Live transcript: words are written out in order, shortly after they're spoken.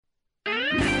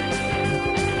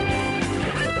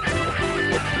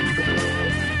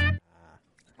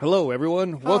Hello,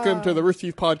 everyone. Welcome to the Rooster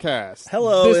Teeth Podcast.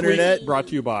 Hello, this Internet. Week brought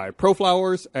to you by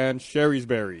ProFlowers and Sherry's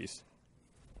Berries.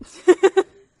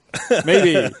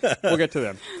 Maybe. We'll get to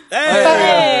them.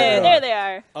 Hey, there they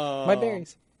are. My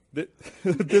berries.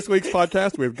 This week's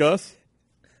podcast with Gus.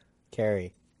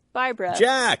 Carrie. Barbara.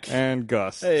 Jack. And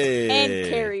Gus. Hey. And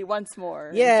Carrie once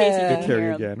more. Yeah. In case you Good didn't hear Carrie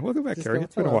him. again. Welcome back, Carrie. go.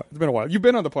 It's been a Hello. while. It's been a while. You've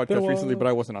been on the Been a podcast while. recently, but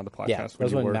I wasn't on the podcast. Yeah, that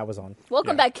was when Matt was on.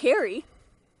 Welcome back, Carrie.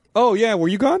 Oh, yeah. Were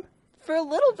you gone? For a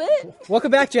little bit.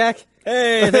 Welcome back, Jack.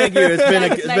 Hey, thank you. It's been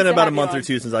Nice to about have a you month on. or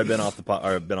two since I've been off the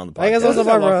been on the podcast. I guess also That's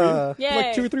not long Barbara. for you. Yay.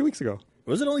 Like 2 or 3 weeks ago.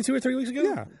 Was it only 2 or 3 weeks ago?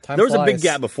 Yeah. Time There was a big flies.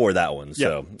 gap before that one,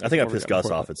 so Yeah. I think I Before pissed we got- Gus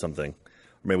before off that. at something.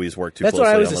 Or maybe we just worked too That's closely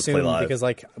what I was on Let's Play assuming Live. because,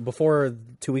 like, before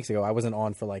 2 weeks ago, I wasn't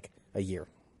on for like a year.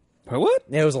 What?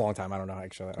 Yeah, it was a long time. I don't know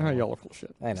actually. Ah, y'all are full of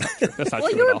shit. I know. That's not Well,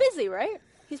 true you at were all. busy, right?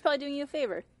 He's probably doing you a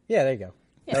favor. Yeah, there you go.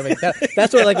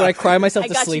 That's what, like, when I cry myself I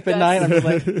to got sleep you, at Gus. night. I'm just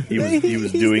like, he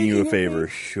was doing you a favor. Yeah,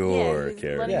 Sure, he's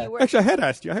Carrie. letting Yeah. you work. Actually, I have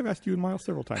asked you and Miles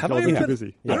several times. Have Y'all I have ever been been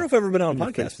busy. I don't know if I've ever been on a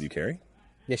podcast with you, Carrie.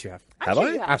 yes, you have. Have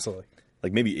Actually, I? yeah. Absolutely.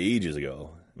 Like maybe ages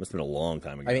ago. It must have been a long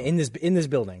time ago. I mean, in this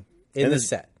building, in this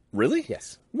set. Really?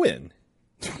 Yes. When?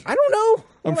 I don't know.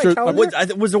 I'm My sure-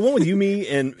 calendar? Was there one with you,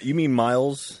 me,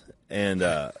 Miles, and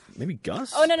maybe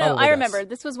Gus? Oh, no, Probably I Gus. remember.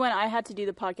 This was when I had to do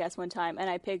the podcast one time, and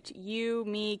I picked you,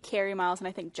 me, Carrie, Miles, and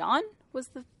I think John was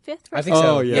the fifth person. I think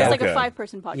so. Oh, yeah. It was like Okay. a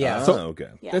 5-person podcast. Yeah. Oh, So- okay.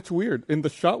 Yeah. That's weird. In the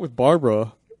shot with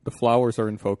Barbara, the flowers are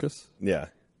in focus. Yeah.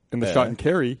 In the Yeah. shot in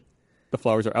Carrie, the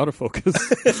flowers are out of focus.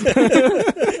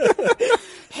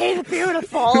 Hey, the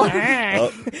beautiful.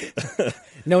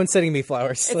 No one's sending me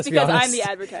flowers. It's let's be because honest. I'm the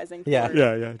advertising. Yeah. for-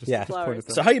 yeah. Just Flowers. pointed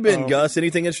that. So how you been, Gus?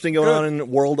 Anything interesting going good. on in the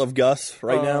world of Gus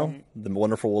right now? The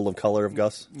wonderful world of color of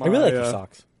Gus? I really like My, your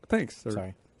socks. Thanks. They're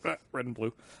Sorry. red and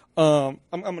blue. I'm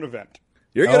an event.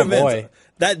 You're Oh, gonna vent. boy.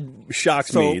 That shocks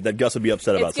So- me that Gus would be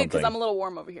upset It's about good because something. I'm a little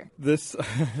warm over here. This.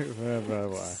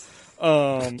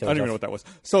 I don't even know what that was.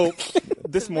 So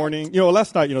this morning,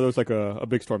 last night, there was like a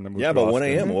big storm that moved. Yeah, through about 1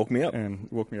 Austin a.m. woke me up. and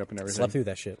woke me up and everything. Slept through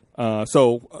that shit.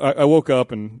 So I woke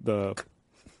up and the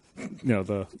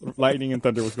lightning and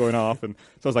thunder was going off, and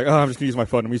so I was like, I'm just gonna use my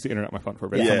phone. I'm using the internet on my phone for a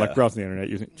bit. So I'm Yeah. like browsing the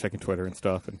internet, checking Twitter and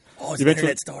stuff. And Oh, it's an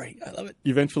internet story. I love it.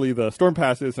 eventually the storm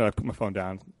passes, and I put my phone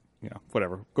down.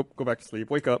 Whatever. Go back to sleep.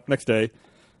 Wake up next day,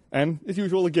 and as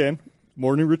usual again,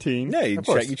 morning routine. Yeah, you Of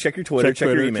course. check your Twitter, check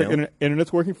your email.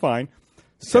 Internet's working fine.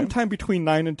 Sometime between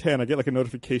 9 and 10, I get like a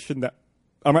notification that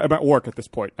I'm at work at this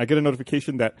point. I get a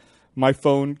notification that my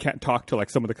phone can't talk to like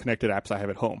some of the connected apps I have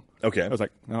at home. Okay. I was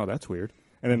like, oh, that's weird.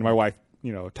 And then my wife,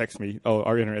 texts me, oh,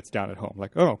 our internet's down at home.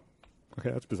 Like, oh,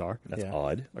 okay, that's bizarre. That's Yeah.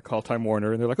 odd. I call Time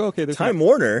Warner, and they're like, oh, okay, there's Time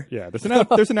Warner. yeah, there's an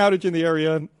outage in the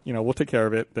area. We'll take care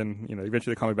of it. Then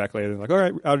eventually they call me back later. And they're like, all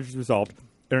right, outage is resolved.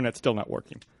 Internet's still not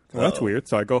working. Well, that's Uh-oh. weird.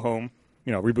 So I go home,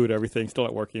 reboot everything, still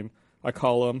not working. I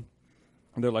call them,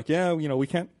 and they're like, yeah, we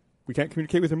can't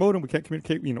communicate with your modem. We can't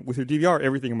communicate, with your DVR.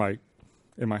 Everything in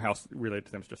my house related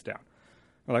to them is just down.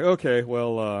 I'm like, okay,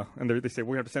 well, and they say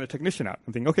we have to send a technician out.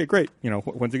 I'm thinking, okay, great.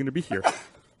 When's he going to be here?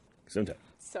 Sometime.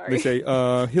 Sorry. They say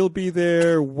he'll be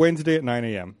there Wednesday at 9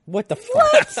 a.m. What the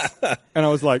fuck? And I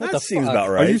was like, That seems fuck? about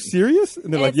are right. you serious? And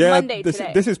they're And like, it's yeah, Monday this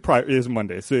today. is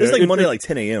Monday. So It's like it- Monday, it- like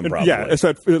 10 a.m. it- probably. Yeah,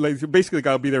 so basically,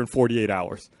 I'll be there in 48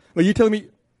 hours. Like, you telling me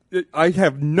I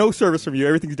have no service from you,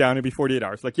 everything's down, it'll be 48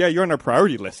 hours. Like, yeah, you're on our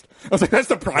priority list. I was like, that's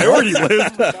the priority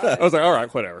list. I was like, all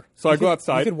right, whatever. So I go You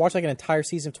outside. could watch like an entire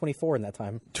season of 24 in that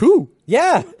time. 2.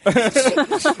 Yeah.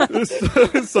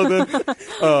 So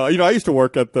then, I used to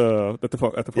work at the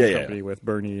phone Yeah. company with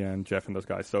Bernie and Jeff and those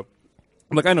guys. So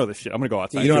I'm like, I know this shit. I'm gonna go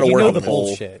outside. You know how to You work know on the the pole.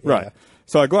 bullshit. Right. Yeah.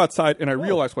 So I go outside and I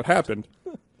realize what happened.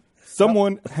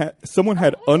 Someone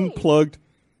had unplugged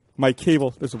my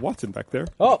cable. There's a Watson back there.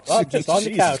 Oh, just on the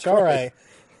Jesus couch. All Christ. right.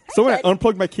 Someone had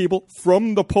unplugged my cable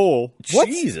from the pole.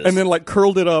 Jesus. And then like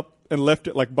curled it up and left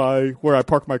it like by where I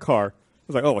parked my car. I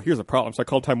was like, oh, well, here's a problem. So I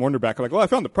called Time Warner back. I'm like, well, I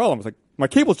found the problem. I was like, my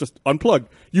cable's just unplugged.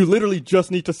 You literally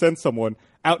just need to send someone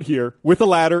out here with a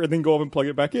ladder and then go up and plug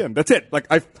it back in. That's it. Like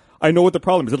I know what the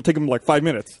problem is. It'll take them like 5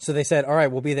 minutes. So they said, all right,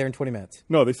 we'll be there in 20 minutes.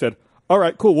 No, they said, all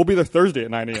right, cool. We'll be there Thursday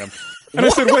at 9 a.m. And I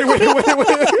said, wait.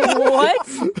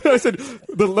 What? I said,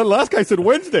 the last guy said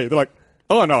Wednesday. They're like,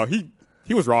 oh, no, he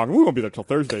was wrong. We won't be there till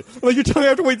Thursday. I'm like, you're telling me I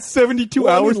have to wait 72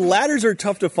 Well, I hours? mean, ladders are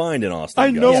tough to find in Austin.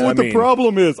 I know guys. what the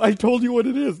problem is. I told you what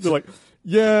it is. They're like,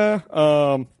 yeah,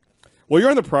 well, you're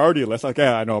on the priority list. Like,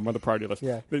 yeah, I know I'm on the priority list.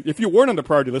 Yeah. If you weren't on the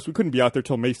priority list, we couldn't be out there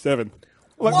till May 7th.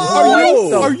 Like,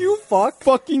 Whoa! are you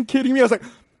fucking kidding me? I was like,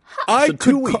 So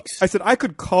 2 weeks. I said, I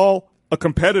could call a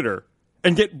competitor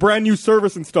and get brand new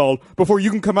service installed before you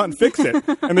can come out and fix it.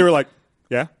 And they were like,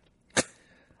 yeah.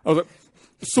 I was like,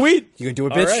 Sweet. You can do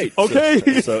it, All bitch. right.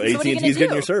 Okay. So what are you AT&T's gonna getting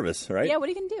do? your service, right? Yeah, what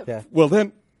are you gonna do? Yeah. Well,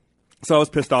 then, so I was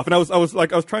pissed off, and I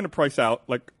was trying to price out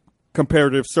like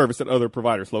comparative service at other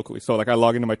providers locally. So like I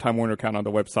log into my Time Warner account on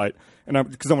the website, and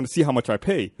because I want to see how much I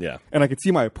pay. Yeah. And I could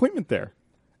see my appointment there,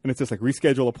 and it says like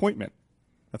reschedule appointment.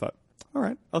 I thought, all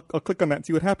right, I'll click on that and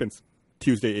see what happens.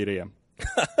 Tuesday, 8 a.m.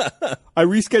 I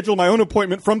rescheduled my own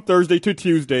appointment from Thursday to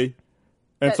Tuesday,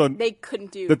 and That so they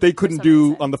couldn't do. that they for couldn't some do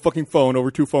reason. on the fucking phone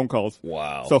over 2 phone calls.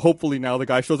 Wow. So hopefully now the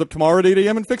guy shows up tomorrow at 8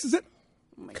 a.m. and fixes it?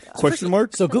 Oh my God. Question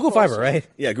mark? So Google Fiber, right?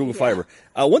 Yeah, Google Fiber.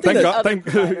 One thing Thank that God. Other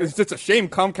providers. It's just a shame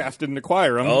Comcast didn't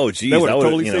acquire them. Oh, geez, that would have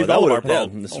would've, totally saved that all of would've- our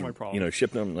problems. yeah, All my problems.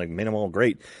 shipped them, like made them all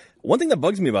great. One thing that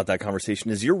bugs me about that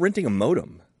conversation is you're renting a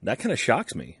modem. That kind of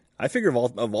shocks me. I figure of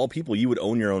all people, you would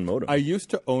own your own modem. I used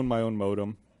to own my own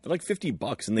modem. They're like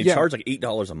 $50, and they Yeah. charge like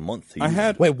 $8 a month. To I use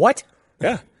had Wait, what?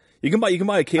 them. You can buy a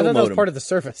I cable thought that modem. was part of the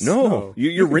service. No,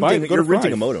 you're You can buy renting. it, go You're to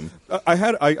renting a Fry's.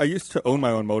 modem. I used to own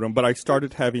my own modem, but I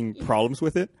started having problems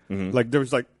with it. Mm-hmm. Like there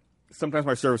was like sometimes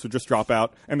my service would just drop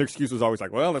out, and the excuse was always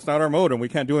like, "Well, it's not our modem. We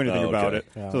can't do anything Oh, about okay. it."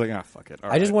 So I was like, fuck it.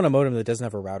 All I just right. want a modem that doesn't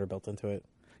have a router built into it.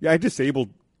 Yeah, I disabled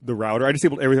the router. I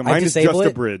disabled everything. I Mine is disable just a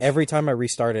it. bridge. Every time I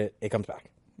restart it, it comes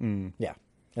back. Yeah.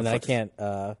 And then I can't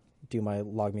do my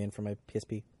log me in for my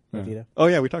PSP. My Vita. Oh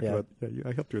yeah, we talked Yeah. about. Yeah,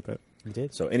 I helped you with that. You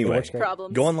did? So It anyway, works great.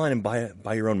 Problems. go online and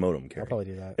buy your own modem, Carrie. I'll probably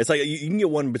do that. It's like you can get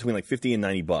one between like $50 and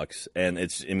 $90,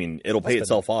 and it'll pay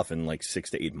itself off in like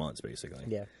 6 to 8 months, basically.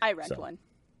 Yeah. I rent So. one.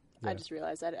 I just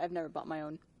realized I've never bought my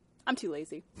own. I'm too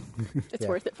lazy. It's Yeah.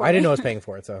 worth it for I me. didn't know I was paying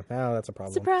for it, so now that's a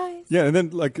problem. Surprise. Yeah, and then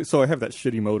like so I have that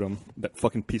shitty modem, that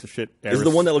fucking piece of shit. This is the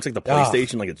one that looks like the Ah.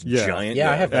 PlayStation, like it's Yeah. giant.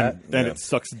 Yeah, I have that. and Yeah. it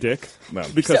sucks dick Wow.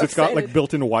 because So it's got like excited.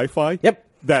 built-in Wi-Fi. Yep.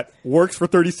 That works for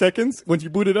 30 seconds once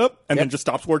you boot it up, and then Yep. just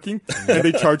stops working, and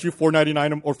they charge you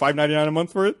 $4.99 or $5.99 a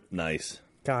month for it. Nice.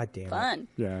 God damn it. Fun.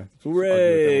 Yeah,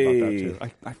 Hooray. About that too.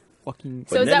 I fucking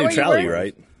So But is net that where you neutrality, were?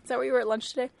 right? Is that where you were at lunch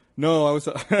today? no. I was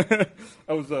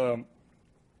I was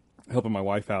helping my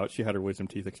wife out. She had her wisdom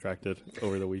teeth extracted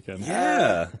over the weekend.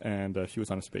 Yeah. and she was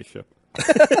on a spaceship.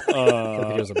 The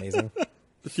video was amazing.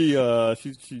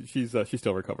 She's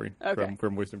still recovering Okay.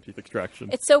 from wisdom teeth extraction.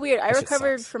 It's so weird. I shit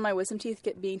recovered sucks. from my wisdom teeth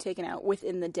being taken out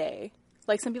within the day.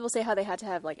 Like some people say how they had to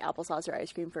have like applesauce or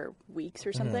ice cream for weeks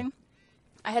or something.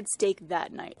 I had steak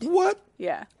that night. What?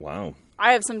 Yeah. Wow.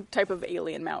 I have some type of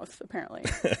alien mouth, apparently.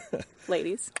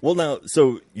 Ladies. Well, now,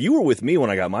 so you were with me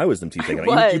when I got my wisdom teeth taken out.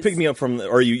 was. You picked me up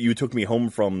or you took me home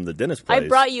from the dentist place. I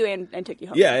brought you in and took you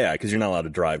home. Yeah, because you're not allowed to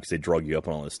drive because they drug you up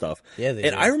and all this stuff. Yeah, they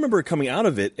And do. I remember coming out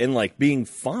of it and like being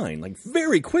fine, like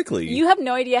very quickly. You have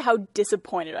no idea how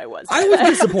disappointed I was. I was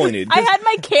disappointed. I had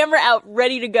my camera out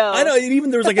ready to go. I know. And even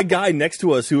there was like a guy next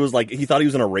to us who was like, he thought he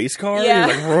was in a race car. Yeah. He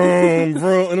was like, vroom,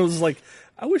 vroom, and it was like,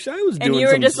 I wish I was doing you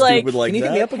were something just like, stupid like Can you that.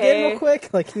 get me up again Hey. real quick?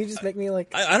 Like, can you just make me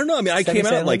like... I don't know. I mean, I Send me came out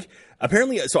sailing? like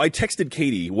apparently. So I texted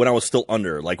Katie when I was still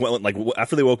under. Like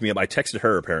after they woke me up, I texted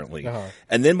her apparently. Uh-huh.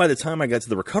 And then by the time I got to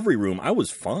the recovery room, I was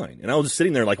fine. And I was just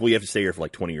sitting there like, well, you have to stay here for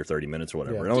like 20 or 30 minutes or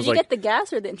whatever. Yeah. And I Did was you like, get the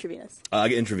gas or the intravenous? I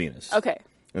get intravenous. Okay.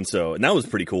 And that was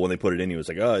pretty cool when they put it in. He was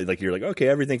like, oh, like you're like, okay,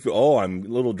 everything. Oh, I'm a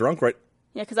little drunk, right?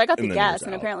 Yeah, because I got the And then it gas, was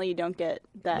and out. apparently you don't get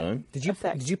that No?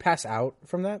 effect. Did you pass out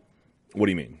from that? What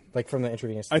do you mean? Like from the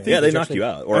intravenous I thing? think- Yeah, they Did knocked actually- you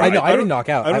out. Or I know, I don't- didn't knock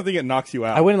out. I don't think it knocks you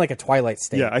out. I went in like a twilight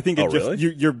state. Yeah, I think it Oh, just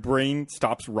really? your brain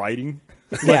stops writing.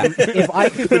 Yeah. If I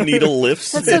could... The needle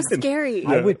lifts. That's so scary.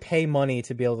 I would pay money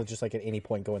to be able to just like at any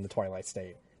point go in the twilight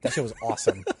state. That shit was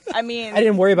awesome. I mean, I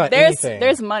didn't worry about there's anything.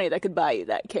 There's money that could buy you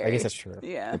that, Carrie. I guess that's true.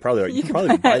 Yeah, You can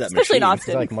probably buy that especially in machine. Is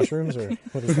Austin. that like mushrooms or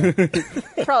what is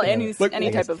that? Probably any Like,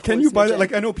 type of. Can you buy that? hallucinogen.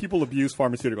 Like I know people abuse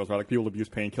pharmaceuticals, right? Like people abuse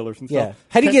painkillers and Yeah. stuff.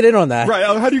 How do you get in on that? Right?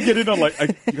 How do you get in on like you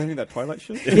got any of that Twilight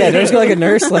shit? Yeah, there's like a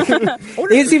nurse. Like,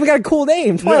 it's even got a cool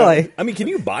name, Twilight. I mean, can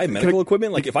you buy medical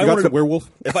equipment? Like if I You got wanted some to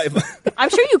werewolf. if I'm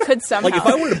sure you could somehow. like if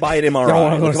I wanted to buy an Don't wanna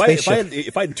MRI, go like, on a spaceship.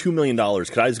 if I had $2 million,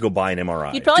 could I just go buy an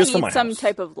MRI? You'd probably just for need my some house?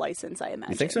 type of license. I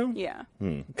imagine. You think so? Yeah.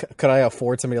 Could I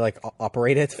afford somebody to like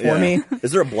operate it for Yeah. me?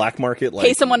 Is there a black market? Like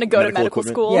Pay someone to go to medical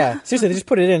equipment? school. Yeah, seriously, they just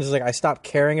put it in. It's just like I stopped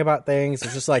caring about things.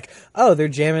 It's just like, oh, they're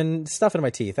jamming stuff into my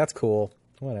teeth. That's cool.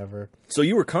 Whatever. So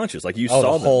you were conscious, like you Oh,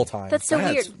 saw the them. whole time. That's so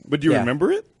That's- weird. But do you Yeah.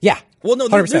 remember it? Yeah. Well, no,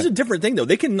 100%. there's a different thing though.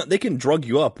 They can drug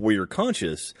you up where you're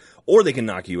conscious, or they can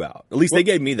knock you out. At least they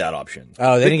gave me that option.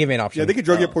 Oh, they didn't give me an option. Yeah, they could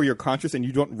drug you up where you're conscious and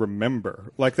you don't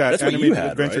remember, like that That's what you animated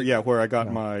had, adventure. right? Yeah, where I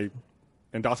got my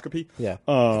endoscopy. Yeah.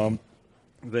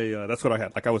 That's what I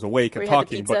had. Like I was awake Where and you had the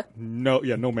talking, pizza? but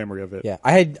no memory of it. Yeah,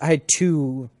 I had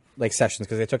two like sessions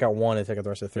because they took out one and took out the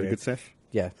rest of the 3. Good sesh.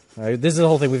 Yeah, this is the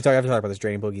whole thing I've talked about this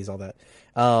draining boogies, all that.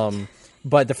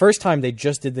 But the first time they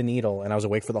just did the needle, and I was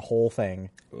awake for the whole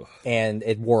thing, and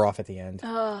it wore off at the end.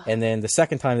 And then the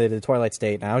second time they did the Twilight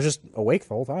State, and I was just awake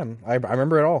the whole time. I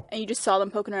remember it all. And you just saw them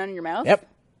poking around in your mouth? Yep.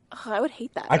 Oh, I would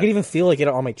hate that. I could even feel like it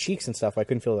on my cheeks and stuff. I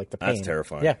couldn't feel like the pain. That's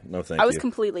terrifying. Yeah. No, thank you. I was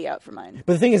completely out for mine.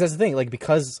 But the thing is, that's the thing. Like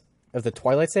because of the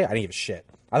Twilight State, I didn't give a shit.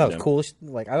 I thought it was cool.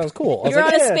 Like I thought it was cool. I was You're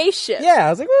like, on yeah. a spaceship. Yeah, I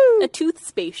was like, woo. A tooth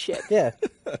spaceship. Yeah.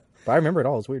 But I remember it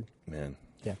all. It was weird. Man.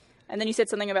 Yeah. And then you said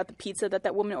something about the pizza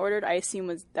that woman ordered. I assume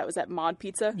that was at Mod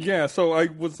Pizza. Yeah, so I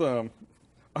was,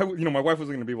 my wife wasn't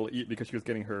going to be able to eat because she was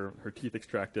getting her teeth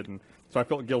extracted, and so I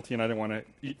felt guilty, and I didn't want to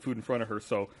eat food in front of her,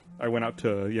 so I went out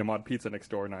to Mod Pizza next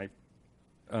door, and I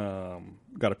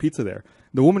got a pizza there.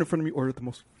 The woman in front of me ordered the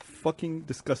most fucking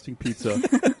disgusting pizza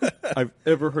I've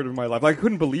ever heard in my life. Like, I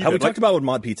couldn't believe it. Have we talked about what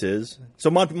Mod Pizza is? So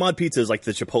Mod Pizza is like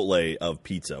the Chipotle of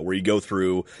pizza, where you go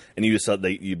through and you just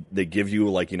they give you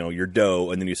like your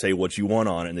dough, and then you say what you want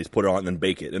on it, and they just put it on and then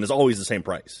bake it, and it's always the same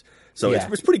price. So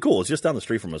it's pretty cool. It's just down the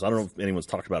street from us. I don't know if anyone's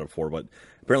talked about it before, but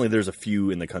apparently there's a few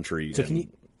in the country. So can you?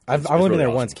 I've only been there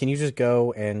once. Can you just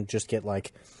go and just get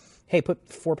like, hey, put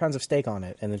 4 pounds of steak on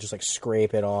it, and then just like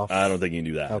scrape it off? I don't think you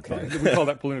can do that. Okay. We call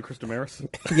that Paluna Christomaris.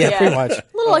 Yeah, pretty much. A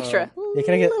little extra. Yeah,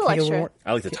 can I get a little a little extra? more?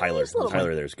 I like the Tyler. The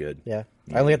Tyler there's good. Yeah,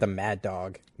 I only got the Mad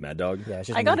Dog. Mad Dog? Yeah, it's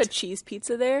just I got a meat. cheese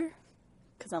pizza there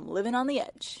because I'm living on the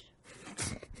edge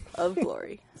of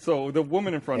glory. So the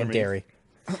woman in front And of me dairy.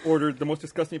 ordered the most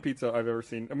disgusting pizza I've ever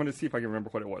seen. I'm going to see if I can remember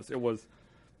what it was.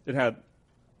 It had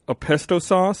a pesto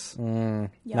sauce, Yum.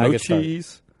 Not a no good start.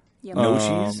 cheese. Yum. No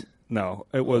cheese? No,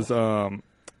 it was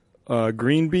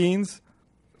green beans,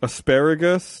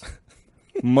 asparagus,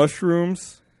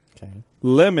 mushrooms, Okay.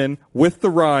 lemon with the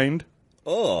rind.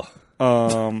 Oh.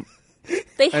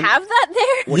 They have that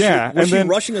there? Yeah, Was and she then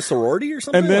rushing a sorority or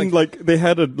something? and then like they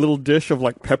had a little dish of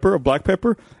like pepper, of black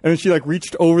pepper, and then she like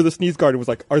reached over the sneeze guard and was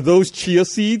like, "Are those chia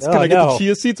seeds? Can Oh, I get no. the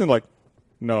chia seeds?" And like,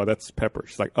 "No, that's pepper."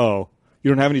 She's like, "Oh, you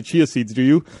don't have any chia seeds, do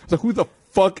you?" I was like, "Who the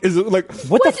fuck is it?" Like,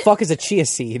 What the fuck is a chia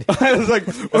seed? I was like,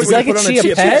 Is "Oh, it like put a on a chia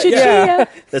chia pet? pet? Yeah.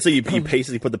 That's how you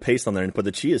basically put the paste on there and put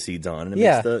the chia seeds on, and it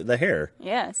Yeah. makes the hair.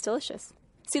 Yeah, it's delicious.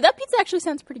 See, that pizza actually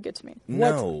sounds pretty good to me.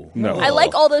 No. No. I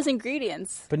like all those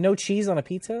ingredients. But no cheese on a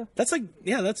pizza? That's like,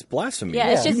 that's blasphemy. Yeah,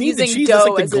 it's You just need the using cheese, dough that's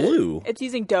like the as glue. it's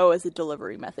using dough as a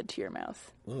delivery method to your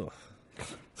mouth. Ugh.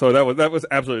 So that was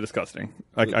absolutely disgusting.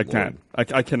 I can't. I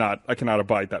cannot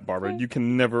abide that, Barbara. You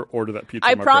can never order that pizza.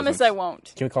 I in my promise presence. I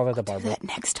won't. Can we call that the Barbara? That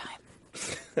next time.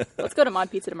 Let's go to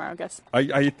Mod Pizza tomorrow, guys.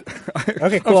 Okay,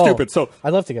 Okay, cool. I'm stupid. So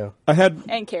I'd love to go. I had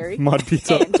And Carrie. Mod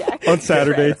Pizza And Jack. on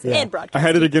Saturday. Friends. And broadcast. I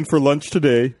had it again for lunch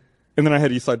today, and then I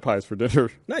had East Side Pies for dinner.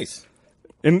 Nice.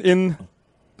 In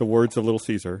the words of Little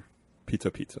Caesar,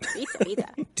 pizza. Pizza, pizza.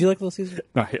 Do you like Little Caesar?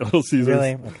 I hate Little Caesar.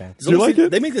 Really? Okay. Do you like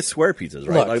it? They make the square pizzas,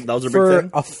 right? Look, Like, that was a big for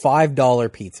thing. a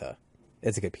 $5 pizza,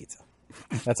 it's a good pizza.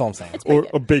 That's all I'm saying. Or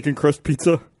a bacon crust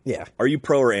pizza? Yeah. Are you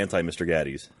pro or anti Mr.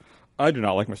 Gaddy's? I do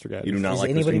not like Mr. Gaddy's. You do not Is like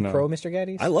anybody No. pro Mr.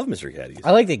 Gaddy's? I love Mr. Gaddy's. I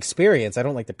like the experience. I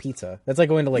don't like the pizza. That's like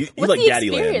going to like. You What's like the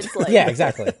Gaddy Land. experience like? Yeah,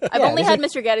 exactly. I've only had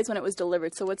Mr. Gaddy's when it was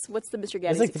delivered, so what's the Mr. It's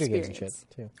Gaddy's like video games experience?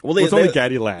 and shit too. Well, It's only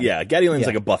Gaddy Land. Yeah, Gaddy Land's Yeah.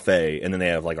 like a buffet, and then they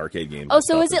have like arcade games. Oh, and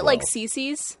so stuff is as it like well.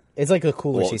 CC's? It's like a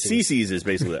cooler Well, CC's. CC's is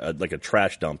basically like a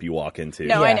trash dump you walk into.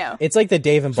 No, I know. It's like the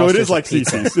Dave and So Buster's it is like of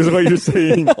pizza. CC's, is what you're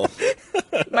saying.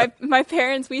 My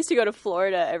parents, we used to go to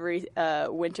Florida every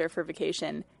winter for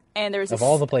vacation, and there was Of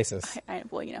all the places,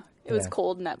 well, you know, it was Yeah.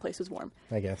 cold and that place was warm.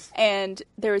 I guess. And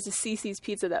there was a CC's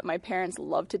pizza that my parents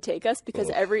loved to take us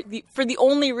because for the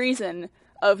only reason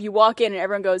of you walk in and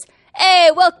everyone goes,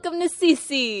 "Hey, welcome to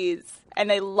CC's," and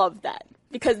they love that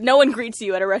because no one greets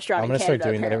you at a restaurant. I'm gonna in start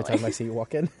Canada, doing that every apparently. time I see you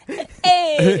walk in.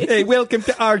 Hey, Hey, welcome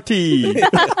to RT.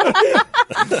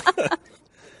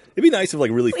 It'd be nice if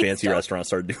like really Please fancy don't. restaurants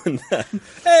started doing that.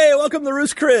 Hey, welcome to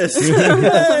Roost Chris.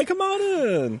 Hey, come on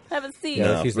in. have a seat. Yeah,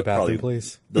 No, let's use the but probably- bathroom,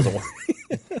 please. Doesn't work.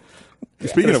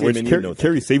 Speaking of which, Menu, Carrie, no thanks.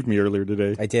 Carrie saved me earlier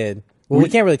today. I did. Well, we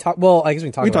can't really talk. Well, I guess we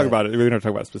can talk. We can about talk about it. We don't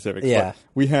talk about specifics. Yeah. But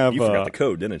we have. You forgot the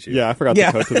code, didn't you? Yeah, I forgot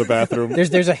Yeah. the code to the bathroom.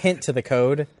 There's a hint to the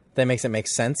code that makes it make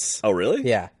sense. Oh, really?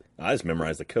 Yeah. I just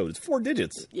memorized the code. It's 4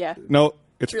 digits. Yeah. No,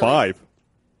 it's Really? 5.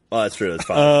 Oh, that's true. That's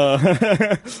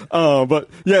fine. But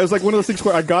yeah, it was like one of those things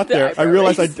where I got The there. I eyebrow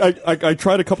realized raise. I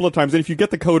tried a couple of times, and if you get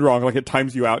the code wrong, like it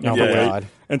times you out, and you Oh have to my wait God.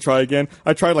 and try again.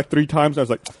 I tried like 3 times. And I was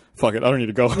like, "Fuck it, I don't need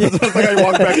to go." So it's like I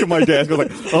walked back to my desk. I was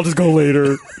like, "I'll just go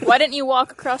later." Why didn't you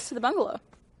walk across to the bungalow?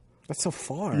 That's so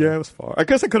far. Yeah, it was far. I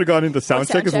guess I could have gone into sound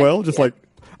check as check? well. Just Yeah. like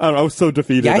I don't know. I was so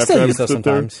defeated. Yeah, I after still having use to those sit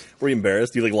there. sometimes. Were you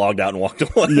embarrassed? You like logged out and walked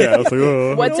away? Yeah, I was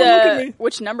like, What look at me.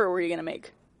 which number were you gonna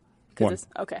make? 'Cause 1. it's-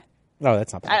 Okay. Oh,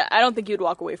 that's not bad. I don't think you'd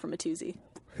walk away from a Tuesday.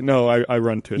 No, I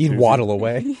run to it. You'd too. waddle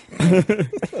away.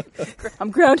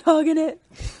 I'm groundhogging it.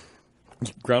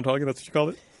 Groundhogging, that's what you call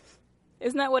it?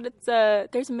 Isn't that what it's?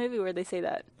 There's a movie where they say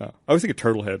that. I was thinking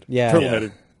turtlehead. Yeah.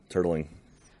 Turtle-headed. Turtling.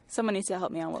 Someone needs to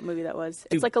help me on what movie that was.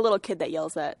 It's like a little kid that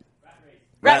yells that.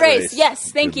 Rat Rat Race. Race.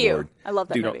 Yes, thank Good you. Lord. I love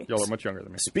that Dude, movie. y'all are much younger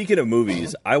than me. Speaking of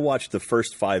movies, I watched the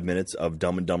first 5 minutes of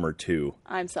Dumb and Dumber 2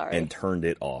 I'm sorry. and turned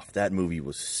it off. That movie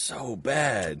was so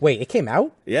bad. Wait, it came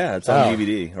out? Yeah, it's on Oh.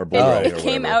 DVD or Blu-ray. it or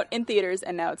came whatever. out in theaters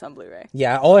and now it's on Blu-ray.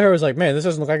 Yeah, all I heard was like, man, this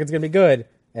doesn't look like it's going to be good.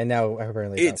 And now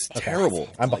apparently It's okay. terrible.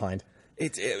 I'm Like, behind.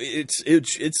 It's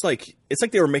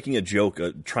like they were making a joke,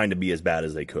 trying to be as bad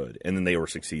as they could, and then they were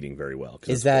succeeding very well. 'Cause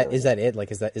Is it's that horrible. it?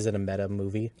 Like, is it a meta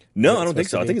movie? No, Is it I don't think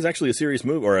supposed so. to I be? think it's actually a serious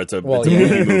movie, or it's a Well,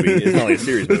 movie movie. It's not like a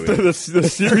serious movie. The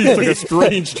series took a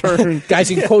strange turn.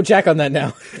 Guys, you can quote Jack on that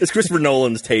now. It's Christopher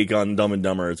Nolan's take on Dumb and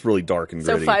Dumber. It's really dark and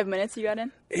So gritty. 5 minutes you got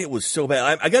in? It was so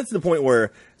bad. I got to the point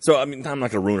where, so I mean, I'm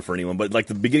not going to ruin it for anyone, but like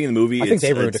the beginning of the movie, I think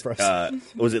they ruined it for us.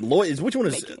 Was it Lloyd? Which one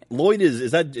is Lloyd?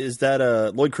 Is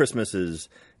that Lloyd Christmas is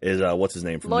what's his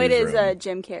name from Lloyd Newsroom? is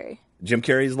Jim Carrey. Jim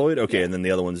Carrey's Lloyd. Okay, and then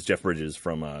the other one's Jeff Bridges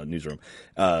from Newsroom.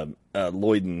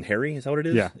 Lloyd and Harry, is that what it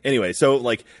is? Yeah. Anyway, so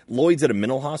like Lloyd's at a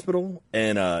mental hospital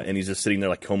and he's just sitting there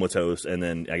like comatose, and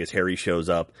then I guess Harry shows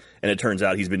up, and it turns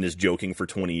out he's been just joking for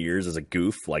 20 years as a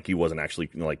goof, like he wasn't actually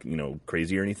like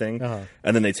crazy or anything.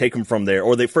 And then they take him from there,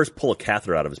 or they first pull a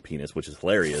catheter out of his penis, which is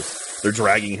hilarious. They're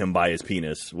dragging him by his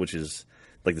penis, which is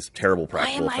like this terrible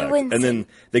practical Why am I effect. wincing? And then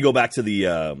they go back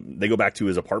to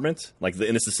his apartment, and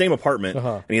it's the same apartment,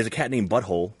 and he has a cat named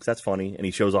Butthole, because that's funny, and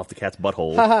he shows off the cat's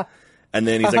butthole. And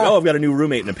then he's like, "Oh, I've got a new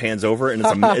roommate," and it pans over, and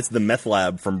it's the meth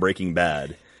lab from Breaking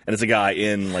Bad, and it's a guy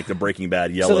in like the Breaking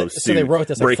Bad yellow suit. So they wrote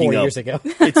this like breaking 4 up. years ago.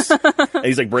 And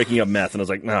he's like breaking up meth, and I was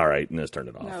like, "All right," and just turned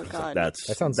it off. Oh, I was God. like, that's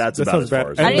That sounds about Sounds as far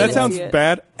bad. as And I that didn't sounds see it.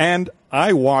 bad. And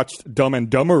I watched Dumb and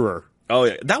Dumberer. Oh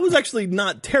yeah, that was actually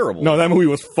not terrible. No, that movie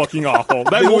was fucking awful.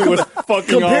 That movie was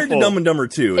fucking compared awful. to Dumb and Dumber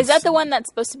 2. Is that the one that's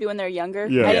supposed to be when they're younger?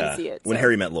 Yeah. I Yeah. didn't see it. When so-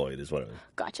 Harry Met Lloyd is what it was.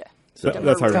 Gotcha. That's how I Kind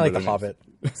of like remember The the Hobbit.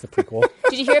 It's the prequel.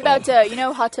 Did you hear about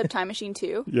Hot Tub Time Machine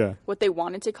 2? Yeah. What they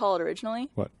wanted to call it originally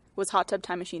What? was Hot Tub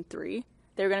Time Machine 3.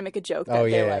 They were going to make a joke that Oh,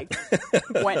 they yeah.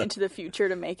 like went into the future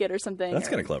to make it or something. That's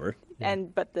kind of clever.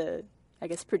 But I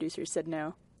guess producers said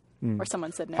no, or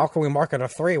someone said no. How can we market a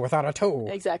 3 without a 2?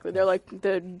 Exactly. They're like,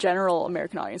 the general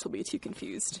American audience will be too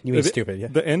confused. You mean stupid, yeah.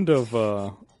 The end of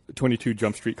 22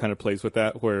 Jump Street kind of plays with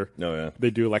that, where Oh, yeah. they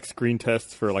do like screen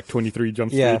tests for like 23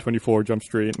 Jump Street, Yeah. 24 Jump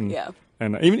Street, and Yeah.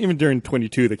 and even during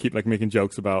 22, they keep like making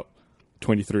jokes about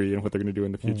 23 and what they're going to do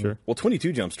in the future. Well,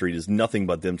 22 Jump Street is nothing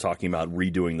but them talking about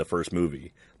redoing the first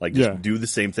movie. Like, just Yeah. do the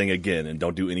same thing again and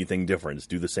don't do anything different. Just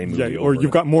do the same movie Yeah, over or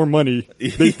you've got more money.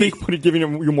 They think giving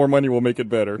you more money will make it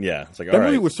better. Yeah, it's like, that all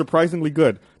movie right. was surprisingly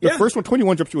good. The Yeah. first one,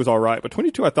 21 Jump Street, was all right, but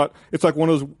 22, I thought it's like one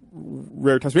of those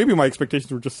rare times. Maybe my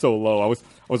expectations were just so low. I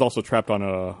was also trapped on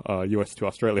a U.S. to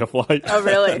Australia flight. Oh,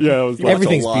 really? Yeah, it was like,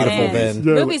 Everything's a lot of beautiful Man, then.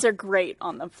 Yeah. movies are great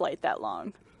on the flight that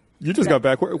long. you just got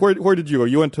back. Where did you go?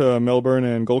 You went to Melbourne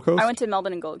and Gold Coast? I went to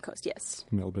Melbourne and Gold Coast. Yes,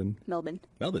 Melbourne. Melbourne.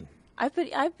 Melbourne. I've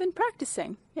been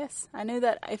practicing. Yes, I knew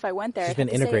that if I went there, She's I'd have been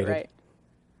to integrated. Say it right.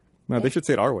 No, they should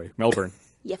say it our way. Melbourne.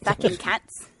 You fucking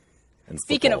cats. And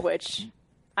Speaking of football. which,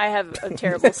 I have a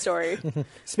terrible story.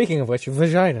 Speaking of which,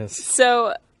 vaginas.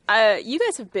 So, you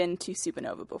guys have been to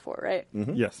Supernova before, right?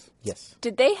 Yes. Yes.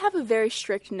 Did they have a very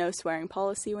strict no swearing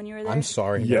policy when you were there? I'm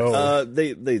sorry. Yes. No.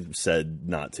 They said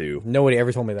not to. Nobody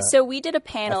ever told me that. So we did a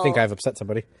panel. I think I've upset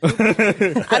somebody. I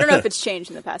don't know if it's changed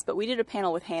in the past, but we did a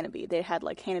panel with Hannibal. They had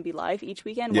like Hannibal Live each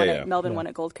weekend. One Yeah, at yeah. Melbourne, one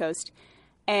at Gold Coast.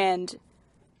 And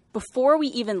before we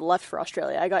even left for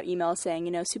Australia, I got emails saying,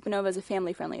 Supernova is a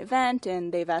family-friendly event,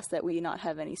 and they've asked that we not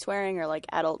have any swearing or like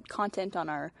adult content on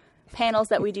our panels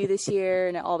that we do this year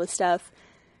and all this stuff.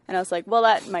 And I was like, well,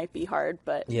 that might be hard,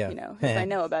 but Yeah. if I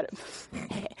know about it.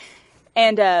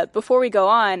 And before we go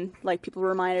on, like people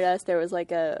reminded us, there was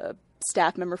like a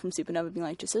staff member from Supernova being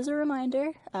like, just as a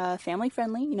reminder, family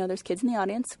friendly, there's kids in the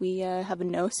audience. We have a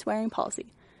no swearing policy.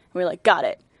 And we were like, got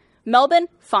it. Melbourne,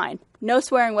 fine. No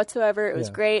swearing whatsoever. It was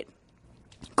Yeah. great.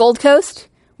 Gold Coast,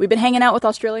 we've been hanging out with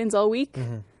Australians all week,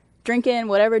 drinking,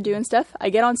 whatever, doing stuff. I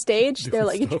get on stage. They're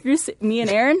like, introduce me and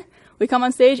Aaron. We come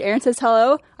on stage. Aaron says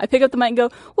hello. I pick up the mic and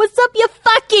go, "What's up, you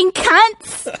fucking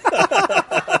cunts?"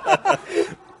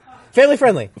 Family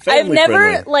friendly. I've never,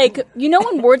 Family-friendly.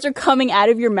 when words are coming out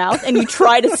of your mouth and you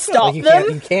try to stop You them?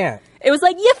 can't. You can't. It was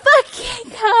like, "You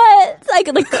fucking cunts." I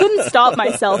couldn't stop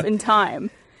myself in time.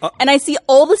 And I see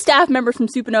all the staff members from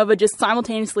Supernova just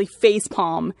simultaneously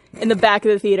facepalm in the back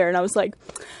of the theater. And I was like,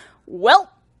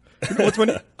 well, What's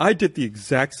funny? I did the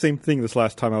exact same thing this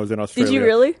last time I was in Australia. Did you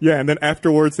really? Yeah, and then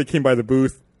afterwards they came by the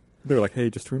booth. They were like, "Hey,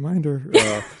 just a reminder,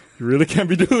 you really can't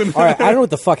be doing that." All right, I don't know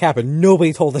what the fuck happened.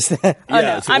 Nobody told us that. Oh,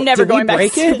 no. so I'm never did we going back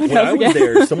break to it? When I was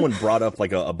there, someone brought up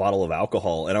like a bottle of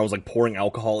alcohol, and I was like pouring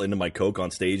alcohol into my Coke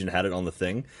on stage and had it on the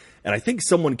thing. And I think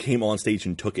someone came on stage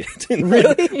and took it and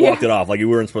walked it off. Like, we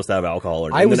weren't supposed to have alcohol.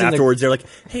 And then afterwards, they're like,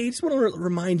 "Hey, just want to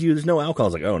remind you, there's no alcohol." I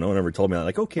was like, "Oh, no one ever told me that."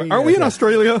 Like, okay. Aren't we in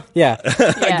Australia? Yeah.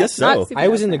 I guess so. I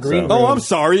was in the green room. Oh, I'm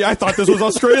sorry. I thought this was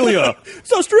Australia.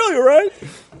 It's Australia, right?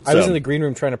 I was in the green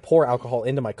room trying to pour alcohol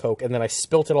into my Coke, and then I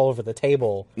spilt it all over the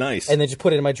table. Nice. And then just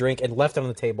put it in my drink and left it on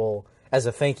the table as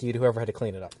a thank you to whoever had to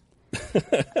clean it up.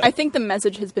 I think the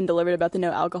message has been delivered about the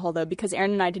no alcohol, though, because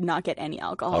Aaron and I did not get any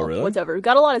alcohol really? whatsoever. We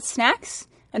got a lot of snacks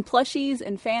and plushies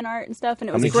and fan art and stuff, and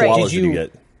it was many great. koalas did you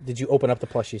get? Did you open up the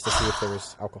plushies to see if there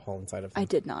was alcohol inside of them? I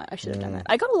did not. I should have done that.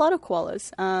 I got a lot of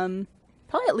koalas.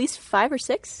 Probably at least 5 or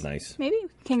 6. Nice. Maybe.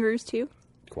 Kangaroos, too.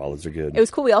 Koalas are good. It was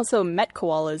cool. We also met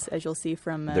koalas, as you'll see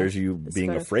from There's you this being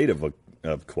photo. afraid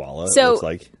of koala, it So- looks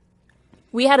like.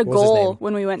 We had a What was his goal name?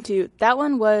 when we went to... That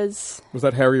one was... Was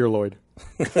that Harry or Lloyd?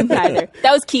 Neither.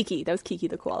 That was Kiki. That was Kiki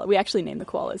the koala. We actually named the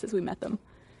koalas as we met them.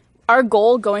 Our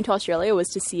goal going to Australia was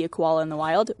to see a koala in the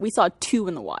wild. We saw 2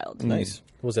 in the wild. Nice.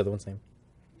 What was the other one's name?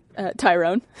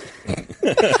 Tyrone.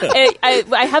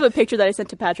 I have a picture that I sent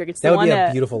to Patrick. It's That the would one be a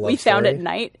that beautiful love we found story. at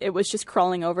night. It was just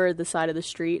crawling over the side of the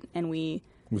street, and we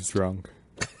Was drunk.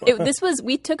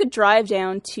 we took a drive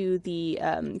down to the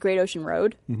Great Ocean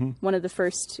Road, one of the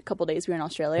first couple days we were in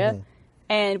Australia,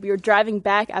 and we were driving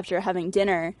back after having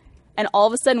dinner, and all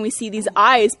of a sudden we see these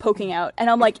eyes poking out, and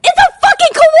I'm like, "It's a fucking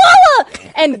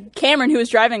koala!" And Cameron, who was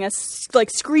driving us, like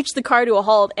screeched the car to a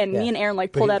halt, and me and Aaron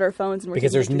like pulled out our phones and were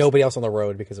Because taking there's pictures. nobody else on the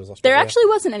road because it was There Australia. actually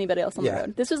wasn't anybody else on the Yeah.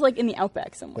 road. This was like in the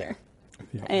outback somewhere.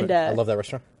 And I love that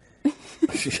restaurant.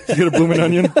 You get a blooming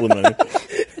onion?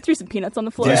 I threw some peanuts on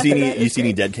the floor. Do you see after any that. you see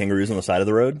any dead kangaroos on the side of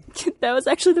the road? That was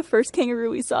actually the first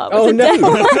kangaroo we saw. Oh, Was a no. dead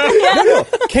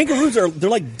one. Kangaroos they're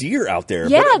like deer out there.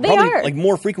 Yeah, but they probably, are. like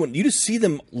more frequent. You just see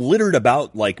them littered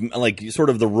about like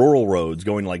sort of the rural roads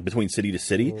going like between city to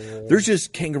city. There's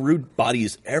just kangaroo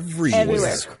bodies everywhere.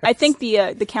 Everywhere. I think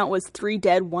the count was 3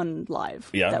 dead, 1 live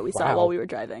Yeah. that we saw Wow. while we were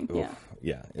driving. Yeah,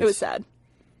 Yeah, it was sad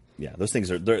Yeah, those things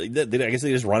are. I guess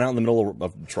they just run out in the middle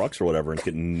of trucks or whatever and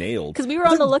get nailed. because we were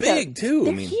on the lookout. Big too.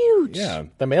 They're I mean, huge. Yeah,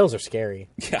 The males are scary.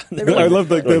 yeah. I love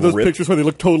they're those ripped. pictures where they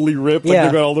look totally ripped. Like Yeah.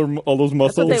 they've got all those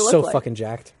muscles. they They're look so like. fucking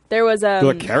jacked. There was They're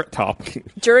like Carrot Top.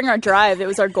 during our drive. It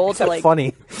was our goal to like.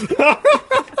 Funny.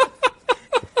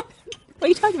 What are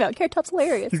you talking about? Carrot Top's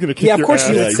hilarious. He's gonna kick Yeah, of your course ass.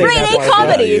 you would say Grade that. A Why-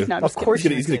 comedy. Yeah, No, I'm Of just kidding. course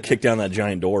He's gonna kick down that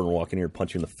giant door and walk in here and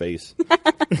punch you in the face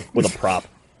with a prop.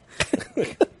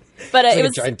 But Like it a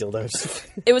was giant dildos.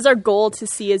 it was our goal to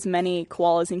see as many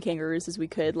koalas and kangaroos as we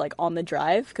could, like on the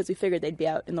drive, because we figured they'd be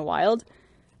out in the wild.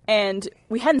 And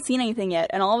we hadn't seen anything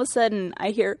yet, and all of a sudden I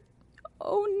hear,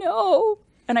 "Oh no!"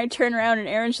 And I turn around, and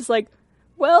Aaron's just like,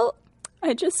 "Well,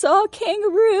 I just saw a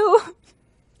kangaroo.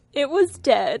 It was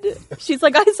dead." She's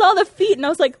like, "I saw the feet," and I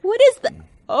was like, "What is that?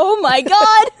 Oh my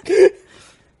god!"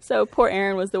 So poor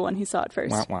Aaron was the one who saw it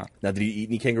first. Wah, wah. Now, did you eat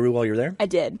any kangaroo while you were there? I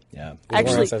did. Yeah,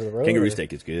 Actually, Side of the road, kangaroo or-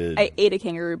 steak is good. I ate a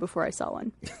kangaroo before I saw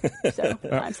one. So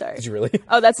I'm sorry. Did you really?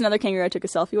 Oh, that's another kangaroo I took a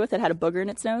selfie with that had a booger in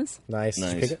its nose. Nice. Did you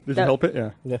Nice. pick it? Did That- you help it? Yeah.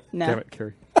 Yeah. No. Damn it,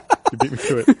 Carrie. You beat me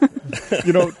to it.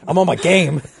 You know, I'm on my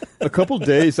game. a couple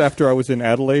days after I was in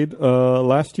Adelaide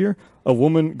last year, a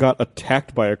woman got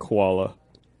attacked by a koala.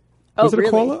 Oh, Was it really?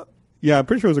 a koala? Yeah, I'm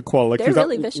pretty sure it was a koala. Like They're she was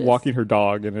really out vicious. walking her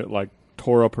dog, and it like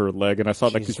tore up her leg. And I saw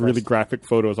like Jesus these really Christ. graphic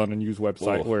photos on a news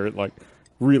website Whoa. where it like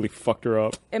really fucked her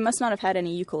up. It must not have had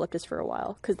any eucalyptus for a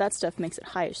while, because that stuff makes it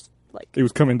high. Like, It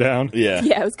was coming down. yeah,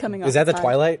 yeah, it was coming off. Is that the high.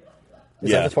 Twilight? Is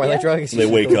Yeah. that the Twilight Yeah. drug? They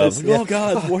wake up. Yeah. Oh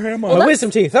God, where am I? My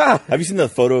wisdom teeth. Ah! Have you seen the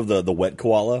photo of the wet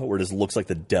koala where it just looks like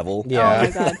the devil? Oh Yeah.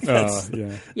 my god.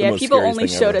 Yeah. Yeah, most people scariest only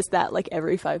thing showed ever. us that like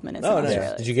every 5 minutes Oh, in nice.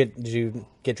 Australia. Did you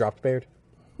get dropped beard?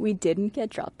 We didn't get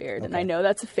drop beard, and I know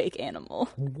that's a fake animal,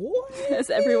 What? as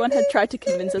everyone had tried to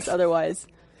convince us otherwise.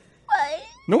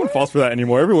 No one falls for that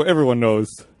anymore. Everyone knows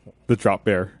the drop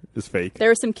bear is fake. There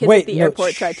were some kids Wait, at the no,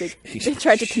 airport tried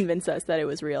to convince us that it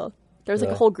was real. There was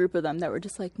like a whole group of them that were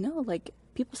just like, no, like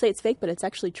people say it's fake, but it's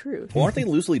actually true. Well, aren't they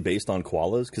loosely based on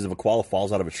koalas? Because if a koala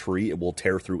falls out of a tree, it will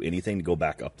tear through anything to go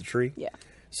back up the tree. Yeah.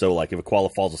 So, like, if a koala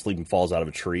falls asleep and falls out of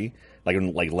a tree, like,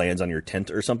 and, like lands on your tent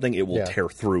or something, it will Yeah. tear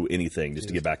through anything just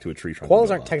to get back to a tree trunk. Koalas to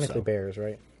go aren't up, technically so. bears,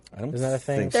 right? I don't Isn't that a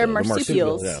thing? think They're so.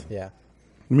 marsupials. Yeah. Yeah.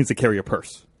 It means they carry a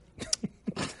purse.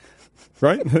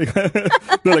 Right?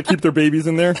 They like keep their babies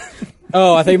in there.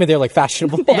 Oh, I thought you meant they were like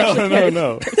fashionable.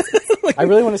 No. I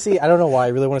really want to see. I don't know why. I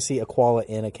really want to see a koala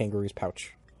in a kangaroo's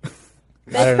pouch.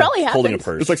 That probably happened. Holding a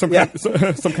purse. It's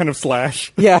like some kind of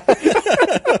slash. Yeah.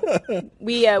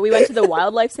 We went to the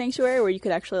wildlife sanctuary where you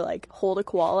could actually like hold a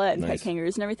koala and pet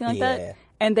kangaroos and everything like Yeah. that.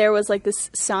 And there was like this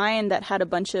sign that had a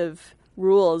bunch of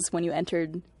rules when you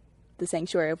entered the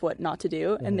sanctuary of what not to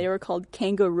do, and they were called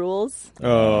kangaroo rules.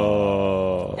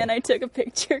 Oh, And I took a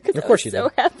picture because I course was you so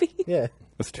did. happy. Yeah.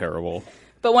 that's terrible.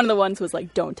 But one of the ones was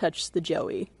like, "Don't touch the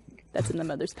joey that's in the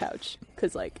mother's pouch,"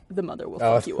 because like the mother will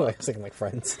Oh, fuck you I up. was thinking like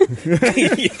Friends.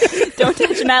 Don't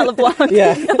touch Matt LeBlanc.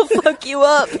 Yeah. He'll fuck you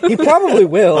up. He probably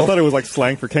will. I thought it was like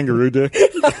slang for kangaroo dick.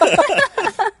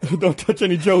 Don't touch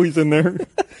any joeys in there.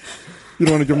 You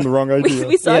don't want to give them the wrong idea.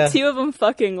 We saw Yeah. two of them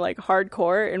fucking like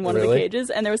hardcore in one of the Really? cages,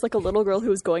 and there was like a little girl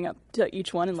who was going up to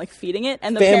each one and like feeding it.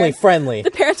 And the Family parents, friendly. The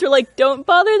parents were like, "Don't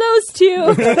bother those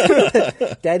two.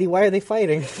 Daddy, why are they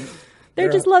fighting?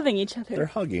 They're just loving each other." They're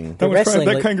hugging. wrestling,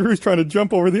 that like- kangaroo's trying to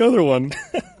jump over the other one.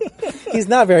 He's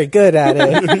not very good at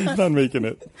it. He's not making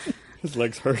it. His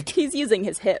legs hurt. He's using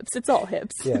his hips. It's all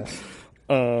hips. Yeah.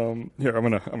 Here, I'm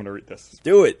gonna read this.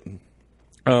 Do it.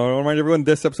 I want to remind everyone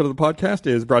this episode of the podcast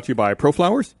is brought to you by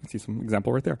ProFlowers. You see some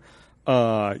example right there.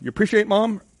 You appreciate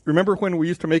Mom? Remember when we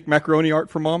used to make macaroni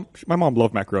art for Mom? My mom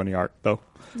loved macaroni art, though.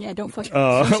 Yeah, don't fuck shit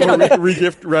Or on it.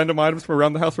 re-gift random items from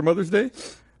around the house for Mother's Day.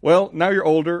 Well, now you're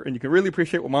older, and you can really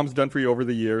appreciate what Mom's done for you over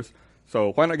the years.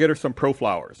 So why not get her some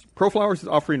ProFlowers? ProFlowers is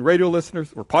offering radio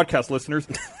listeners or podcast listeners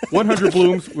 100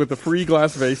 blooms with a free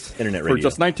glass vase Internet for radio.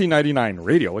 just $19.99.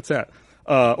 Radio, what's that?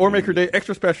 Or make her day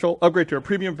extra special, upgrade to a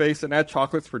premium vase, and add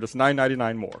chocolates for just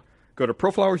 $9.99 more. Go to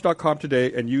proflowers.com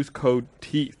today and use code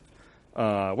TEETH.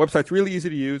 Website's really easy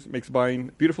to use. Makes buying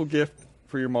a beautiful gift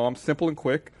for your mom simple and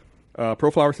quick.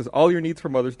 ProFlowers has all your needs for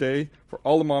Mother's Day, for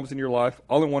all the moms in your life,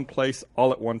 all in one place,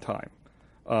 all at one time.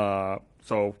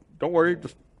 So don't worry.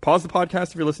 Just pause the podcast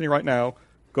if you're listening right now.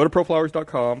 Go to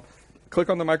proflowers.com, click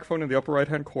on the microphone in the upper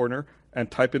right-hand corner, and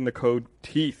type in the code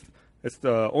TEETH. It's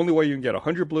the only way you can get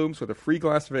 100 blooms with a free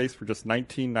glass vase for just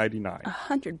 $19.99.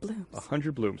 100 blooms.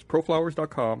 100 blooms.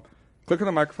 Proflowers.com. Click on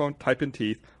the microphone, type in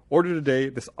teeth. Order today.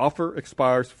 This offer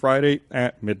expires Friday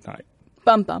at midnight.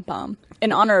 Bum, bum, bum.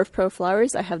 In honor of Pro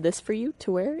Flowers, I have this for you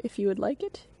to wear if you would like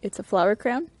it. It's a flower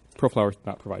crown. ProFlowers did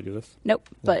not provide you this. Nope,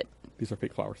 but These are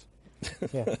fake flowers.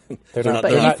 Yeah. They're They're not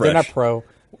fresh. they're not pro.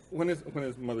 When is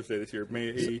Mother's Day this year?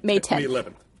 May 10th. May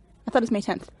 11th. I thought it was May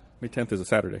 10th. May 10th is a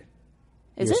Saturday.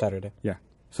 Is Your it? Saturday. Yeah.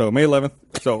 So May 11th.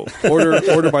 So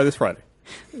order by this Friday.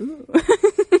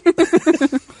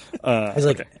 It's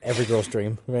like every girl's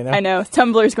dream right now. I know.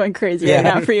 Tumblr's going crazy Yeah. right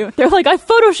now for you. They're like, I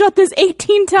photoshopped this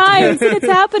 18 times and it's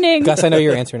happening. Gus, I know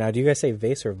your answer now. Do you guys say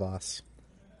vase or vase?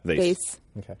 Base.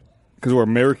 Okay. Because we're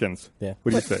Americans. Yeah.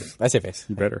 What do you say? I say vase.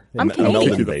 You better. I'm A Canadian.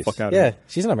 Melvin Get the vase. fuck out of Yeah, here.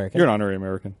 she's an American. You're an honorary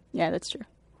American. Yeah, that's true.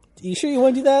 You sure you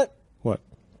want to do that? What?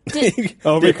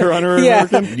 Oh, make her honorary Yeah.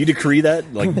 American? Do you decree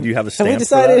that? Like, do you have a Have stamp we for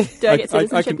decided? that? Do I get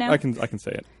citizenship now? I can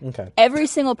say it. Okay. Every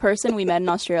single person we met in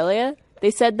Australia, they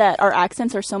said that our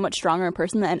accents are so much stronger in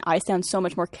person and I sound so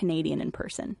much more Canadian in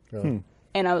person. Really?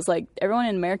 And I was like, everyone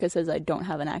in America says I don't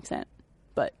have an accent.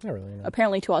 But Not really, no.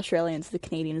 apparently to Australians, the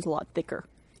Canadian is a lot thicker.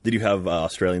 Did you have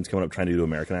Australians coming up trying to do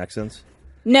American accents?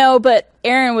 No, but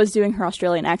Erin was doing her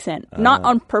Australian accent. Not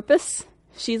on purpose.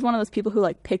 She's one of those people who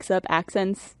like picks up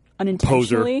accents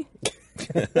unintentionally.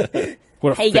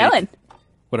 What a How you fake. going?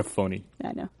 What a phony.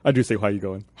 I know. I do say, how you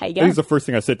going? How you I think going? it's the first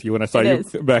thing I said to you when I saw It you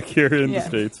is. back here in the Yeah.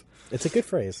 States. It's a good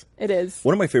phrase. It is.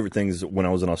 One of my favorite things when I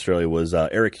was in Australia was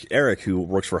Eric, who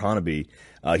works for Hanabi.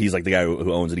 He's like the guy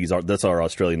who owns it. That's our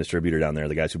Australian distributor down there.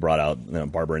 The guys who brought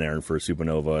out Barbara and Aaron for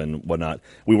Supernova and whatnot.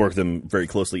 We work with them very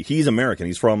closely. He's American.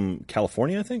 He's from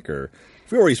California, I think, or I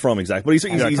forget where he's from exactly. But he's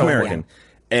California. American.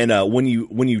 And when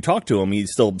you talk to him, he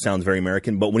still sounds very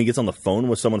American. But when he gets on the phone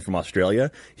with someone from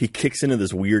Australia, he kicks into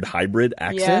this weird hybrid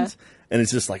accent, and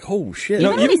it's just like, oh shit!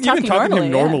 Even when he's talking to him normally, yeah.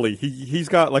 normally, he's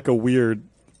got like a weird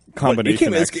But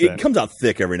combination accent. it comes out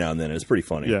thick every now and then. It's pretty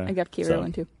funny. Yeah. I got Kira So-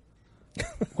 one too.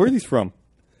 Where are these from?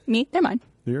 Me? They're mine.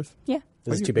 Yours? Yeah.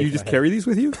 This is You, too big. you for just my head. carry these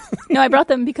with you? No, I brought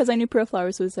them because I knew Pro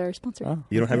Flowers was our sponsor.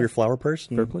 You don't have your flower purse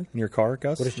in, play. in your car,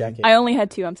 Gus? What is Jack get? I only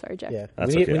had two. I'm sorry, Jack. Yeah.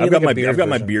 That's We okay. need I've got like a beard my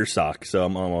version. beer sock, so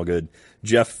I'm all good.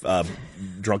 Jeff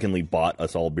drunkenly bought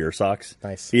us all beer socks.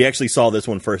 Nice. He actually saw this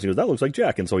one first. He goes, "That looks like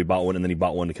Jack," and so he bought one, and then he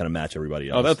bought one to kind of match everybody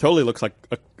else. Oh, that totally looks like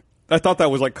I thought that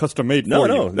was like custom made No, for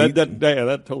no. you.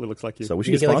 That totally looks like you. So we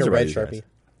should You get get like a sponsored by red these Sharpie. guys.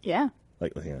 Yeah.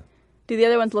 Like, yeah. Do the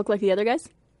other ones look like the other guys?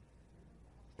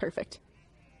 Perfect.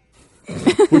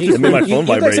 It made my phone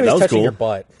vibrate. You That was touching cool. your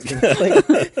butt.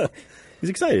 Like, He's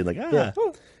excited. Like, Yeah.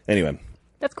 Anyway,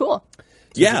 That's cool.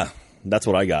 yeah, that's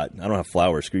what I got. I don't have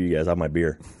flowers. Screw you guys. I have my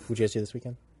beer. what'd you guys do this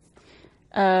weekend?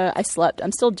 I slept.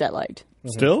 I'm still jet lagged.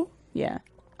 Still? Yeah.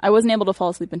 I wasn't able to fall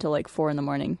asleep until like 4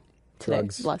 a.m. today,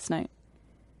 Drugs. last night.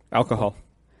 Alcohol.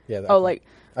 Yeah. Oh, like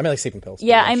I mean, like sleeping pills.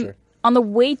 yeah. I'm I'm sure. on the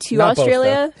way to Not both,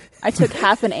 Australia. I took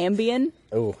half an Ambien,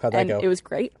 Oh, how'd that and go? it was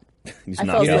great. You I knocked felt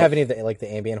You out. didn't have any of the like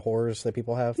the ambient horrors that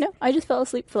people have. No, I just fell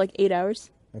asleep for like 8 hours.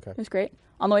 Okay. It was great.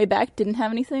 On the way back, didn't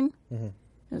have anything. Mm-hmm.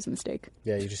 It was a mistake.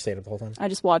 Yeah, you just stayed up the whole time. I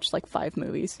just watched like 5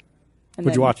 movies. And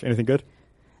What'd you then, watch? Anything good?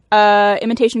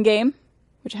 Imitation Game,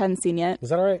 which I hadn't seen yet.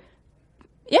 Was that all right?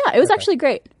 Yeah, it was actually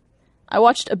great. I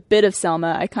watched a bit of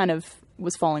Selma. I kind of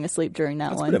was falling asleep during that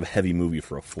That's a one. bit of a heavy movie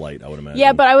for a flight, I would imagine.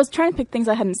 Yeah, but I was trying to pick things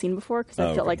I hadn't seen before because I Oh,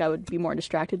 felt okay. like I would be more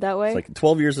distracted that way. It's like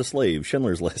 12 Years a Slave,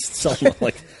 Schindler's List, something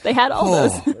like. They had all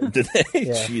those. Did they?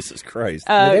 Yeah. Jesus Christ!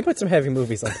 Yeah, they put some heavy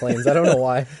movies on planes. I don't know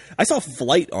why. I saw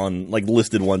Flight on like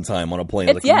listed one time on a plane.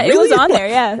 It's, Like, yeah, really? it was on there.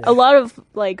 Yeah, a lot of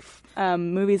like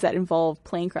movies that involve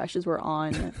plane crashes were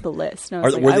on the list. And I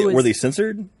was like, Were they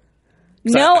censored?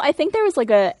 No, I think there was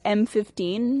like a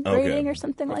M15 Okay. rating or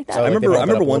something like that. So, I like, they remember. I bumped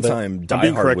it remember up a one little time I'm Die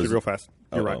being Hard corrected was. real fast.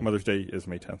 You're Uh-oh. right. Mother's Day is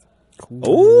May 10th.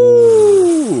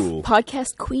 Ooh.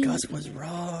 Podcast Queen. Gus was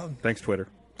wrong. Thanks, Twitter.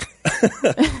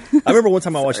 I remember one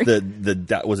time I watched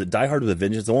was it Die Hard with a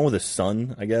Vengeance, the one with his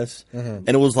son, I guess, and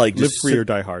it was like Live just Free or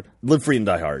Die Hard. Live Free and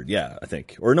Die Hard. Yeah, I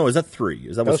think. Or no, is that 3?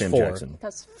 Is that with was Sam 4. Jackson?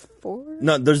 That's 4.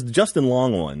 No, there's the Justin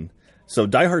Long one. So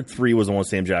Die Hard 3 was the one with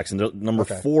Sam Jackson. Number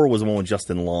Okay. 4 was the one with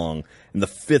Justin Long, and the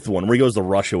 5th one where he goes to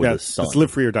Russia with Yeah, his son. it's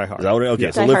Live Free or Die Hard. Is that what okay,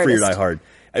 Yeah. so Die Live Free or Hardest. Die Hard.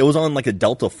 It was on like a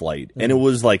Delta flight, and it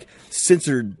was like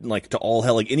censored like to all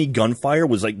hell. Like any gunfire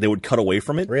was like they would cut away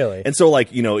from it. Really? And so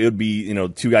like it would be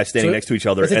 2 guys standing So next to each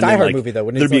other, it's a and Die then Hard like movie, though,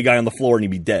 wouldn't it? there'd be a Like- guy on the floor and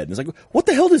he'd be dead. And it's like what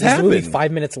the hell just Is the happened? movie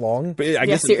 5 minutes long? But I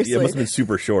guess it seriously. must have been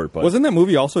super short. But Wasn't that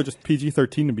movie also just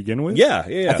PG-13 to begin with? yeah.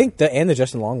 I think the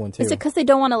Justin Long one too. Is it because they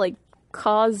don't want to like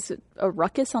cause a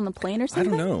ruckus on the plane or I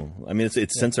something? don't know. I mean,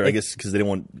 it's censored. I guess because they didn't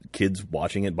want kids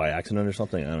watching it by accident or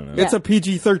something. I don't know. Yeah. It's a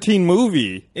PG-13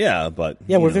 movie. Yeah, but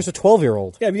Yeah, what if there's a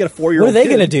 12-year-old? yeah, if you got a 4-year-old, What are they kid,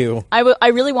 gonna do? I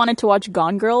really wanted to watch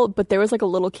Gone Girl, but there was like a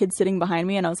little kid sitting behind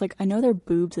me, and I was like, I know there are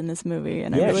boobs in this movie,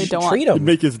 and I Yeah, really you should don't treat want. It'd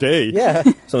make his day. Yeah,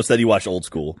 So instead, you watch Old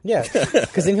School. yeah.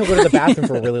 Because then he'll go to the bathroom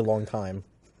for a really long time.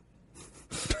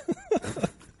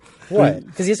 What?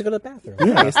 Because he has to go to the bathroom. Yeah,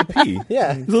 he has to pee.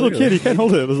 Yeah. He's a little kid. He can't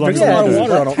hold it as long as Drinks he a lot of wants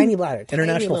water to. on a Tiny bladder.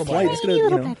 International tiny flight. little It's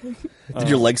bladder. gonna, Did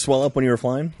your legs swell up when you were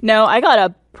flying? No, I got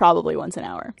up probably once an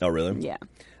hour. Oh, really? Yeah.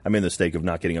 I made the mistake of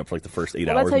not getting up for like the first 8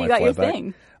 Well, hours. that's how of you my got your flight back.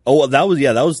 thing. Oh, well, that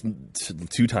was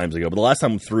 2 times ago. But the last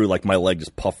time through, like my leg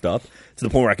just puffed up to the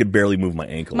point where I could barely move my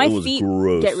ankle. My it was feet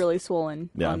gross. get really swollen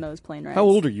Yeah. on those plane rides. How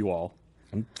old are you all?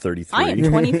 I'm 33. I am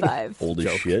 25. Old as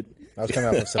Joke. shit. I was coming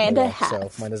out from Civil And a War, half.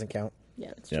 so mine doesn't count. Yeah,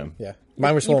 that's Yeah. true. Yeah,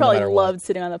 mine was You swollen no probably matter loved what.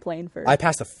 sitting on the plane for. I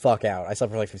passed the fuck out. I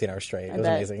slept for like 15 hours straight. It was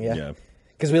bet. amazing. Yeah. Yeah,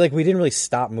 because we didn't really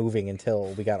stop moving until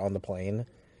we got on the plane.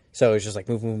 So it was just like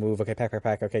move. Okay, pack.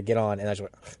 Okay, get on, and I just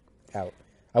went out.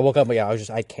 I woke up, but yeah, I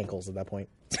had cankles at that point.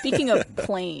 Speaking of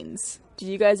planes, did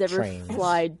you guys ever Trains.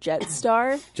 fly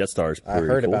Jetstar? Jetstar's I pretty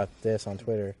heard cool. about this on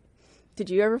Twitter. Did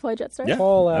you ever fly Jetstar? Yeah.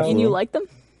 Fallout. And absolutely. you like them?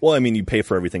 Well, I mean, you pay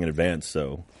for everything in advance,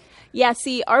 so. Yeah,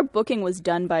 see, our booking was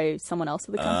done by someone else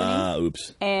at the company.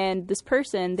 Oops. And this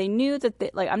person, they knew that they,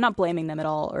 like, I'm not blaming them at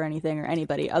all or anything or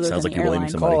anybody other Sounds than like the you're blaming airline.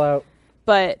 somebody. Call out.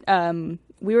 But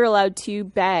we were allowed 2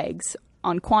 bags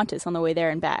on Qantas on the way there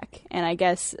and back. And I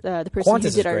guess the person Qantas who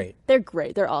is did our... great. They're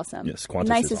great. They're awesome. Yes, Qantas is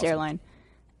Nicest awesome. airline.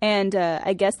 And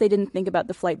I guess they didn't think about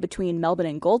the flight between Melbourne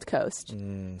and Gold Coast.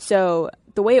 So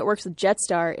the way it works with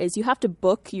Jetstar is you have to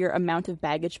book your amount of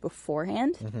baggage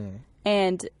beforehand.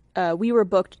 And we were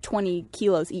booked 20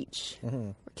 kilos each,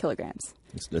 or kilograms.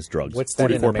 It's drugs. What's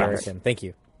that in 44 pounds. American? Thank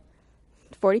you.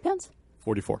 40 pounds?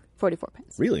 44. 44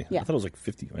 pounds. Really? Yeah. I thought it was like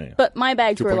 50. Yeah. But my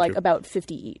bags were like 2.2. about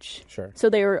 50 each. Sure.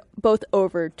 So they were both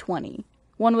over 20.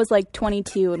 One was like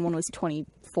 22 and one was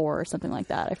 24 or something like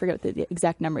that. I forget what the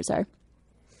exact numbers are.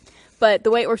 But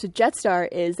the way it works with Jetstar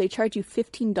is they charge you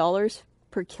 $15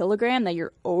 per kilogram that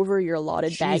you're over your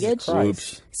allotted baggage. Christ.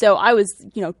 Oops. So I was,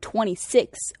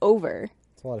 26 over.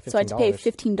 It's a lot of $15. So I had to pay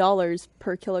 $15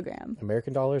 per kilogram,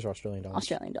 American dollars or Australian dollars?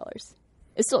 Australian dollars.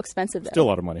 It's still expensive though. Still a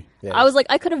lot of money. Yeah. I was like,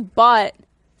 I could have bought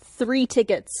 3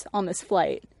 tickets on this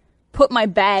flight, put my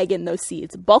bag in those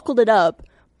seats, buckled it up,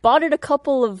 bought it a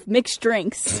couple of mixed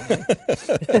drinks,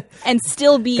 and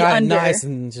still be got it under. nice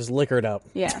and just liquored up.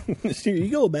 Yeah. Here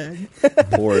you go, bag.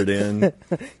 Pour it in.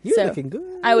 You're So, looking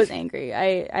good. I was angry.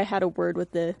 I had a word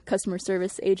with the customer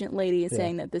service agent lady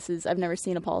saying that I've never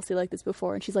seen a policy like this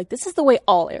before. And she's like, this is the way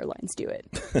all airlines do it.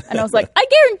 And I was like, I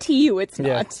guarantee you it's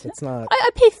Yeah, not. it's not. I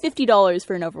pay $50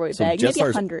 for an overweight So bag, maybe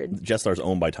 $100. Jetstar's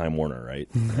owned by Time Warner, right?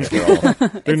 After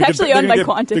all. It's actually owned by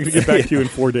Qantas. They're going to get back to you in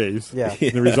 4 days. Yeah.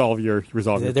 And resolve your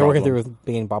It's They're working problem. through with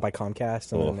being bought by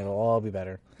Comcast, and then it'll all be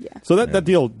better. Yeah. So that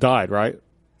deal died, right?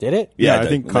 Did it? Yeah, I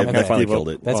think they Comcast finally gave up killed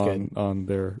it. That's on, good. on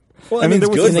their. Well, I mean, there it's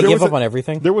was- good. Didn't they there give was up on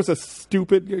everything? There was a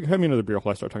stupid. Hand me another beer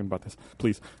while I start talking about this,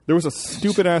 please. There was a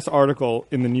stupid ass article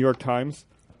in the New York Times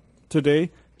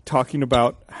today talking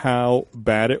about how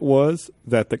bad it was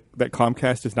that that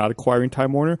Comcast is not acquiring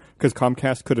Time Warner because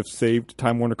Comcast could have saved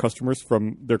Time Warner customers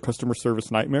from their customer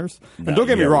service nightmares. And don't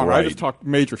get me wrong, I right. just talked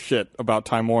major shit about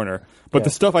Time Warner, but the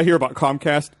stuff I hear about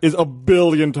Comcast is a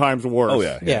billion times worse. Oh,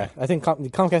 yeah. Yeah, I think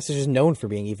Comcast is just known for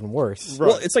being even worse. Right.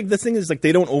 Well, it's like the thing is like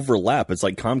they don't overlap. It's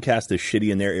like Comcast is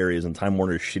shitty in their areas and Time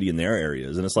Warner is shitty in their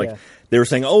areas, and it's like they were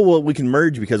saying, oh well, we can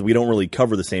merge because we don't really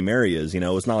cover the same areas. You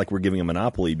know, it's not like we're giving a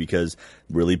monopoly because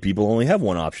really people only have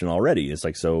one option already. It's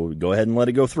like so go ahead and let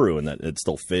it go through, and that it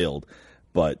still failed.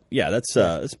 But yeah, that's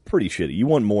pretty shitty. You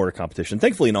want more competition.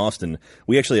 Thankfully, in Austin,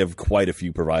 we actually have quite a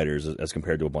few providers as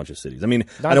compared to a bunch of cities. I mean,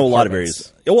 Not I know a lot of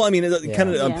apartments. areas. Well, I mean, kind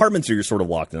of Yeah. apartments are you're sort of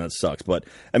locked in. That sucks. But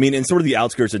I mean, in sort of the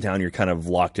outskirts of town, you're kind of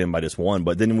locked in by just one.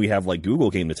 But then we have like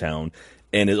Google came to town.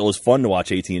 And it was fun to watch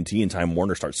AT&T and Time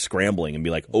Warner start scrambling and be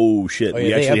like, "Oh shit, yeah, we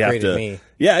they actually have upgraded to." me.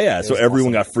 Yeah. So was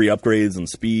everyone awesome. got free upgrades and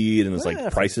speed, and it's Yeah.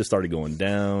 like prices started going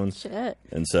down. Shit.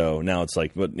 And so now it's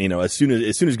like, but you know, as soon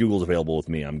as Google's available with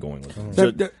me, I'm going with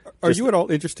it. So Are you at all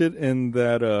interested in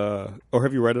that, or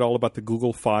have you read at all about the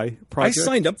Google Fi I project?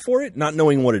 signed up for it, not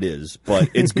knowing what it is, but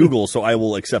it's Google, so I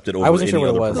will accept it over I wasn't any sure what it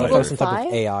other was. I thought it provider. was some type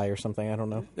of Fi? AI or something. I don't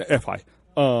know. Fi.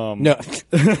 No.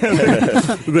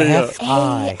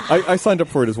 F-I. I signed up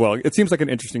for it as well. It seems like an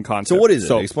interesting concept. So what is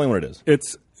it? Explain what it is.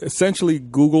 It's essentially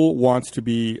Google wants to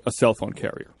be a cell phone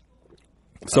carrier.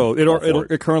 So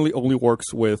it currently only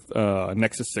works with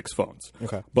Nexus 6 phones.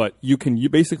 Okay. But you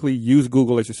basically use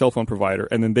Google as your cell phone provider,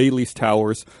 and then they lease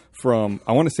towers from,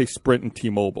 I want to say, Sprint and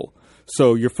T-Mobile.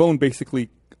 So your phone basically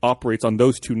operates on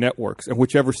those two networks, and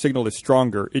whichever signal is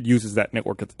stronger, it uses that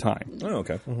network at the time. Oh,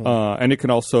 okay. And it can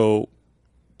also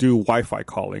do Wi-Fi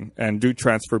calling and do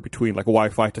transfer between like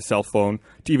Wi-Fi to cell phone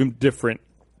to even different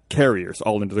carriers,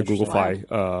 all into the Google Fi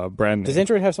brand name. Does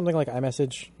Android have something like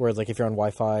iMessage, where it's like if you're on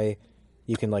Wi-Fi,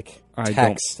 you can like I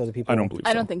text don't- other people? I don't believe I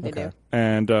so. don't think they do.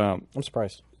 And I'm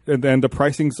surprised. and then the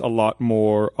pricing's a lot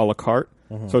more a la carte.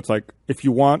 So it's like if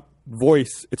you want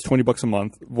voice, it's $20 a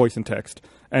month, voice and text,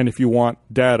 and if you want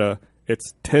data,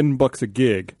 it's $10 a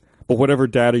gig. But whatever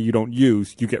data you don't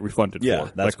use, you get refunded Yeah,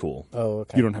 for. that's Like, cool. Oh,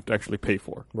 okay. You don't have to actually pay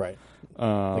for. Right.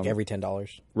 Like every $10.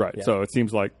 Right. Yeah. So it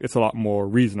seems like it's a lot more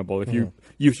reasonable. If you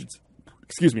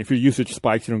if your usage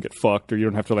spikes, you don't get fucked, or you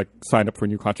don't have to like sign up for a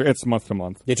new contract. It's month to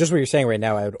month. Yeah, just what you're saying right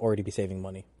now, I would already be saving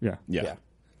money. Yeah. Yeah.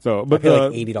 So, but pay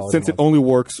like $80 a since it month. only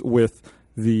works with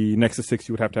the Nexus 6,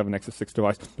 you would have to have a Nexus 6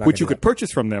 device, gonna which you do could that.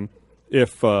 purchase from them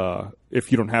if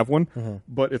you don't have one.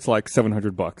 But it's like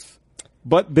 $700.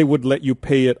 But they would let you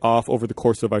pay it off over the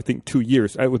course of I think 2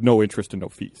 years with no interest and no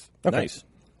fees. Nice.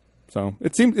 So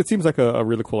it seems like a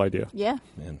really cool idea. Yeah.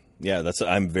 Man. Yeah,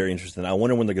 I'm very interested. I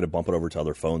wonder when they're going to bump it over to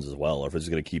other phones as well, or if it's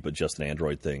going to keep it just an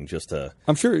Android thing, just to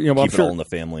I'm sure keep I'm it sure all in the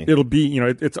family. It'll be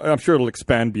I'm sure it'll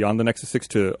expand beyond the Nexus 6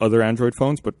 to other Android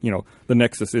phones, but the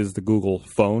Nexus is the Google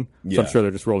phone, so Yeah. I'm sure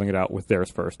they're just rolling it out with theirs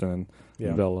first, and then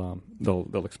Yeah.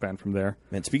 they'll expand from there.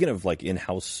 Man, speaking of like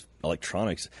in-house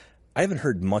electronics, I haven't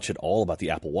heard much at all about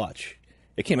the Apple Watch.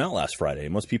 It came out last Friday.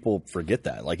 Most people forget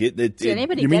that. Like it. Did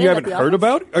anybody You get mean it you at haven't the heard office?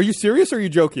 about it? Are you serious or are you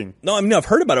joking? No, I mean I've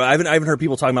heard about it. I haven't heard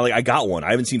people talking about like I got one.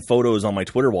 I haven't seen photos on my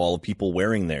Twitter wall of people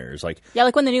wearing theirs. Like Yeah,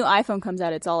 like when the new iPhone comes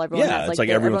out, it's all everyone. yeah, has, it's like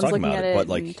the- everyone's talking looking about at it, but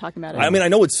like and talking about it. I mean I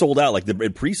know it's sold out. Like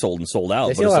it pre-sold and sold out. I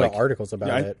But see a it's lot like of articles about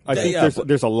it. I think Yeah,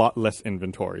 there's a lot less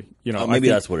inventory. Oh, I maybe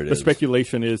think that's what it the is.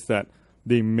 speculation is that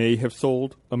they may have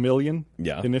sold 1 million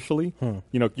Yeah. initially.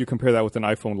 You compare that with an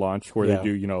iPhone launch where Yeah. they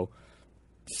do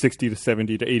 60 to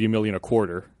 70 to 80 million a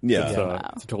quarter. Yeah. It's, Yeah. Wow.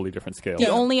 it's a totally different scale. the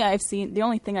only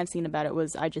thing I've seen about it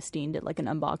was I Justine did like an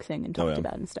unboxing and talked yeah.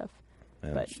 about it and stuff.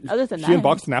 But other than She that,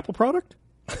 unboxed an Apple product?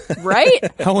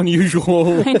 right? How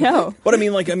unusual. I know. But I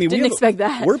mean, we Didn't have expect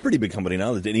that. We're a pretty big company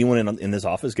now. Did anyone in this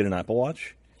office get an Apple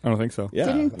Watch? I don't think so. Yeah,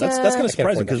 Didn't, that's uh, kind of I can't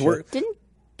surprising afford that because shit. Didn't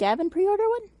Gavin pre-order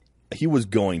one? he was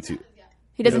going to.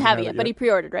 He doesn't have have it it yet, but yet. he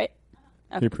pre-ordered, right?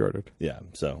 He pre-ordered. Yeah,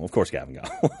 so of course Gavin got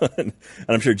one, and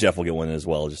I'm sure Jeff will get one as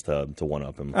well, just to one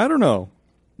up him. I don't know.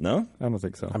 No, I don't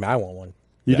think so. I mean, I want one.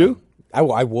 You Yeah. do?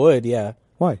 I would, yeah.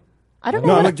 Why? I don't know.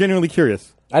 No, I'm what- like genuinely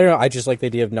curious. I don't know. I just like the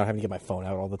idea of not having to get my phone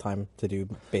out all the time to do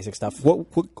basic stuff. What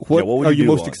what would are you you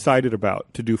do most on- excited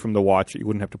about to do from the watch that you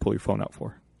wouldn't have to pull your phone out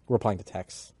for? Replying to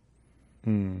texts.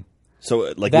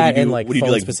 so like That what do you and do, like what do you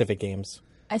do, like phone-specific games.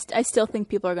 I still think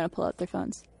people are going to pull out their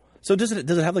phones. so does it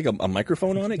have like a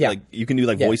microphone on it? Yeah. Like you can do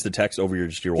like Yeah. voice to text over your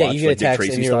Yeah, watch, you get like a Dick text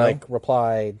Tracy and you're style. like,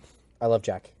 reply, I love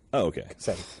Jack. Oh, okay.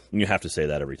 setting. You have to say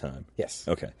that every time. Yes.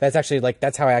 Okay. That's actually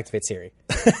that's how I activate Siri.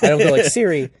 I don't go like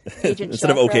Siri. Agent Instead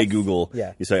of Shaw okay Press. Google,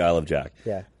 Yeah. you say I love Jack.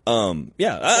 Yeah.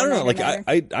 Yeah, I don't know.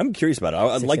 Like, I'm curious about it.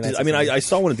 I'd like to. I mean, 69. I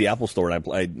saw one at the Apple Store and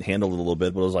I handled it a little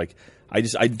bit, but I was like, I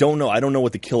don't know. I don't know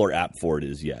what the killer app for it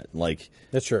is yet. Like,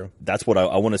 That's true. that's what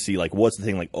I want to see. Like, what's the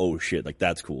thing? Like, oh shit, like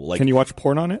that's cool. Like, Can you watch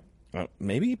porn on it?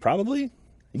 maybe, probably.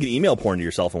 You can email porn to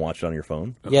yourself and watch it on your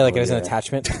phone. Yeah, like it as an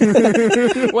attachment.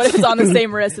 What if it's on the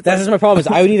same wrist? It's That's like, just my problem. Is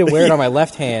I would need to wear it on my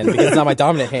left hand because it's not my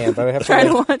dominant hand. But I would have trying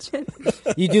to. to Like, watch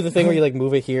it. you do the thing where you like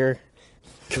move it here.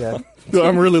 Yeah.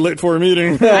 I'm really late for a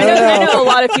meeting. I know a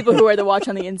lot of people who wear the watch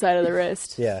on the inside of the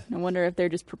wrist. Yeah. I wonder if they're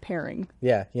just preparing.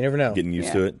 Yeah. You never know. Getting used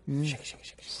Yeah. to it. Shake,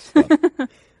 shake, shake.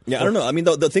 Yeah, I don't know. I mean,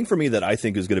 the thing for me that I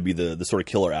think is going to be the sort of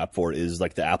killer app for it is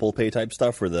like the Apple Pay type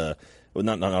stuff, or the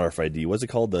not RFID. What's it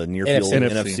called? The near field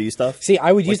NFC stuff. See,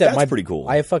 I would use that. That's pretty cool.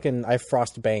 I have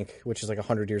Frost Bank, which is like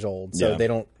 100 years old, so Yeah. they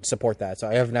don't support that. So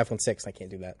I have an iPhone 6, and I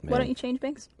can't do that. Why don't you change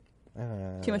banks?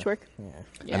 Too much work.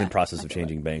 Yeah. I'm in process of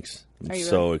changing banks. I'm Are you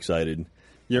so really? excited.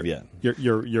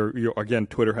 You're again,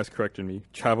 Twitter has corrected me.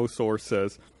 Chavosaur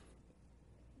says,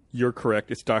 you're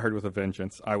correct. It's Die Hard with a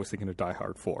Vengeance. I was thinking of Die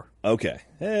Hard 4. Okay.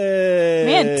 Hey.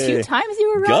 Man, 2 times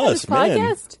you were wrong on this Gus, man.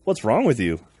 podcast. What's wrong with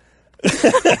you?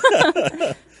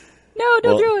 No,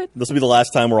 don't do it. This will be the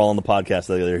last time we're all on the podcast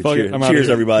together. Fuck it, I'm outta Cheers,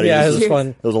 here. everybody. Yeah, This it was fun.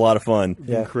 It was a lot of fun. Yeah.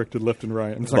 Being corrected left and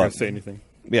right. I'm just not going to say anything.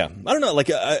 Yeah, I don't know, like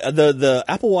the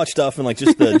Apple Watch stuff and like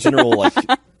just the general like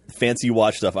fancy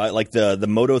watch stuff. I like the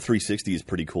Moto 360 is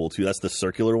pretty cool too. That's the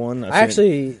circular one. I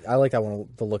like that one.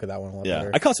 The look of that one a lot Yeah,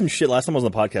 better. I caught some shit last time I was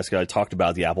on the podcast because I talked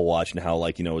about the Apple Watch and how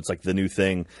like it's like the new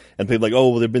thing, and people like, oh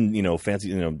well, there've been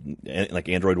fancy like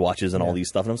Android watches and all these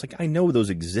stuff, and I was like, I know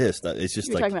those exist. It's just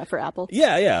You're like talking about for Apple.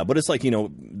 yeah, but it's like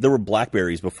there were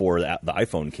Blackberries before the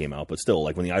iPhone came out, but still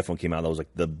like when the iPhone came out, that was like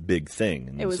the big thing.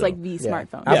 And It was so- like the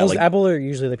smartphone. Apple are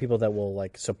usually the people that will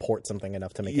like support something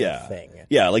enough to make it a thing.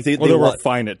 Yeah, like they They'll want-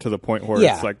 refine it to the point where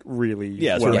Yeah. it's like really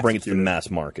sort well of bring it to the executed. mass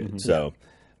market. So,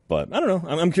 but I don't know.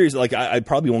 I'm curious. Like, I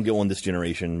probably won't get one this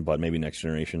generation, but maybe next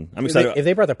generation. I'm excited. If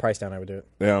they brought the price down, I would do it.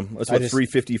 Yeah, it's I like just-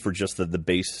 $350 for just the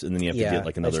base, and then you have to get like I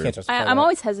just another. can't justify I'm that.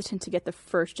 always hesitant to get the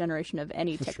first generation of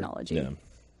any technology Yeah.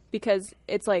 because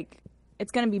it's like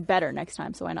it's going to be better next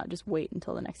time. So why not just wait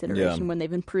until the next iteration when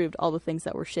they've improved all the things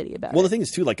that were shitty about Well, it? the thing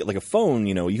is too, like a phone.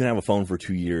 You can have a phone for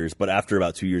 2 years, but after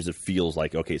about 2 years, it feels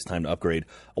like okay, it's time to upgrade.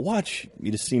 A watch,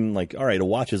 you just seem like all right. A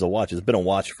watch is a watch. It's been a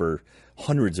watch for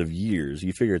hundreds of years.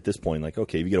 You figure at this point, like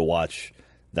okay, if you get a watch,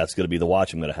 that's going to be the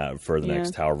watch I'm going to have for the Yeah.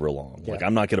 next however long. Like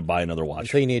I'm not going to buy another watch.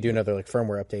 Until you need to do another like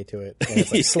firmware update to it, and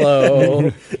it's like slow,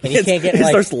 and you can't get it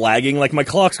like. starts lagging. Like my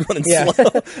clock's running Yeah. slow.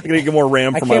 I gotta get more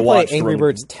RAM I for can't my watch. play to Angry run-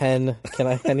 Birds 10. Can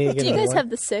I? I need to get Do you another guys one. have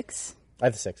the 6? I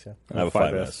have the 6. Yeah. I have a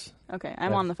 5S. Okay,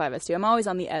 I'm on the 5S too. I'm always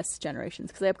on the S generations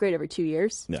because they upgrade every 2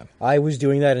 years. Yeah. I was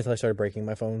doing that until I started breaking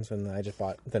my phones, and I just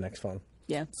bought the next phone.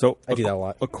 Yeah. So I do that a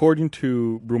lot. According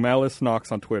to Brumalis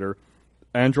Knox on Twitter,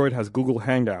 Android has Google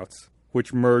Hangouts,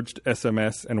 which merged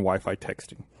SMS and Wi-Fi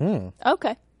texting.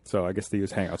 Okay. So I guess they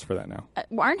use Hangouts for that now.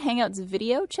 Aren't Hangouts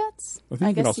video chats? I think you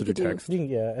can guess also do could text.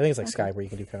 Yeah, I think it's like Skype where you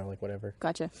can do kind of like whatever.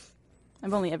 Gotcha.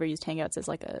 I've only ever used Hangouts as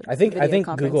like a I think video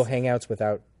conference. Google Hangouts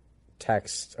without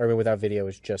text or without video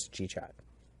is just GChat.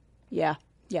 Yeah.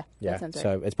 Yeah, That sounds right.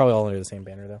 so it's probably all under the same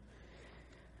banner though.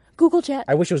 Google Chat.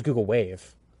 I wish it was Google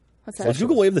Wave. What's Was that?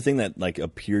 Google Wave the thing that like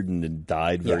appeared and then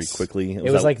died very Yes. quickly? It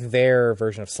was that- like their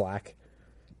version of Slack.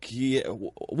 yeah,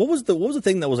 what was the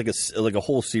thing that was like a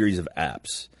whole series of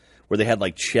apps where they had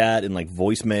like chat and like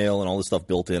voicemail and all this stuff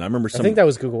built in? I remember I some. think that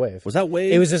was Google Wave. Was that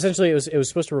Wave? It was essentially it was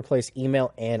supposed to replace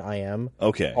email and IM.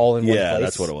 okay. all in one yeah, place.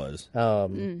 that's what it was.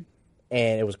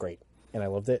 And it was great, and I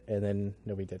loved it. And then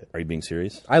nobody did it. Are you being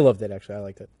serious? I loved it actually. I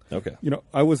liked it Okay.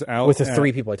 I was out with the at-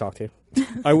 3 people I talked to.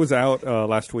 I was out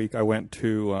last week. I went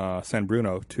to San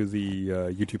Bruno to the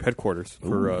YouTube headquarters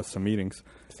for some meetings,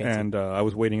 Fancy. and I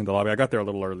was waiting in the lobby. I got there a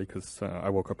little early because I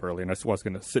woke up early, and I was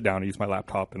going to sit down and use my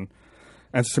laptop and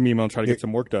answer some email and try to get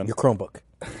some work done. Your Chromebook.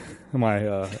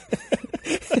 My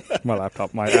my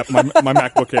laptop, my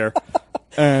MacBook Air,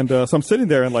 and so I'm sitting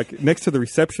there, and like next to the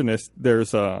receptionist,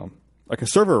 there's like a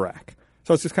server rack.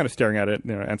 So I was just kind of staring at it,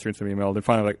 answering some email. Then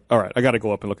finally, like, all right, I got to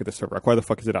go up and look at the server rack. Why the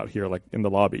fuck is it out here, like in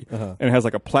the lobby? And it has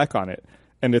like a plaque on it,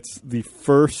 and it's the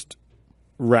first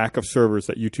rack of servers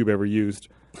that YouTube ever used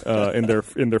in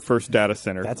their first data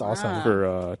center. That's awesome.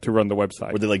 for to run the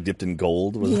website. Were they like dipped in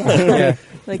gold? Was Yeah.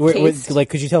 Like Wait, like,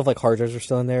 could you tell if like hard drives were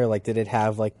still in there? Like, did it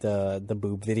have like the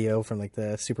boob video from like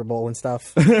the Super Bowl and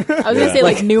stuff? I was gonna say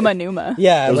like Numa.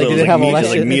 Yeah, It was like did it have me, all that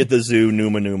like shit? me at the zoo,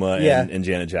 Numa, Yeah. and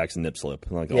Janet Jackson nip slip,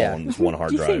 like all Yeah. on this one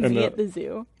hard You say drive. me at the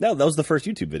zoo. No, that was the first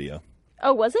YouTube video.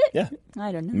 Oh, was it? Yeah.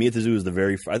 I don't know. Me at the Zoo is the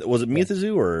very... Was it Me at the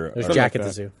Zoo or... There's or Jack like at the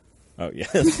that. zoo. Oh, yeah.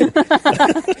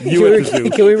 You at the zoo.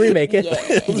 Can we remake it?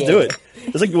 Let's do it.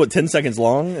 It's like, what, 10 seconds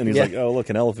long? And he's Yeah. like, oh, look,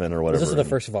 an elephant or whatever. This is the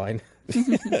first Vine.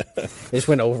 They just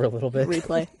went over a little bit.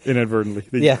 Replay. Inadvertently.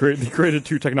 They, Yeah. they created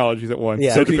two technologies at once.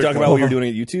 Yeah. So Had can to you pick talk about one. what you're doing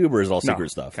at YouTube, or is it all No, secret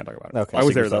stuff? Can't talk about it. Okay. I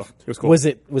was there, Secret though. stuff. It was cool.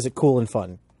 Was it cool and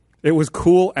fun? It was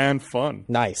cool and fun.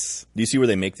 Nice. Do you see where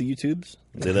they make the YouTubes?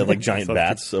 They have like giant So-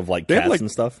 vats of like They had, cats like-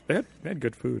 and stuff. They had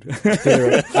good food.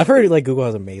 I've heard like Google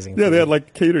has amazing. Yeah, food. they had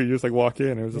like catering. You just like walk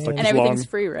in. It was just like And this everything's long.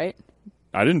 free, right?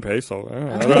 I didn't pay, so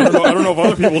I don't know if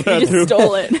other people You had just to.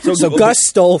 stole it. So Gus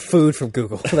stole food from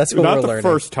Google. That's what Not we're the learning.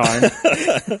 first time.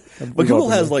 But Google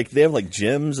has like they have like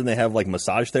gyms and they have like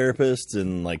massage therapists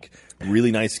and like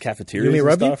really nice cafeterias You want me to and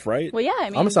rub you? stuff, right? Well, yeah, I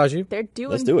mean, I'll massage you. They're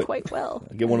doing Let's do it. quite well.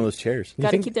 Get one of those chairs. Got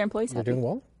to think keep their employees You're happy. doing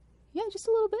well. Yeah, just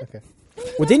a little bit. Okay.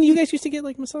 Well, didn't you guys used to get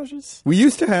like massages? We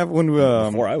used to have when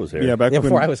Before I was here. Yeah, back Yeah,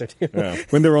 before when, I was there too. Yeah.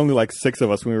 when there were only like 6 of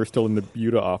us. When we were still in the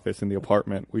Buda office in the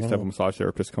apartment, we used to have a massage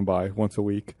therapist come by once a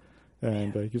week.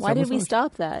 And you just Why have did we massage.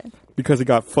 stop that? Because it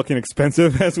got fucking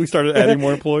expensive as we started adding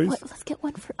more employees. What? Let's get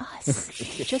one for us.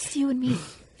 Just you and me.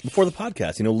 Before the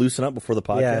podcast, loosen up before the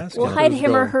podcast. We'll Kinda- hide those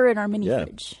him or go. her in our mini Yeah.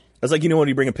 fridge. That's like, when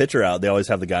you bring a pitcher out, they always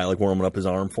have the guy like warming up his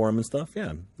arm for him and stuff.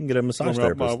 Yeah, you can get a massage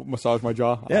therapist. Massage my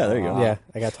jaw. Yeah, there you go. Yeah,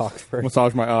 I got talked for.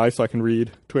 Massage my eyes so I can read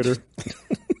Twitter.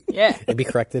 Yeah. It'd be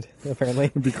corrected apparently.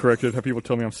 Be corrected. Have people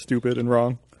tell me I'm stupid and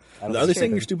wrong. Are they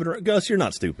saying you're stupid? Gus, you're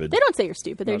not stupid. They don't say you're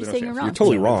stupid. They're No, just they saying don't you're say wrong.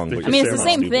 Totally wrong. They But I mean, it's you're the not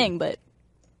same stupid. thing, but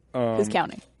who's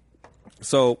counting?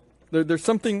 So there's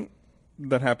something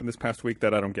that happened this past week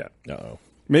that I don't get. Uh-oh.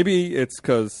 Maybe it's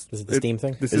because Is it the Steam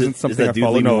thing? This Is isn't it- something is that I dude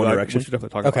follow. leaning No, One we Direction? should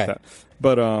definitely talk Okay. about that.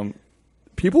 But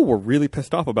people were really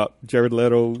pissed off about Jared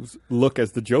Leto's look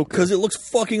as the Joker. Because it looks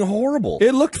fucking horrible.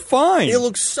 It looked fine. It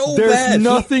looks so There's bad.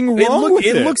 nothing wrong with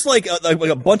it. It looks like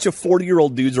a bunch of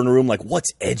 40-year-old dudes are in a room like, what's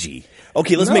edgy?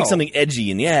 Okay, let's No. make something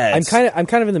edgy. And yeah, I'm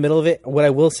kind of in the middle of it. What I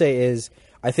will say is,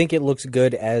 I think it looks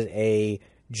good as a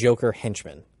Joker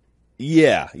henchman.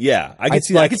 Yeah. I could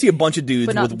see. I like- could see a bunch of dudes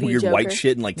But not with the weird Joker. white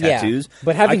shit and like tattoos. Yeah,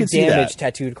 but I having could see damage that.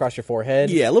 tattooed across your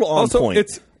forehead. Yeah, a little on also, point.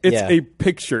 it's Yeah. a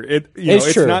picture. It's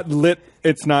It's true. not lit.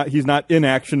 It's not. He's not in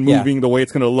action, Yeah. moving the way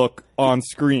it's going to look on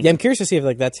screen. Yeah, I'm curious to see if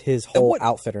like that's his whole What-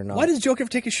 outfit or not. Why does Joker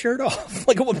take his shirt off?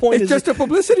 Like, at what point It's is just it? a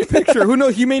publicity picture. Who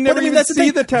knows? He may But never I mean, even that's the see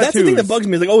thing. the tattoos. That's the thing that bugs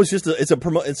me. Is like, oh,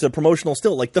 it's a promotional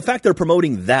still. Like the fact they're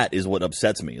promoting that is what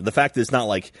upsets me. The fact that it's not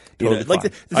like Totally like the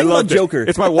fine. thing I about love Joker.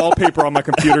 It's my wallpaper on my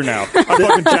computer now. I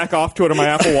fucking jack off to it on my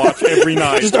Apple Watch every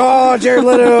night. Oh, Jared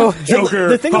Leto. Joker.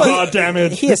 the thing about- haha,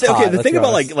 damage. He is okay, hot, the let's thing be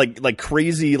about honest. like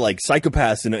crazy like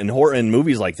psychopaths in horror and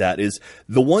movies like that is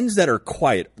the ones that are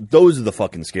quiet. Those are the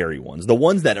fucking scary ones. The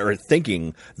ones that are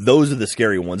thinking, those are the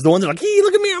scary ones. The ones that are like, hey,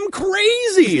 look at me, I'm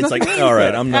crazy. It's like, all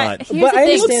right, I'm not. Here's But the I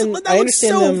thing. understand- That I looks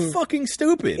understand so them- fucking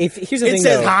stupid. Here's the it thing,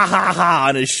 says though. ha ha ha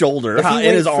on his shoulder, If he in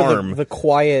went his for arm. the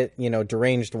quiet,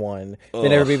 deranged one, then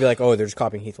everybody would be like, "Oh, they're just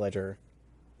copying Heath Ledger."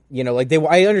 Like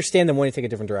I understand them wanting to take a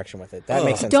different direction with it. That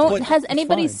makes sense. to me. Don't has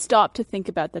anybody fine. stopped to think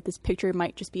about that this picture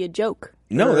might just be a joke?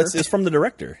 No, it's from the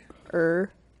director.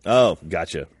 Oh,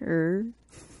 gotcha.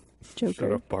 Shut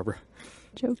Joker. up, Barbara.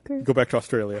 Joker. Go back to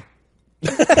Australia.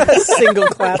 Single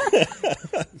clap.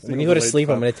 When you go to delayed sleep,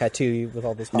 I'm clap. going to tattoo you with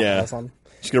all this hot Yeah. sauce on.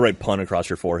 Just gonna write pun across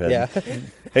your forehead. Yeah.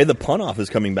 Hey, the pun off is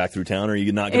coming back through town. Are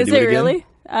you not gonna Is do it it again? really?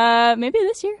 Maybe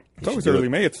this year. It's always do it. early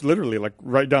May. It's literally like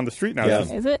right down the street now. Yeah.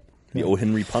 It's- Is it? The O.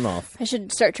 Henry pun off. I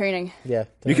should start training. Yeah.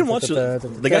 You can watch the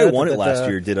guy who won it last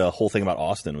year. Did a whole thing about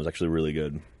Austin. It was actually really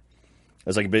good.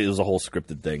 It was a whole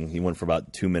scripted thing. He went for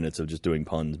about 2 minutes of just doing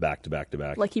puns back to back to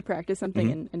back. Like he practiced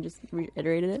something and just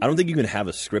reiterated it. I don't think you can have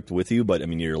a script with you, but I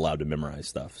mean you're allowed to memorize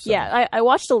stuff. So. Yeah, I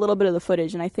watched a little bit of the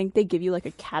footage, and I think they give you like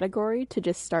a category to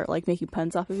just start like making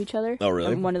puns off of each other. Oh,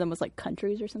 really? And one of them was like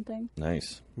countries or something.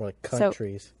 Nice. More like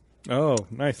countries. Oh,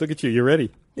 nice. Look at you. You're ready.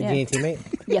 You Yeah. need a teammate?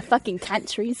 Yeah, fucking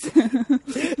countries.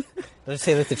 Let's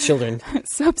say that to children.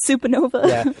 Sup, Supernova.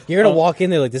 Yeah. You're going to walk in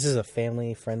there like, this is a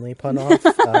family-friendly pun off.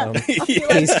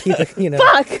 Please keep it,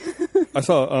 Fuck. I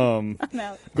saw I'm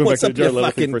out. going What's back up, to you Jared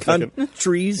Leto thing fucking for a second.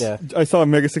 countries? Yeah. I saw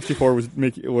Mega 64 was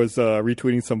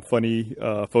retweeting some funny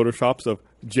photoshops of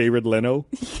Jared Leno.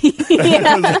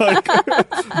 It was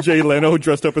like Jay Leno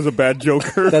dressed up as a bad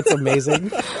Joker. That's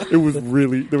amazing. It was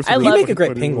really. There was some I really love- You make a fucking great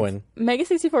funny penguin. Mega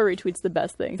 64 retweets the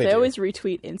best thing. They They do. always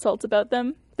retweet insults about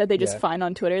them that they just Yeah. find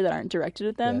on Twitter that aren't directed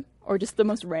at them, or just the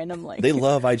most random like. They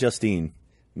love iJustine.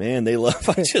 Man, they love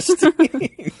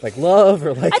iJustine. Like love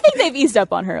or like... I think they've eased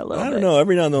up on her a little I bit. don't know.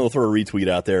 Every now and then they'll throw a retweet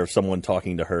out there of someone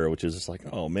talking to her, which is just like,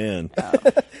 oh man,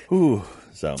 ooh,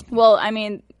 So Well, I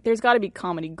mean, there's got to be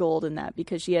comedy gold in that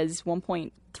because she has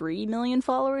 1.3 million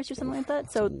followers or something like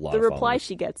that. So lot the of reply followers.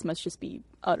 she gets must just be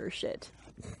utter shit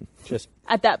Just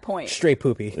at that point. straight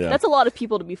poopy. Yeah. That's a lot of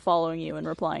people to be following you and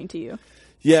replying to you.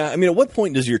 yeah, I mean, at what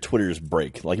point does your Twitter's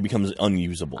break? Like it becomes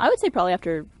unusable? I would say probably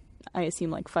after, I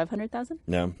assume, like 500,000.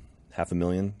 No,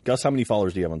 500,000. Gus, how many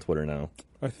followers do you have on Twitter now?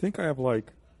 I think I have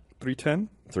like 310,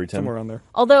 310? somewhere around there.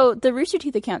 Although the Rooster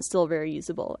Teeth account's still very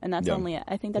usable, and that's Yeah. only,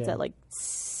 I think that's Yeah. at like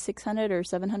 600 or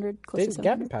 700, close to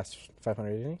Gavin 700. passed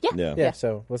 500, didn't he? Yeah. Yeah. Yeah,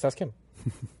 so let's ask him.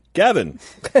 Gavin.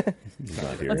 He's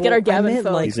not here. Let's get our I Gavin meant,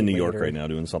 phone. like- He's in New York later. right now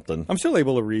doing something. I'm still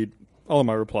able to read all of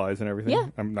my replies and everything. Yeah.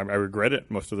 I regret it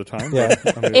most of the time. Yeah.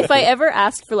 but I'm able If to. I ever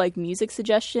ask for like music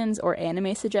suggestions or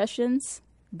anime suggestions,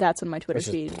 that's when my Twitter Which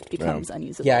is- feed becomes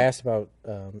unusable. Yeah, I asked about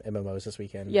MMOs this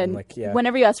weekend. Yeah, and, like, yeah.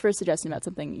 whenever you ask for a suggestion about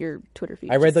something, your Twitter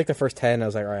feed. I read just- like the first 10. I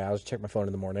was like, all right, I'll just check my phone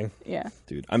in the morning. yeah.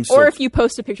 Dude, I'm so... Or if you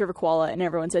post a picture of a koala and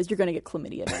everyone says you're going to get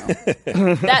chlamydia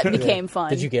now, that became fun.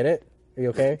 Did you get it? Are you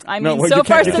okay? I mean, No, well, so you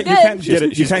far can't, so you good. can't get it.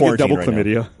 You She's can't get double quarantined right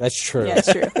chlamydia. That's true. Yeah, it's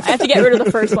true. I have to get rid of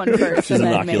the first one first, She's and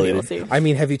then maybe inoculated. we'll see. I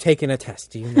mean, have you taken a test?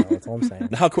 Do you know? That's all I'm saying.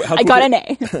 how I quick got an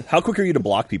A. How quick are you to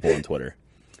block people on Twitter?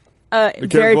 Be Very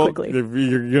careful. quickly. You're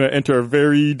going to enter a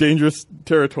very dangerous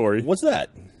territory. What's that?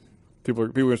 People are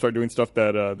going to start doing stuff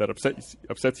that upsets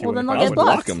you. Well, when then it they'll happens. get Block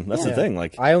blocked. them. That's the Yeah. thing.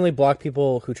 Like, I only block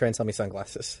people who try and sell me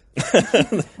sunglasses.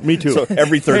 Me too. so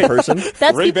every third person.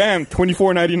 That's Ray Ban,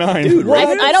 $24.99. Dude,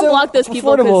 I don't So block those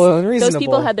people affordable and because those people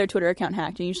reasonable. had their Twitter account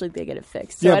hacked, and usually they get it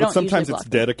fixed. So Yeah, I don't but sometimes usually it's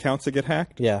block dead accounts that get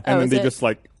hacked. Yeah. and Oh, then is they it? just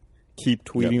like keep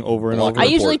tweeting Yeah. over and Block over. I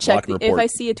report, usually check block and if I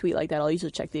report. see a tweet like that. I'll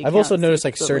usually check the. I've also account, noticed see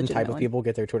like if it's a certain legitimate type of one. people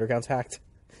get their Twitter accounts hacked.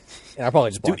 And I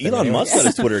probably just block Dude, them Elon anyway. Musk got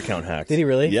his Twitter account hacked. Did he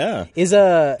really? Yeah. Is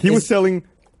He was selling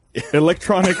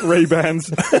electronic Ray Bans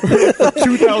for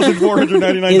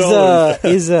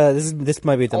 $2,499. this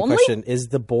might be a dumb Only? question. Is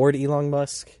the bored Elon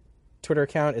Musk Twitter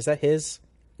account, is that his?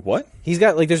 What? He's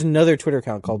got like there's another Twitter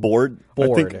account called Bored? I think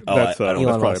Bored. that's, I don't that's know. Elon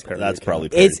probably Musk. a parody That's account. probably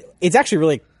parody. It's actually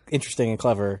really interesting and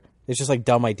clever. It's just like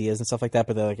dumb ideas and stuff like that,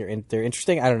 but they're like they're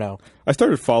interesting. I don't know. I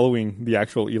started following the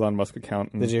actual Elon Musk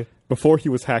account. And Did you? Before he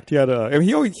was hacked, he had I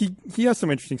mean, he has some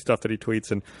interesting stuff that he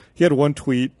tweets, and he had one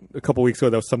tweet a couple weeks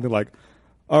ago that was something like,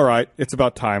 "All right, it's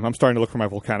about time. I'm starting to look for my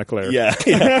volcanic lair." Yeah,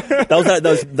 yeah.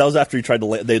 That was after he tried to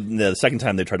land. The second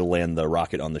time they tried to land the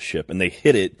rocket on the ship, and they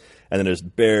hit it, and then it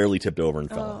just barely tipped over and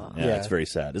fell. Yeah, Yeah. it's very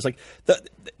sad. It's like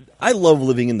I love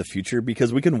living in the future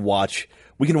because we can watch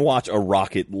a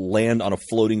rocket land on a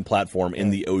floating platform in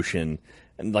the ocean,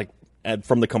 and like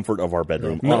from the comfort of our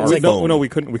bedroom. on our phone. No, we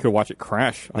couldn't. We could watch it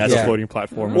crash on That's the right. floating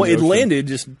platform. Well, in the it ocean. landed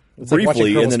just like watching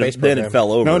briefly, Kerbal and then Space it Program.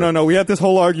 fell over. No. We had this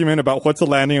whole argument about what's a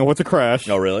landing and what's a crash.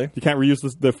 Oh, really? You can't reuse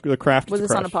the craft. Was as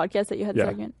this on a crash. podcast that you had Yeah. this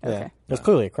argument? Yeah, Okay. it's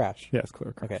clearly a crash. Yeah, it's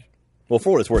clear. Crash. Okay. Well,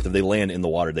 for what it's worth, if they land in the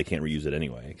water, they can't reuse it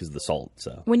anyway because of the salt.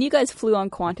 So, When you guys flew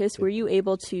on Qantas, were you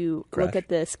able to Crash. look at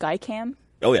the sky cam?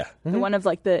 oh yeah, The one of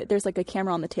like there's like a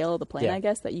camera on the tail of the plane, Yeah. I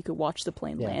guess, that you could watch the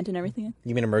plane Yeah. land and everything.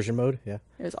 You mean immersion mode? Yeah.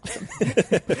 It was awesome.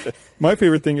 My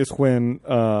favorite thing is when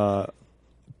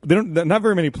they don't. Not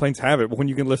very many planes have it, but when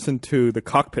you can listen to the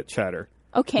cockpit chatter.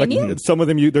 Oh, can Like you? some of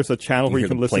them, there's a channel where hear you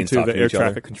can the listen planes to talking the to air each other?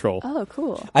 traffic control. Oh,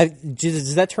 cool.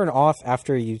 Does that turn off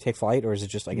after you take flight, or is it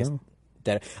just I guess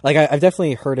dead? Like I've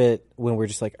definitely heard it when we're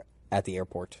just like at the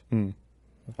airport.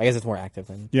 I guess it's more active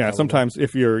than Yeah, sometimes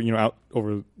if you're out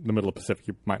over the middle of the Pacific,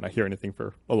 you might not hear anything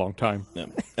for a long time. yeah.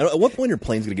 And at what point are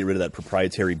planes going to get rid of that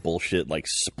proprietary bullshit like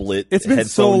split? It's been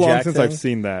so headphone long jack since thing? I've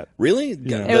seen that. Really?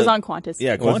 Yeah. It was on Qantas.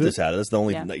 Yeah, Was Qantas it? had it. That's the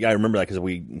only. Yeah. I remember that because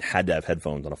we had to have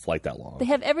headphones on a flight that long. They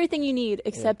have everything you need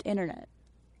except internet.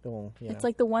 Well, you know. It's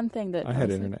like the one thing that I had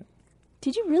was like- internet.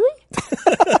 Did you really?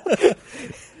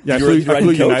 Yeah, You were I riding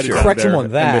flew coach, United or- down Correct him there, on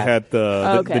and that. they had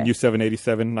the Okay. new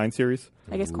 787 9 Series.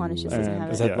 I guess Qantas just doesn't And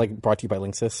have Is it. that Yeah. like brought to you by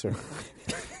Linksys? Or?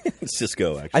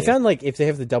 Cisco actually. I found like if they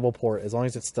have the double port, as long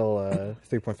as it's still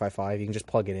 3.55, you can just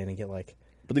plug it in and get like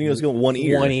but then you just go one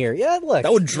ear. one ear. Yeah, look,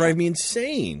 That would drive me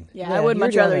insane. Yeah, Yeah, I would you're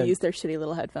much rather gonna- use their shitty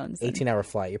little headphones. than- 18-hour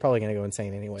flight. You're probably gonna go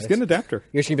insane anyway. Just get an adapter.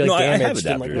 You're just gonna be No, like I have damaged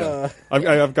and like adapters.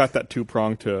 I've got that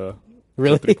 2-prong to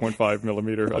Really? 3.5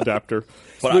 millimeter adapter.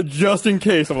 But So just in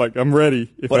case, I'm ready.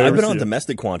 If But I I've ever been see on it.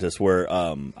 domestic Qantas where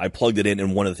I plugged it in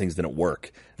and one of the things didn't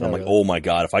work. And I'm like, really? oh my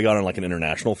god! If I got on like an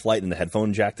international flight and the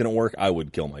headphone jack didn't work, I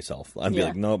would kill myself. I'd be Yeah.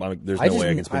 like, nope, there's I no way I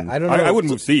can just spend. I don't know. I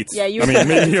wouldn't move seats. Yeah, you I mean, would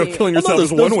maybe move seats. killing Well, no, yourself is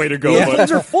those- one way to go. Yeah, but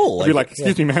those are full. I'd be like,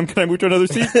 excuse me, ma'am, can I move to another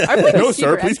seat? Our plane No, was sir,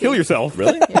 super please kill empty. yourself.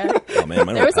 Really? Yeah. Oh man,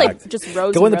 mine There was were like packed. just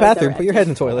rows. Go in and the rows that bathroom. were Put your head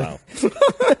in the toilet. Wow.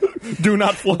 Do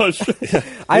not flush.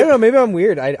 I don't know. Maybe I'm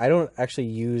weird. I don't actually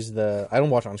use I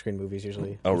don't watch on-screen movies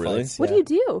usually. Oh, in really? flights, What yeah.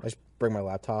 do you do? I just bring my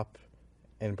laptop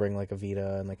and bring like a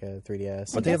Vita and like a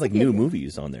 3DS. But they have like new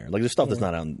movies on there. Like there's stuff that's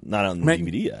not on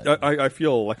DVD yet. I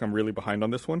feel like I'm really behind on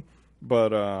this one,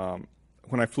 but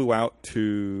when I flew out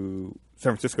to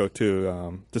San Francisco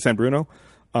to San Bruno,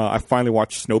 I finally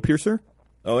watched Snowpiercer.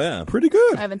 Oh yeah, Pretty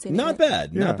good. I haven't seen it. not yet.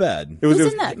 bad, Yeah. not bad. It was,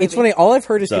 Who's in that movie? It's funny. All I've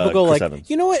heard is people go Chris like, Evans.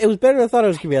 you know what? It was better than I thought it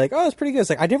was going to be. Like, oh, it's pretty good. It's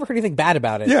like I never heard anything bad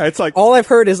about it. Yeah, it's like- all I've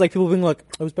heard is like people being like,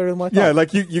 it was better than what I thought. yeah,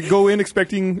 like you go in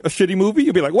expecting a shitty movie,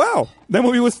 you'll be like, wow, that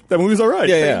movie was all right.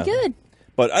 Yeah. Good.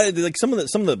 But I like some of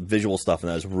the visual stuff in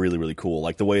that is really really cool.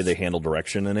 Like the way they handle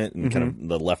direction in it and kind of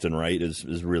the left and right is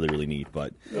really really neat.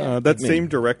 But That same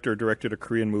director directed a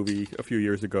Korean movie a few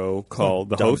years ago called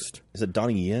The Host. Is it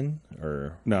Donnie Yen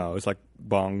or No, it's like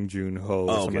Bong Joon-ho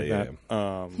or something okay, like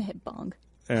that. Bong.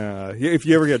 If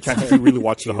you ever get a chance to really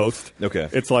watch The Host, Okay.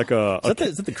 it's like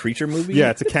is that the creature movie? yeah,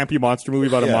 it's a campy monster movie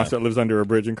about a Yeah. monster that lives under a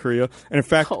bridge in Korea. And in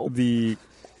fact, Oh. the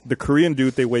Korean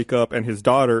dude they wake up and his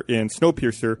daughter in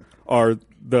Snowpiercer are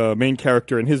the main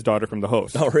character and his daughter from The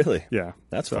Host. Oh really? Yeah,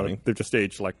 That's so funny. They're just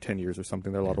aged like 10 years or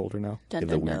something. They're a lot older now. Dun, Give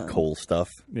the dun, weird dun. coal stuff.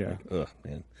 Yeah, Ugh,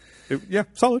 man. Yeah,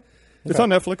 solid. It's on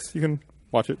Netflix. You can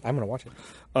watch it. I'm going to watch it.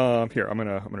 Here, I'm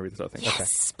gonna read this other thing. Okay.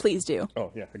 Yes, please do.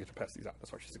 Oh yeah, I get to pass these out.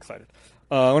 That's why she's excited.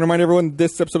 I want to remind everyone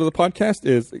this episode of the podcast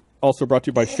is also brought to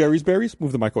you by Sherry's Berries.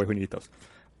 Move the mic away when you eat those.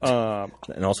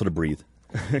 And also to breathe.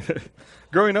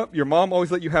 Growing up, your mom always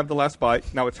let you have the last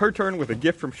bite. Now it's her turn with a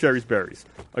gift from Sherry's Berries.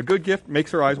 A good gift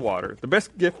makes her eyes water. The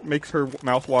best gift makes her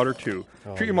mouth water too.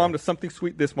 Treat your mom to something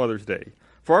sweet this Mother's Day.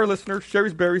 For our listeners,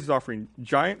 Sherry's Berries is offering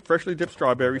giant, freshly dipped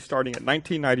strawberries starting at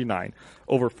 $19.99.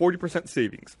 Over 40%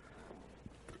 savings.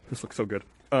 This looks so good.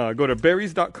 Go to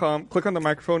berries.com, click on the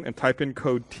microphone, and type in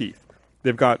code TEETH.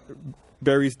 They've got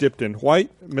berries dipped in white,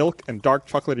 milk, and dark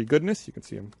chocolatey goodness. You can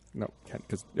see them. No, can't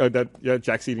because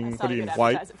Jack's eating. That's What not are a you good eating?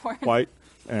 White, advertisement for him. white,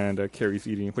 and Carrie's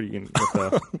eating. What are you eating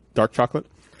with dark chocolate?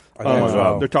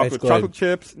 wow. They're topped It's with good. chocolate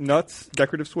chips, nuts,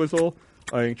 decorative swizzle.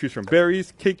 You can choose from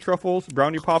berries, cake truffles,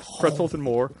 brownie pops, pretzels, and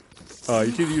more.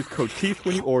 You can use code TEETH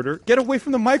when you order. Get away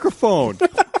from the microphone!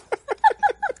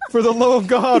 For the love of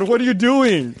God, what are you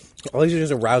doing? All these are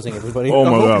just arousing everybody. Oh, I my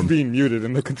hope God. it's being muted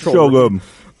in the control room.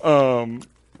 good.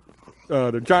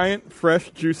 They're giant, fresh,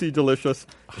 juicy, delicious.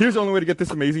 Here's the only way to get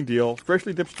this amazing deal.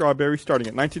 Freshly dipped strawberries starting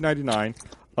at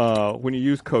 $19.99. When you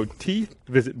use code TEETH,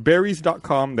 visit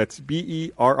berries.com. That's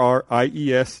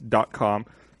BERRIES.com.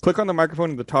 Click on the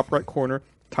microphone in the top right corner.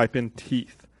 Type in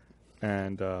TEETH.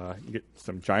 And you get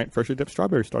some giant, freshly dipped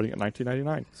strawberries starting at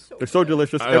 $19.99. They're so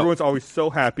delicious. Everyone's always so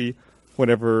happy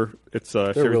whenever it's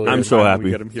Sherry's really Berries good. I'm so time when happy.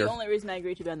 we get them The here. only reason I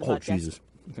agreed to be on the Oh podcast. Jesus.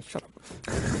 Shut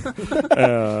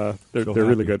up. They're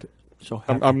really good. So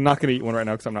I'm not going to eat one right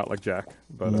now because I'm not like Jack.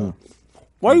 But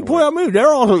Why you point at me?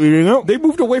 They're also eating it. they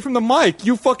moved away from the mic.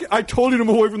 I told you to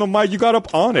move away from the mic. You got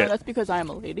up on No, it. that's because I am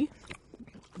a lady.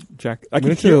 Jack, I can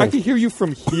Me too. hear you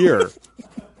from here.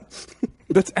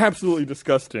 That's absolutely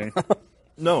disgusting.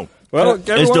 No. Well, It's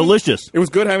everyone, delicious. It was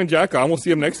good having Jack on. We'll see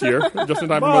him next year, just in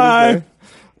time for Bye.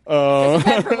 Mother's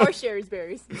Day. Time for more Sherry's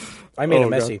Berries. I made Oh, it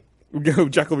messy.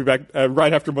 God. Jack will be back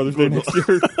right after Mother's Day next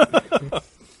year.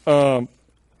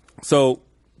 So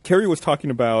Carrie was talking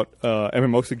about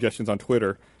MMO suggestions on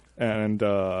Twitter, and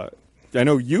I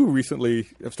know you recently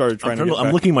have started trying to get I'm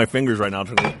back. licking my fingers right now.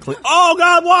 Oh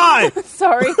God, why?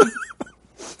 Sorry.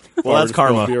 Well, that's Just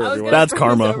karma. spill beer I was everywhere. gonna That's bring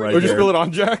karma this over right Or just there. spill it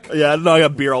on Jack. Yeah, no, I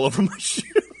got beer all over my shoe.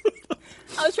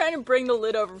 I was trying to bring the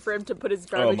lid over for him to put his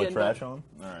Oh, garbage in. but on.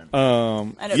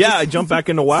 I know, Yeah, just- I jumped back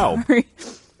into WoW, Sorry.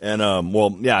 and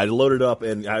I loaded up,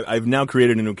 and I've now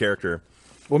created a new character.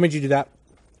 What made you do that?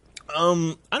 I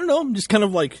don't know, I'm just kind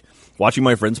of like watching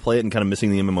my friends play it and kind of missing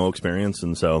the MMO experience,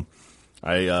 and so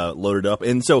I loaded up,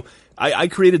 and so I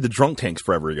created the Drunk Tanks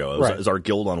forever ago. It was, Right. as our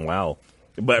guild on WoW,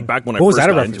 but back when I What was first that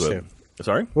a got reference into it.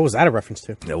 Sorry. What was that a reference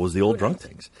to? That was the old Drunk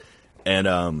Tanks. And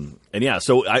yeah,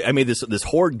 so I made this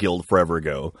Horde guild forever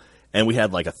ago, and we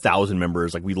had like 1,000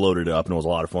 members. Like we loaded it up, and it was a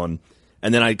lot of fun.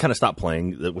 And then I kind of stopped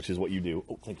playing, which is what you do.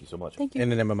 Oh, thank you so much. Thank you.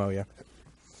 In an MMO, yeah.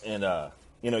 And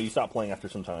you stop playing after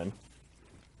some time.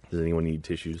 Does anyone need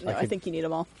tissues? No, I think you need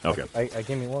them all. Okay.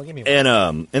 Give me one.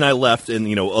 And I left,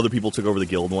 and other people took over the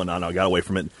guild and whatnot. And I got away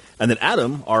from it. And then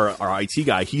Adam, our IT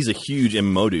guy, he's a huge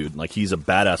MMO dude. Like he's a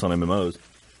badass on MMOs.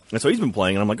 And so he's been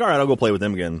playing, and I'm like, all right, I'll go play with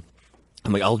him again.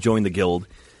 I'm like, I'll join the guild.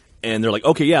 And they're like,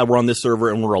 okay, yeah, we're on this server,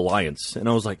 and we're Alliance. And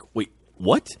I was like, wait,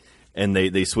 what? And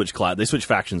they switch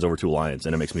factions over to Alliance,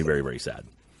 and it makes me very, very sad.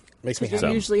 Makes me You're happy.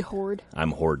 So- usually Horde.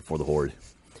 I'm Horde for the Horde.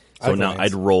 So now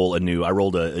Alliance. I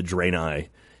rolled a Draenei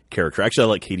character. Actually, I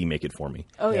let Katie make it for me.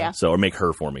 Oh, yeah. So, or make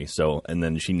her for me. So, and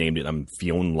then she named it, I'm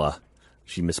Fionla.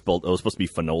 She misspelled, it was supposed to be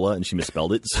Finola, and she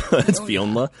misspelled it, so it's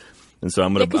Fionla. And so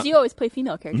I'm Yeah, going because you always play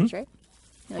female characters, right?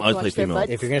 You I like to play watch their female.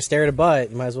 butts? If you're gonna stare at a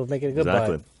butt, you might as well make it a good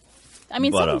Exactly. butt. I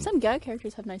mean, But, some guy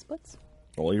characters have nice butts.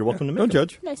 Well, you're welcome to make Don't them.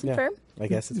 judge. Nice and Yeah, firm. I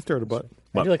guess Just it's. stare at a butt.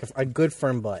 I do like a good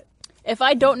firm butt. If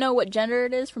I don't know what gender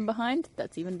it is from behind,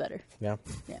 that's even better. Yeah,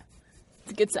 Yeah.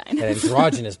 It's a good sign. an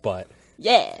androgynous butt.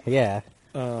 Yeah. Yeah.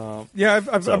 Yeah,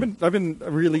 I've been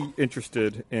really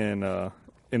interested in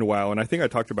WoW, and I think I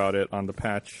talked about it on the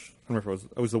patch. I don't remember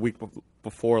if it was the week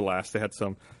before last. They had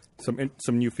some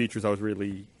new features I was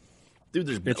really Dude,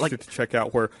 there's interested to check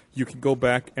out, where you can go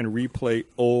back and replay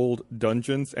old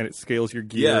dungeons, and it scales your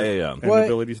gear Yeah. and What?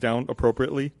 abilities down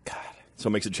appropriately. so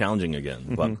it makes it challenging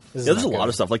again. But This is there's a not lot good.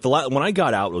 of stuff. Like when I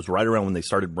got out, it was right around when they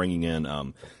started bringing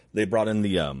in. They brought in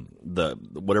the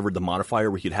whatever the modifier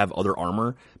where you could have other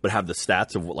armor, but have the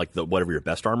stats of whatever your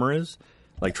best armor is,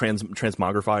 like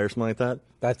transmogrify or something like that.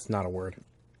 That's not a word.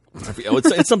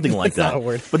 It's something like that. not a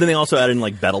word. But then they also added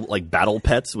in battle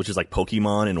pets, which is like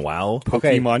Pokemon and WoW.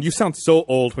 Okay. Pokemon, you sound so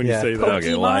old when Yeah. you say that.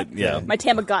 Okay, well, yeah. My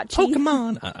Tamagotchi.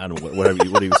 Pokemon. I don't know, what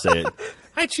do you say it?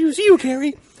 I choose you,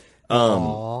 Carrie.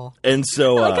 And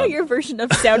so, I like how your version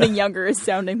of sounding younger is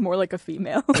sounding more like a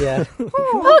female. Yeah.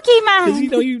 Pokemon! you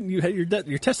know, you had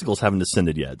your testicles haven't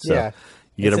descended yet, so Yeah.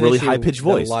 you get It's a an really issue high pitched that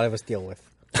voice. A lot of us deal with.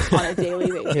 On a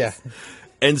daily basis. Yeah.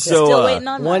 And so, Still waiting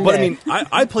on one that. but I day. mean,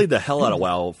 I played the hell out of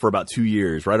WoW for about 2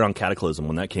 years, right around Cataclysm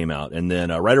when that came out, and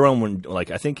then right around when,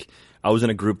 I think I was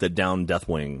in a group that downed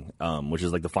Deathwing, which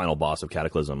is like the final boss of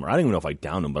Cataclysm. Or I don't even know if I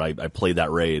downed him, but I played that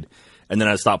raid, and then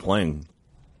I stopped playing.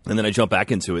 And then I jumped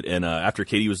back into it, and after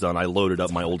Katie was done, I loaded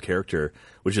up my old character,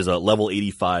 which is a level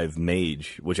 85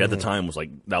 mage, which at the time was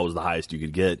that was the highest you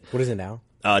could get. What is it now?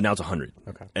 Now it's 100.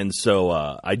 Okay. And so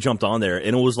I jumped on there,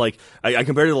 and it was like I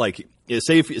compared it to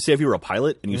say if you were a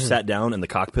pilot and you sat down in the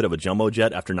cockpit of a jumbo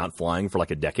jet after not flying for like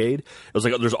a decade. It was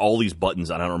like there's all these buttons,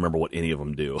 and I don't remember what any of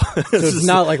them do. So it's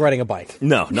not like riding a bike.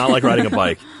 No, not like riding a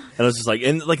bike. And it's just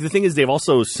the thing is, they've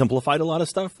also simplified a lot of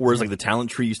stuff. Whereas like the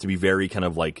talent tree used to be very kind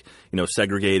of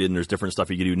segregated, and there's different stuff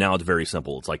you can do. Now it's very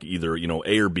simple. It's like either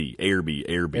A or B, A or B,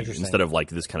 A or B, Interesting. instead of like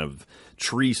this kind of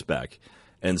tree spec.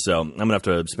 And so I'm gonna have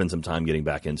to spend some time getting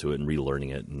back into it and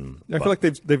relearning it. I feel like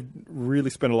they've really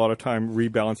spent a lot of time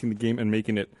rebalancing the game and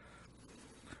making it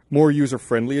more user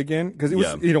friendly again. Because it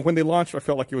was, when they launched, I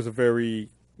felt like it was a very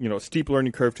steep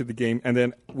learning curve to the game, and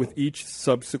then with each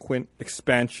subsequent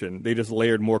expansion, they just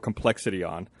layered more complexity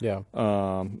on. Yeah.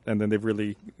 And then they've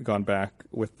really gone back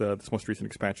with this most recent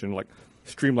expansion,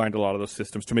 streamlined a lot of those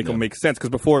systems to make them make sense. Because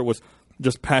before it was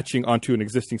just patching onto an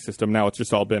existing system. Now it's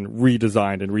just all been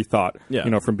redesigned and rethought,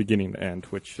 from beginning to end.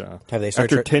 Which Have they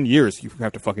started after 10 years, you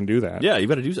have to fucking do that. Yeah, you've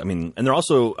got to do. I mean, and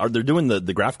they're doing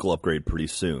the graphical upgrade pretty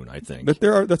soon. I think. But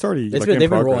that's already They've in been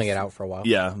progress. rolling it out for a while.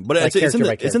 Yeah, but Like it's in character by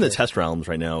the character. test realms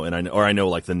right now, and I know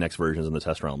like the next version's in the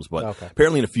test realms. But Okay.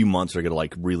 apparently in a few months they're gonna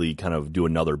really kind of do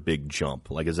another big jump.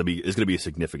 It's gonna be a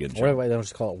significant jump. Why don't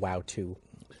just call it WoW 2?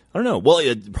 I don't know. Well,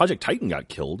 Project Titan got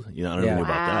killed. I don't Yeah. know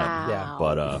about that. Yeah.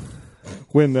 But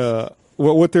When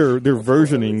what they're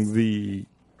versioning the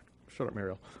shut up,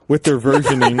 Mariel. With their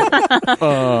versioning,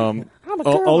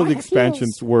 all of the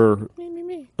expansions were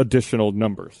additional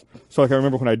numbers. So I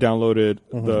remember when I downloaded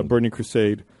the Burning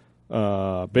Crusade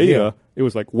beta, it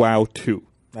was like WoW 2.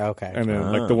 Okay. And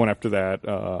then the one after that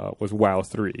was WoW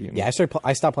 3. Yeah,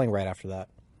 I stopped playing right after that.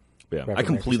 yeah, Right, I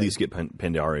completely Crusade. skipped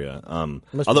Pandaria.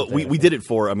 Most Although people we did it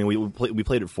for. I mean, we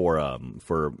played it for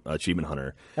Achievement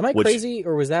Hunter. Am I which- crazy,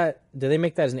 or was that? Did they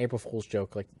make that as an April Fool's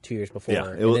joke 2 years before? Yeah,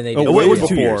 and then they it did was before.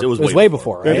 2 years. It was, It was way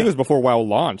before, I think right? it was before WoW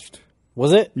launched.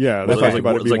 Was it? Yeah, Was that's it talking like- about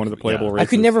it was being like- one of the playable yeah. races. I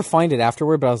could never find it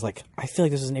afterward, but I was like, I feel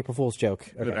like this is an April Fool's joke.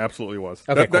 It Okay, absolutely was.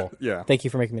 okay, That- cool. yeah. Thank you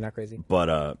for making me not crazy.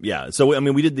 But yeah, so I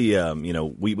mean, we did the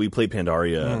we played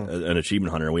Pandaria, an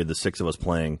Achievement Hunter, and we had the 6 of us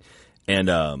playing, and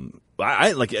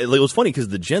I like it was funny because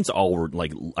the gents all were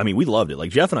like, I mean, we loved it. Like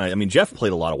Jeff and I mean, Jeff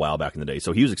played a lot of WoW back in the day,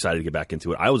 so he was excited to get back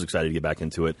into it. I was excited to get back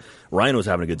into it. Ryan was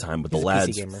having a good time, but the He's a PC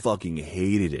lads gamer. fucking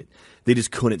hated it. They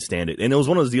just couldn't stand it, and it was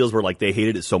one of those deals where they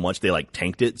hated it so much they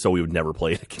tanked it, so we would never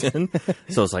play it again.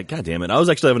 So it's like, God damn it! I was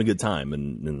actually having a good time,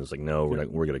 and it was like, no,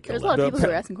 we're gonna kill There's a lot that. of people who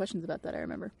were asking questions about that, I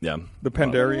remember. Yeah, The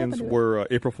Pandarians to it? were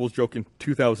April Fool's joke in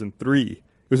 2003. It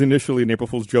was initially an April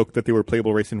Fool's joke that they were a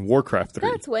playable race in Warcraft 3.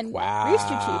 That's when Wow. Rooster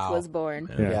Teeth was born.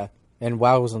 Yeah. And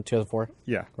WoW was in 2004.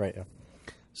 Yeah. Right. Yeah.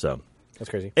 so. That's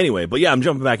crazy. Anyway, but yeah, I'm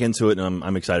jumping back into it, and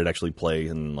I'm excited to actually play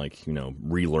and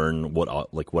relearn what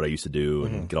I used to do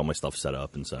and get all my stuff set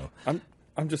up, and so.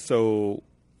 I'm just so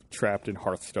trapped in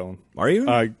Hearthstone. Are you?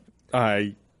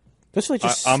 I This really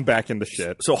just I'm back in the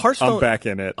shit. So Hearthstone, I'm back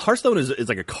in it. Hearthstone is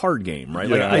like a card game, right?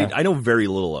 Yeah. Like I know very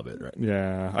little of it, right?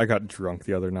 Yeah, I got drunk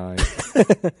the other night.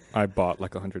 I bought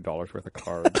like $100 worth of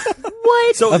cards.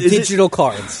 What? So of is it- digital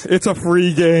cards. It's a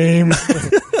free game.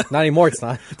 Not anymore. It's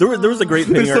not. there was a great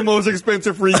penny. It's the most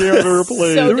expensive free game I've ever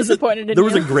played. So disappointed in There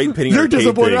was you. a great penny You're arcade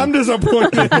disappointed. thing. I'm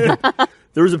disappointed.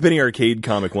 There was a penny arcade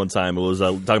comic one time. It was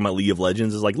talking about League of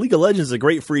Legends. It's like League of Legends is a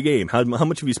great free game. How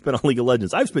much have you spent on League of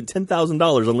Legends? I've spent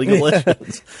 $10,000 on League of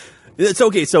Legends. It's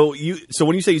okay. So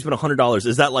when you say you spent $100,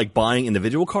 is that like buying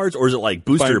individual cards or is it like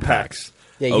booster Buying packs? packs.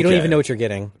 Yeah, you don't Okay. even know what you're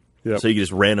getting. Yep. So you can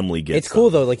just randomly get. It's cool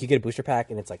though. Like you get a booster pack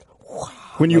and it's like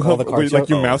When you Like all hover, the cards like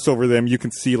you show- mouse over them, you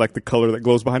can see like the color that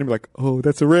glows behind them. Like, oh,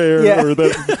 that's a rare, Yeah. or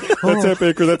that's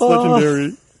epic, or that's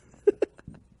legendary.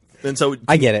 And so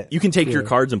I get it. You can take your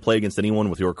cards and play against anyone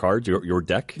with your cards, your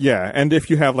deck. Yeah, and if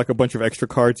you have like a bunch of extra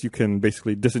cards, you can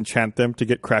basically disenchant them to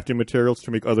get crafting materials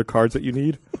to make other cards that you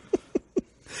need.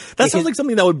 That sounds like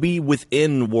something that would be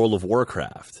within World of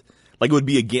Warcraft. Like it would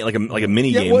be a game, like a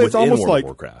mini game well, within it's almost World like of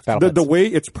Warcraft. Battle the Pets. way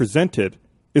it's presented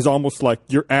is almost like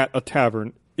you're at a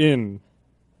tavern in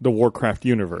the Warcraft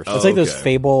universe. it's like those okay.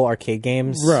 Fable arcade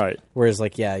games, Right. Whereas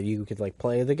like you could like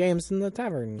play the games in the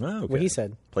tavern. Oh, okay. What he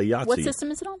said. Play Yahtzee. What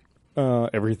system is it on?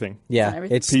 Everything. Yeah,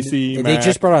 everything. it's PC, They Mac,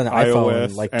 just brought on the iPhone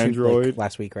iOS, like Android.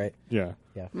 last week, right? Yeah.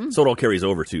 Yeah. So it all carries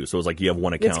over too. So it's like you have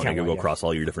one account and kinda you can go like, yeah. across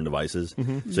all your different devices,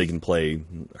 so you can play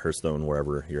Hearthstone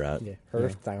wherever you're at. Yeah.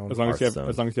 Hearthstone. As long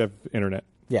as you have internet.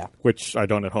 Yeah. Which I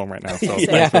don't at home right now. So Yeah.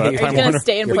 thanks for that, Are Are you Time going to Warner.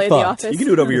 stay and You're play The fucked. Office? You can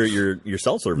do it over your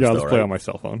cell service. Yeah, I'll though, just play right? on my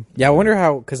cell phone. Yeah, I wonder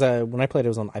how because when I played it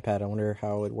was on iPad. I wonder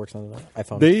how it works on the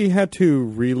iPhone. They had to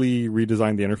really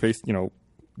redesign the interface. You know,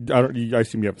 I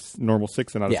assume you have normal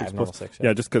 6 and not a Yeah, 6 normal Plus. 6, yeah.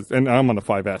 Yeah, just because, and I'm on the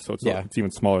 5S, so it's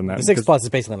even smaller than that. the 6 because- Plus is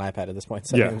basically an iPad at this point,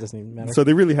 so Yeah, it doesn't even matter. so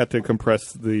they really had to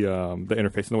compress the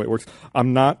interface and the way it works.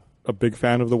 I'm not a big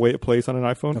fan of the way it plays on an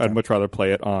iPhone. I'd much rather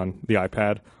play it on the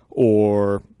iPad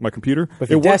or my computer. But if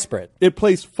you're desperate. it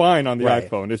plays fine on the Right.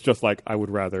 iPhone. It's just like I would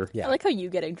rather. Yeah. I like how you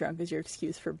getting drunk is your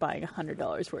excuse for buying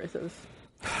 $100 worth of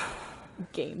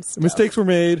games. Stuff. Mistakes were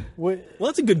made. Well,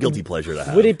 that's a good guilty pleasure to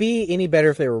have. Would it be any better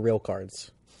if they were real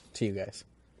cards to you guys?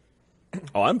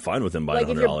 Oh, I'm fine with him buying Like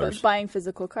if you're $100. buying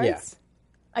physical cards. Yeah.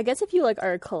 I guess if you like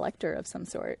are a collector of some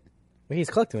sort. Well, he's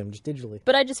collecting them just digitally.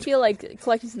 But I just feel like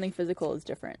collecting something physical is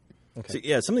different. So,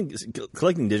 yeah,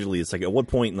 collecting digitally. It's like at what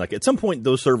point, like at some point,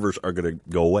 those servers are going to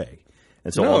go away,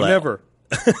 and so all No, that, never.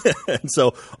 And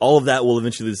so all of that will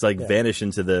eventually just vanish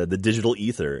into the digital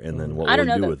ether, and then what I will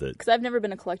don't we know do with though, it? because I've never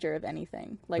been a collector of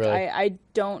anything. Like Really? I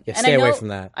don't. Yeah, and stay I know, away from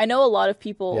that. I know a lot of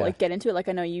people Yeah. like get into it. Like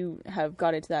I know you have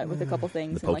got into that with a couple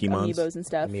things, The and like Pokemons? Amiibos and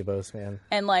stuff. Amiibos, man.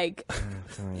 And like,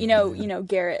 you know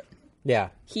Garrett. Yeah.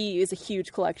 He is a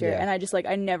huge collector, Yeah. and I just like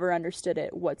I never understood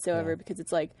it whatsoever because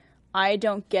it's like I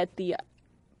don't get the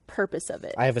purpose of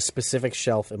it. I have a specific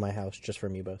shelf in my house just for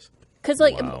Amiibos. Because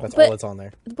like, That's but all that's on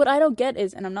there. what I don't get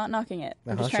is, and I'm not knocking it.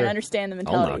 I'm just trying sure. to understand the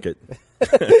I'll mentality. knock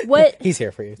it. What He's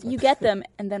here for you. you get them,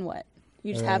 and then what?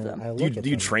 You just have them. I Do you, look at do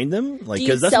you them. train them? Like, Do you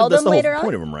because that's sell that's them the later whole on?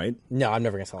 point of them, right? No, I'm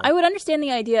never gonna sell them. I would understand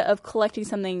the idea of collecting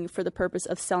something for the purpose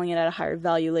of selling it at a higher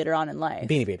value later on in life.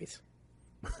 Beanie Babies.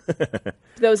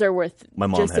 Those are worth My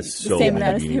mom just has the so same many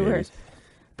amount as Beanie they were. Babies.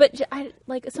 But I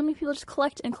like so many people just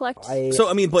collect and collect. So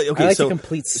I mean, but okay, I like so the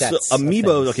complete sets So of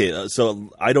Amiibos. things. Okay, so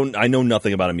I know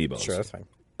nothing about Amiibos. Sure, that's fine.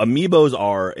 Amiibos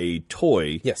are a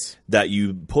toy Yes. that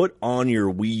you put on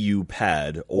your Wii U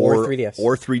pad or 3DS.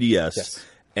 or 3DS, Yes.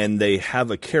 and they have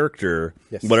a character,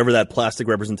 Yes. whatever that plastic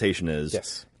representation is,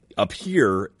 Yes.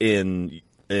 appear in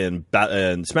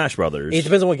Smash Brothers. It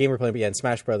depends on what game we're playing, but yeah, in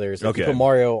Smash Brothers, like, you Okay. put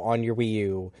Mario on your Wii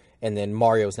U, and then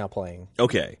Mario's now playing.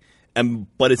 Okay.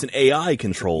 But it's an AI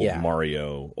controlled Yeah.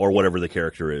 Mario or whatever the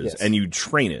character is, Yes. and you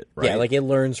train it, right? Yeah, like it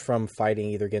learns from fighting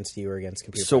either against you or against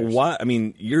computer so players. why? I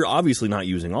mean, you're obviously not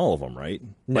using all of them, right?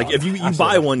 No, like if you absolutely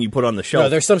buy not. one, you put on the shelf. No,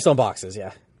 there's some still in boxes,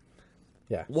 yeah.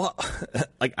 Yeah. What?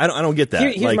 Like I don't get that.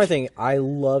 Here's like, my thing. I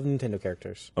love Nintendo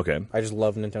characters. Okay. I just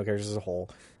love Nintendo characters as a whole.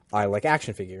 I like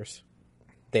action figures.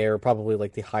 They're probably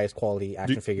like the highest quality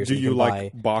action figures Do that you can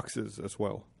like buy. boxes as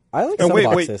well? I like And some wait,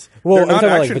 boxes. wait. Well, They're I'm not talking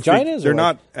about like action vaginas. They're or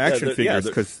not like, action yeah, figures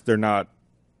they're- because they're not.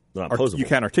 They're not posable. You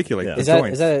can't articulate Yeah. the Is that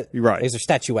joints. right? Right. Is there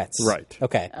statuettes? Right.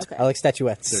 Okay. Okay. I like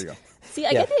statuettes. There you go. See,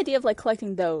 I Yeah. get the idea of like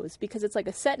collecting those because it's like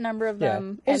a set number of Yeah.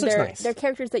 them, It and just looks they're nice. they're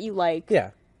characters that you like. Yeah.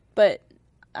 But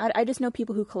I just know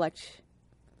people who collect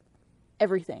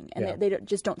everything, and Yeah. they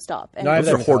just don't stop. And No, I have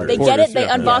Those that are mentality. they get it, they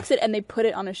yeah. unbox it, and they put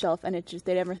it on a shelf, and it just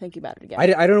they never think about it again. I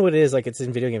don't know what it is. Like it's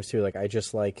in video games too. Like I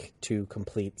just like to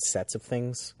complete sets of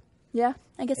things. Yeah,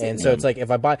 I guess. And so it's like if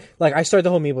I buy, like I started the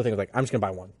whole Amiibo thing. Like I'm just gonna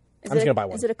buy one. I'm just gonna buy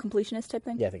one. Is it a completionist type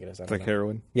thing? Yeah, I think it is. I It's don't like know.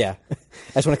 heroin. Yeah, I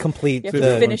just want to complete You have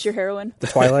the to finish your heroin. the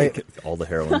Twilight. All the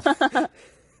heroines.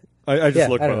 I just Yeah,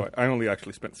 looked. I By don't the way, I only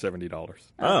actually spent $70.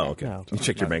 Oh, okay. No. You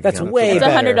checked your bank That's account. way It's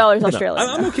better. $100 Australian.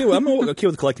 I'm okay. I'm okay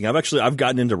with collecting. I've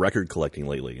gotten into record collecting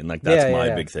lately, and like that's Yeah, my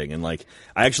yeah. big thing. And like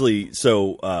I actually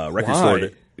record Why? store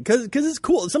because it's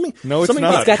cool. Something No, it's something not.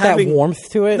 about It's got having, that warmth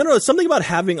to it. No, something about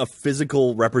having a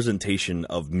physical representation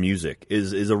of music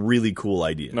is a really cool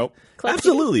idea. Nope. Collecting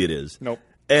Absolutely, it is. Nope.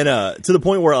 And to the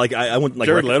point where like I went like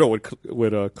Jared record- Leto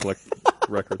would collect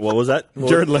records. What was that?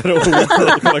 Jared Leto would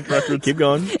collect records. Keep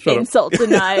going. Insult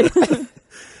denied.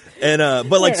 And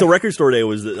but like so, Record Store Day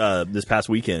was this past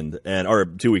weekend, or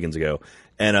 2 weekends ago,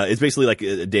 and it's basically like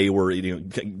a day where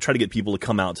try to get people to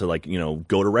come out to like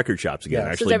go to record shops again. Yeah. So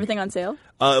So Actually, is everything on sale?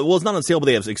 well, it's not on sale, but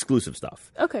they have exclusive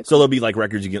stuff. Okay, So cool. there'll be like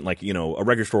records you get, like a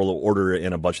record store will order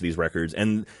in a bunch of these records,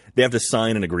 and they have to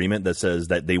sign an agreement that says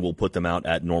that they will put them out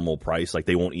at normal price, like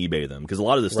they won't eBay them, because a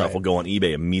lot of this stuff Right. will go on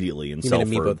eBay immediately and You sell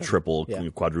mean for Amiibo them. triple, Yeah.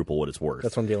 quadruple what it's worth.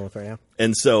 That's what I'm dealing with right now.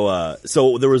 And so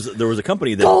there was a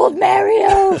company that Gold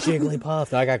Mario.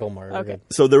 Jigglypuff. No, I got Gold Mario. We're Okay. good.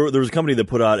 So there was a company that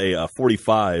put out a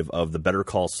 45 of the Better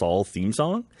Call Saul theme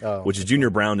song, Oh, which is Junior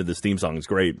Brown did this theme song. It's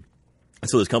great. And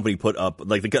so this company put up,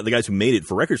 like the guys who made it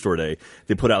for Record Store Day,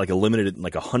 they put out like a limited,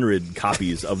 like 100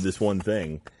 copies of this one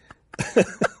thing.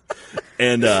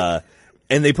 and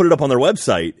they put it up on their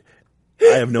website.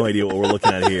 I have no idea what we're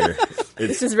looking at here.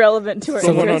 This is relevant to our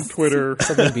Someone on interests. Twitter.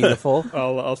 Something beautiful.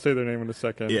 I'll say their name in a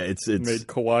second. Yeah, it's made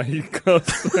Kawaii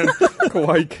Gus and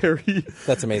Kawaii Carrie.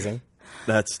 That's amazing.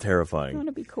 that's I terrifying. want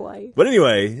to be kawaii. But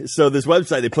anyway, so this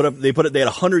website they had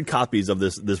 100 copies of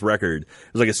this record.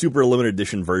 It was like a super limited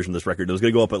edition version of this record. It was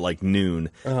going to go up at like noon,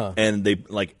 and they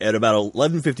like at about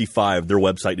 11:55, their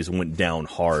website just went down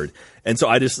hard. And so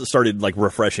I just started like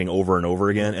refreshing over and over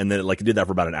again, and then it did that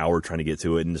for about an hour trying to get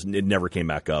to it, and it never came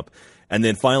back up. And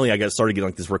then finally, I started getting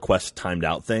like this request timed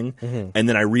out thing, and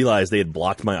then I realized they had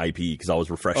blocked my IP because I was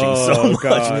refreshing so much.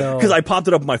 God. Because I popped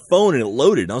it up on my phone and it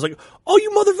loaded, and I was like, "Oh, you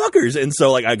motherfuckers!" And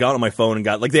so I got on my phone and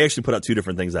got they actually put out two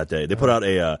different things that day. They put out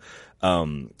the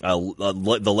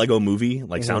Lego Movie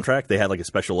soundtrack. They had like a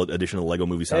special edition of the Lego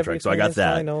Movie soundtrack, so I got Everything is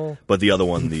that. final. But the other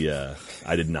one,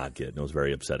 I did not get. And it was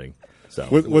very upsetting. So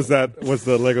Was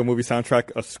the Lego Movie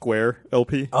soundtrack a square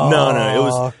LP?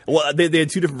 no, it was they had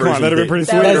two different Come on, versions. that'd have been pretty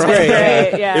That sweet. was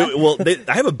right? great. Yeah.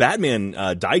 I have a Batman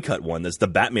die cut one that's the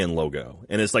Batman logo,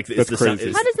 and it's like That's the crazy.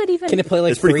 it's- How does that even? Can it play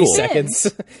like It's pretty 3 cool.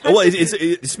 seconds? well,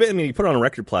 it's I mean, you put it on a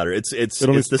record platter. It's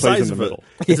only the plays size in of the a middle.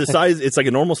 it's a size. It's like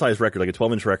a normal size record, like a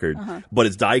 12-inch record, but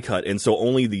it's die cut, and so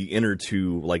only the inner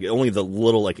two, only the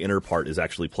little inner part is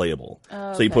actually playable.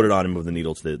 Oh, So you okay. put it on and move the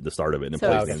needle to the start of it, and it So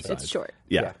plays it's, the inside. it's short.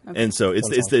 Yeah, Okay. and so it's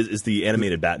One the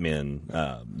animated Batman,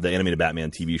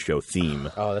 TV show theme.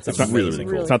 Oh, that's It's amazing. really really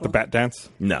cool. Really It's not the cool. Bat Dance.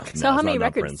 No, So how it's many not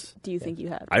records Prince. do you think you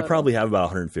have? I total? probably have about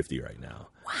 150 right now.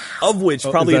 Of which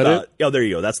probably is that about it? there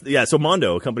you go. So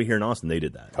Mondo, a company here in Austin, they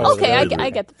did that. Okay, So I they did get, I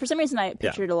really- get that. For some reason, I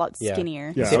pictured a lot Yeah.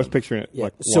 skinnier. Yeah, I was picturing it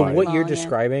like So wide. what you're Oh, yeah.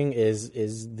 describing is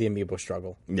the Amiibo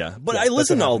struggle. Yeah, but Yeah, I that's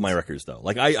listen what to all of happens. my records though.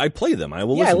 Like I play them. I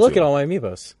will. Yeah, I listen look to at them. all my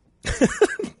Amiibos.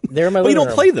 They're in my But you living don't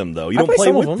room. play them though. You I don't play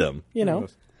some of with them. You know.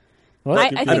 I What?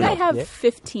 think don't I know. have Yeah.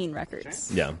 15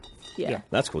 records. Yeah, Yeah,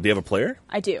 that's cool. Do you have a player?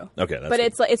 I do. Okay, that's but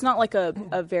cool. it's not like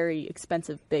a very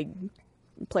expensive big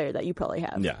player that you probably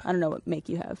have. Yeah. I don't know what make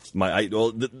you have.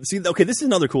 This is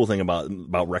another cool thing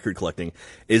about record collecting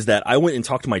is that I went and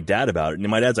talked to my dad about it, and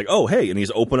my dad's like, "Oh, hey," and he's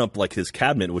opened up like his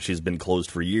cabinet, which has been closed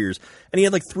for years, and he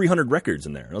had like 300 records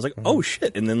in there, and I was like, "Oh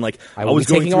shit!" And then I will was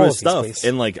be going taking through all his of these,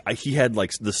 stuff, please. and he had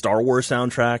like the Star Wars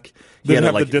soundtrack. He Didn't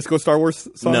had have the disco Star Wars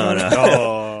song? No, on no. it?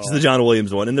 Oh. Just the John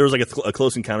Williams one. And there was like a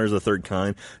Close Encounters of the Third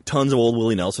Kind. Tons of old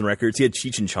Willie Nelson records. He had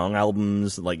Cheech and Chong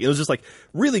albums. It was just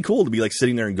really cool to be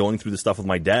sitting there and going through the stuff with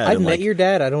my dad. I've and, met your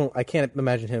dad. I can't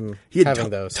imagine him he had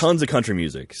having those. tons of country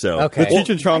music. So Okay. The Cheech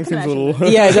and Chong I can seems a little.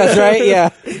 imagine Yeah, that's right. Yeah.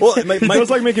 well, It was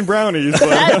like making brownies.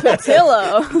 But That's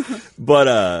Patillo.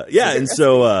 but yeah, and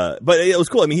so but it was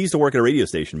cool. I mean, he used to work at a radio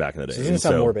station back in the day. This is gonna and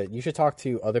sound so- morbid. You should talk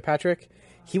to other Patrick.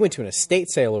 He went to an estate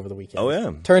sale over the weekend. Oh,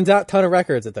 yeah. Turns out, ton of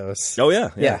records at those. Oh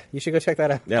yeah, Yeah, you should go check that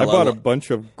out. Yeah, I bought a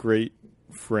bunch of great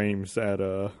frames at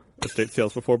estate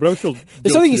sales before, but I was still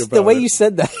There's something guilty the way about you it.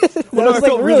 said that. that Well, no, was I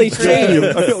felt really guilty. strange.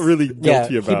 I felt really guilty Yeah,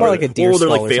 he about bought it. like a deer Well, were there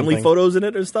skull like or family something. photos in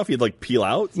it and stuff? You'd peel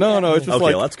out. No, it's just Okay,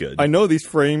 like well, that's good. I know these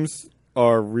frames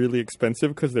are really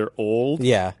expensive because they're old.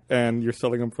 Yeah. and you're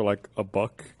selling them for like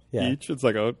 $1 Yeah. each. It's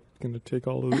like, oh, gonna take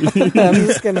all of these. I'm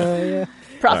just gonna. Yeah.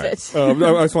 Profit. I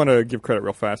just want to give credit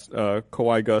real fast.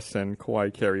 Kawaii Gus and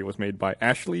Kawaii Carrie was made by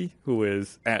Ashley, who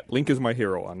is at Link is My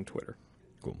Hero on Twitter.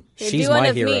 Cool. Here, She's do one my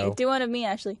of hero. Me. Do one of me,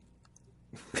 Ashley.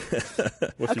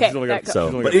 Well, Okay, she's only got- that So,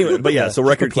 she's only but got- anyway, but yeah, so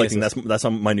record pieces. collecting, that's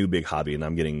my new big hobby, and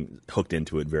I'm getting hooked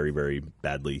into it very, very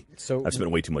badly. So- I've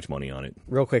spent way too much money on it.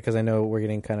 Real quick, because I know we're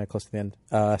getting kind of close to the end.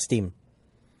 Steam.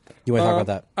 You want to talk about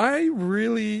that? I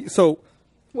really so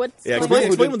What's Yeah, going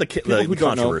explain on? what the people who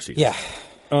don't know. controversy.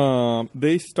 Yeah.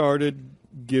 they started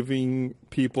giving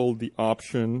people the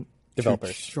option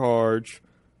Developers. to charge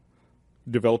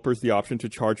developers the option to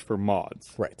charge for mods.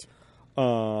 Right.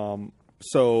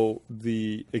 So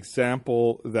the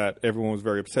example that everyone was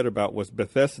very upset about was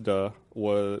Bethesda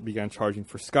began charging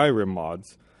for Skyrim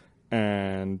mods,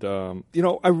 and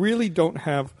I really don't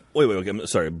have. Wait, I'm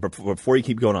sorry. Before you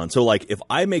keep going on, so like, if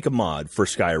I make a mod for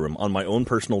Skyrim on my own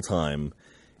personal time,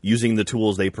 using the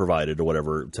tools they provided or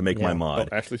whatever to make my Oh, mod,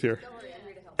 Ashley's here.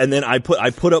 and then I put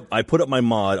up my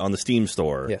mod on the Steam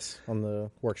store. Yes, on the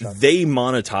workshop. They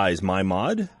monetize my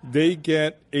mod. They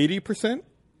get 80%.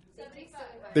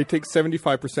 They take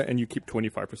 75%, and you keep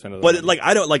 25% of the But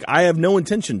money. I have no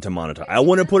intention to monetize. I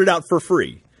want to put it out for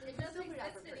free.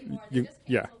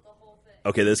 Yeah.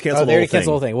 Okay, let's Oh, cancel they the whole already thing. canceled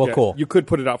the whole thing. Well, Yeah, cool. You could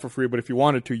put it out for free, but if you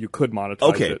wanted to, you could monetize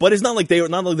Okay, it. but it's not like the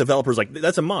developers like,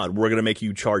 that's a mod. We're going to make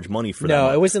you charge money for that. No,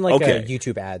 mod. it wasn't like okay.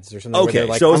 YouTube ads or something. Where Okay, they're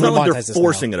like, so it's I'm not gonna like monetize they're this now.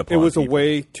 forcing it upon It was a people.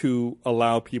 way to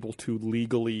allow people to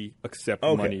legally accept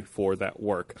Okay. money for that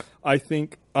work. I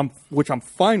think, which I'm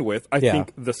fine with. I Yeah.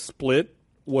 think the split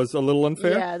was a little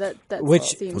unfair. Yeah, that Which-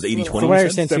 seems Was a 80-20? little- From what I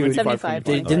understand, too, 75.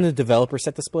 didn't the developer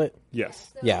set the split?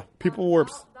 Yes. Yeah. People were.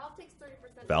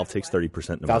 Valve takes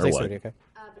 30% no Valve matter takes what. 30, okay.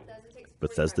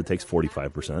 Bethesda takes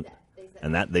 45%,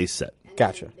 and that they set.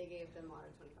 Gotcha.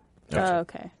 Oh,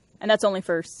 okay. And that's only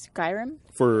for Skyrim?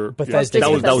 For Bethesda That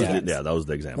was Bethesda. that was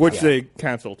the example. which they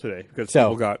canceled today because So,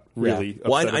 people got really.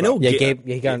 Well, upset I know. about. Yeah,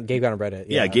 Ga- Gabe got on Reddit.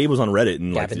 Yeah, Gabe was on Reddit,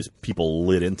 and like Gavin. just people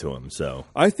lit into him. So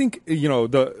I think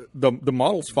the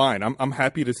model's fine. I'm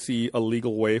happy to see a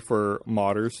legal way for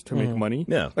modders to make money.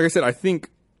 Yeah. Like I said, I think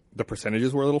the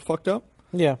percentages were a little fucked up.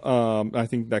 Yeah. I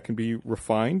think that can be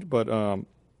refined, but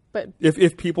But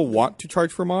if people want to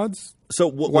charge for mods, so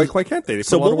what why was, can't they? They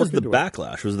so put a lot what of was work the into it.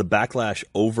 backlash? Was the backlash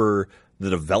over the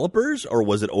developers, or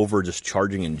was it over just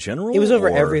charging in general? It was over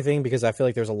or- everything because I feel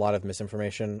like there's a lot of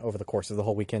misinformation over the course of the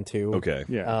whole weekend too. Okay.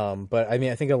 Yeah. But I mean,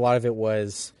 I think a lot of it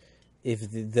was it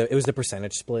was the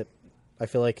percentage split. I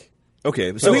feel like Okay.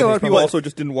 I So think a lot of people what- also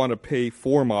just didn't want to pay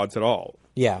for mods at all.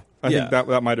 yeah. I Yeah. think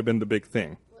that might have been the big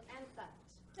thing.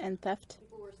 and theft.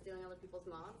 People were stealing other people's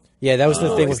mods. Yeah, that was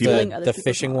the thing with Stealing other the people's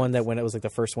fishing one mods. that when it was like the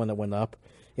first one that went up,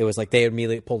 it was like they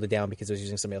immediately pulled it down because it was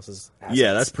using somebody else's assets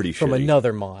Yeah, that's pretty from shitty.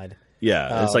 another mod.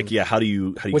 Yeah, it's like how do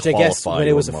you Which I guess qualify when it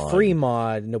your was a mod? free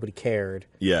mod, nobody cared.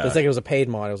 Yeah. But it's like it was a paid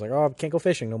mod. I was like, oh, I can't go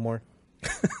fishing no more.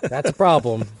 That's a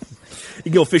problem. You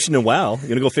can go fishing in WoW. You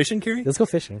gonna go fishing, Kerry? Let's go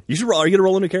fishing. You should. Are you gonna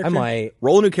roll a new character? I might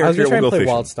roll a new I was character. gonna try and and we'll play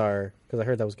go fishing. WildStar because I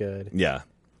heard that was good. Yeah,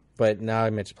 But now I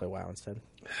might just play WoW instead.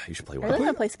 you should play I really WoW. want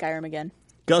to play Skyrim again.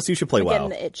 Gus, you should play I'm WoW. getting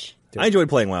the itch. I enjoyed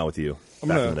playing WoW with you I'm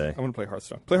back gonna in the day. I'm gonna play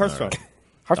Hearthstone. Play Hearthstone.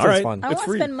 Hearthstone's right. fun. I want to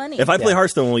free. spend money. If I play Yeah.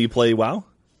 Hearthstone, will you play WoW?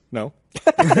 No.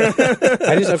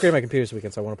 I just upgraded my computer this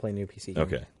weekend, so I want to play a new PC game.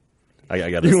 Okay, I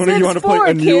got You it. want to Sims play 4,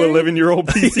 a new Carrie. 11-year-old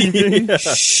PC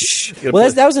game? Well,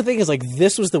 that was the thing is like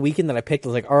this was the weekend that I picked. I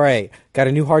was like, all right, got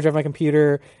a new hard drive on my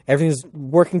computer. Everything's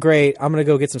working great. I'm going to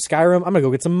go get some Skyrim. I'm going to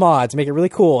go get some mods, make it really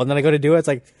cool. And then I go to do it. It's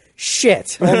like,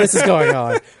 shit, all this is going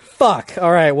on. Fuck.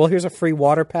 All right, well, here's a free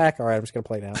water pack. All right, I'm just going to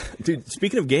play now. Dude,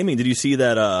 speaking of gaming, did you see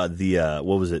that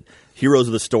what was it? Heroes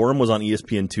of the Storm was on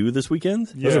ESPN2 this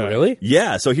weekend? Was it really?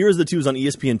 Yeah, so Heroes of the 2 was on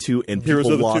ESPN2, and Heroes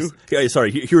people of the lost. 2? Yeah,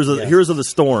 sorry, Heroes of the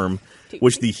Storm,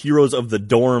 which the Heroes of the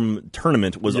Dorm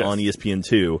tournament was Yes. on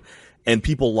ESPN2, and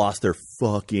people lost their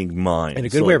fucking mind. In a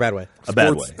good way or bad way? A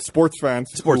bad way. Sports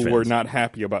fans Sports who were fans. not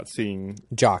happy about seeing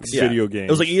Jocks. Yeah. video games. It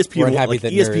was like We're ESPN. unhappy Like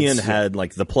that ESPN nerds- had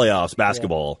like the playoffs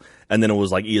basketball, and then it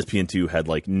was like ESPN2 had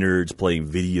like nerds playing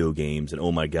video games, and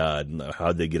oh my god,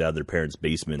 how'd they get out of their parents'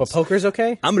 basements? But poker's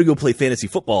okay? I'm gonna go play fantasy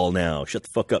football now. Shut the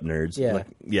fuck up, nerds. Yeah. Like,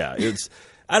 yeah. It's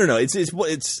I don't know. It's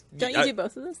Don't you do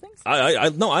both of those things?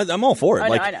 I'm all for it. I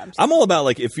know, like I know. I'm just- I'm all about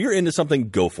like if you're into something,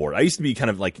 go for it. I used to be kind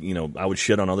of like I would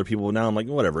shit on other people. But now I'm like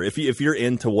whatever. If you're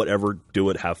into whatever, do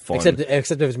it. Have fun. Except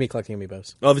if it was me collecting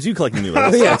Amiibos. if it's you collecting me,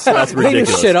 that's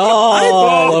ridiculous. Shit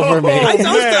all over me.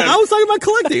 I was talking about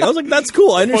collecting. I was like, that's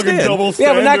cool. I fucking understand. double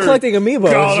Yeah, but not standard. collecting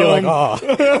Amiibos. Got You're like, him.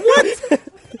 oh.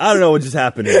 I don't know what just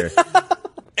happened here.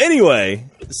 Anyway,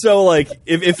 so like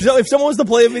if someone wants to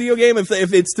play a video game, if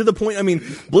it's to the point, I mean,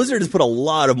 Blizzard has put a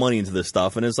lot of money into this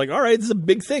stuff, and it's like, all right, this is a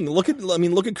big thing. Look at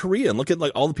Korea, and look at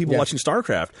like all the people Yeah. watching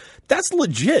StarCraft. That's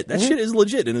legit. That shit is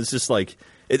legit, and it's just like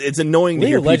it's annoying to League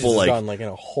hear of Legends people has like, gone like in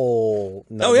a whole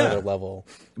Oh, yeah. another level.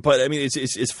 but I mean,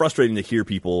 it's frustrating to hear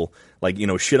people like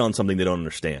shit on something they don't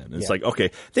understand. It's Yeah. like,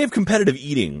 okay, they have competitive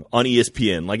eating on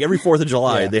ESPN. Like every 4th of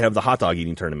July, Yeah. they have the hot dog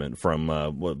eating tournament from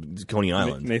Coney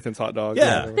Island. Nathan's hot dog.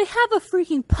 Yeah. They have a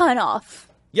freaking pun off.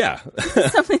 Yeah,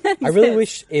 Something that I really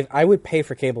exists. wish if I would pay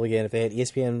for cable again if they had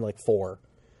ESPN like 4,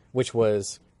 which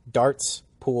was darts,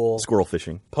 pool, squirrel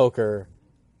fishing. poker,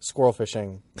 squirrel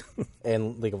fishing,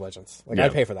 and League of Legends. Like Yeah.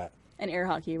 I'd pay for that. And air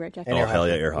hockey, right, Jack? And Oh air hell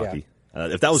yeah, hockey, air yeah. hockey.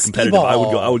 If that was competitive, I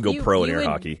would go pro in You air would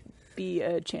hockey. Be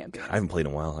a champion. I haven't played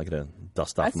in a while. I gotta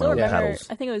dust I off still my remember. paddles.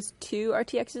 I think it was 2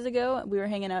 RTXs ago. We were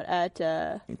hanging out at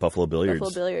Buffalo billiards.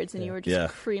 Buffalo Billiards, and you were just Yeah.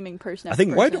 creaming person. I after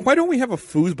think- person. Why don't we have a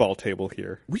foosball table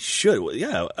here? We should.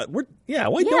 Yeah,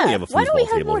 why don't we have a Why don't we foosball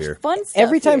have table more here? fun stuff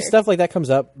Every time here? stuff like that comes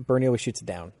up, Bernie always shoots it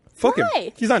down. Fuck Why?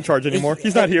 him. He's not in charge anymore.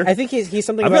 He's not here. I think he's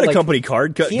something. I've about, got a like, company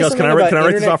card. he has Gus, can something I about write this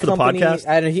internet off for the company- podcast?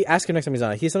 I don't know, ask him next time he's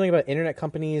on. He's something about internet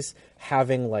companies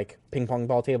having like ping pong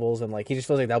ball tables, and like he just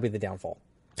feels like that'll be the downfall.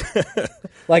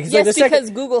 Like it's like Yes, the second. because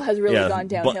Google has really gone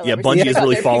downhill. yeah, ever Bungie since has they got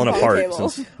really their fallen ping pong apart table.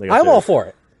 since they got I'm theirs. all for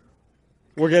it.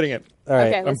 We're getting it. All right.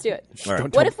 Okay, let's do it. All right.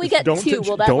 Don't What tell- if we get don't 2? tell-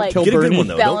 Will that don't like tell Get a good Bernie. one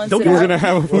though. balance Don't it get We're out? gonna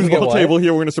have a We're gonna get foosball what? table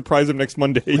here. We're gonna surprise him next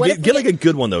Monday. What if Get we like a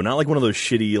good one though, not like one of those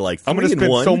shitty like. I'm gonna 3 in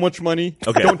spend 1. so much money.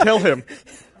 Okay. Don't tell him.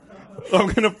 I'm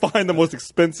gonna find the most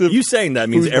expensive. You saying that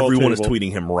means foosball everyone is table.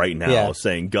 tweeting him right now, Yeah.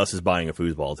 saying Gus is buying a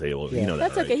foosball table. You Yeah. know that,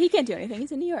 That's right? okay. He can't do anything.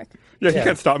 He's in New York. Yeah, he Yeah.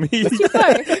 can't stop me. Too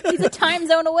far. He's a time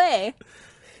zone away.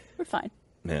 We're fine.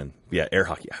 Man, yeah, air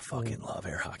hockey. I fucking love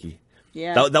air hockey.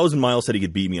 Yeah. That was when Miles said he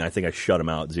could beat me, and I think I shut him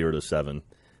out 0-7.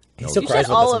 He still you cries shut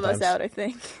with all us of us sometimes. out, I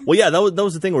think. Well, yeah, that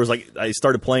was the thing where it was like I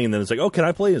started playing, and then it's like, oh, can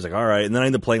I play? It's like, all right, and then I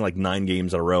ended up playing like 9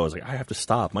 games in a row. I was like, I have to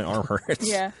stop. My arm hurts.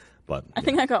 Yeah. But I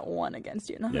think I got 1 against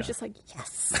you, and I was Yeah. just like,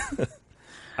 yes.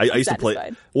 I used to play.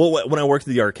 satisfied. Well, when I worked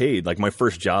at the arcade, like my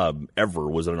first job ever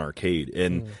was at an arcade,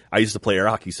 and I used to play air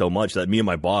hockey so much that me and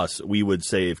my boss, we would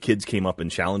say if kids came up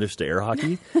and challenged us to air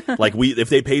hockey, like if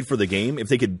they paid for the game, if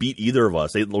they could beat either of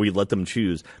us, we'd let them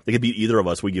choose. They could beat either of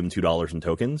us, we'd give them $2 in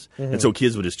tokens, and so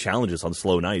kids would just challenge us on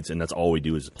slow nights, and that's all we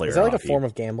do is play Is air that like hockey. a form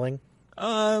of gambling?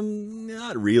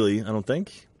 Not really. I don't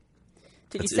think,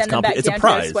 Did you It's send them back it's a down to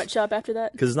prize. a sweatshop after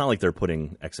that? because it's not like they're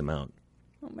putting X amount.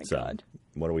 Oh my So, god.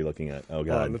 what are we looking at? Oh Hold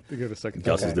god, on, let's give it a second.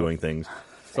 Gus is Okay. doing things.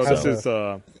 So this is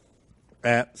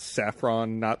at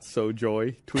Saffron Not So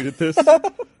Joy tweeted this.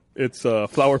 It's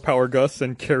Flower Power Gus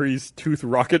and Carrie's Tooth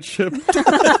rocket ship.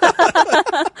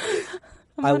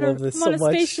 I love this I'm so on a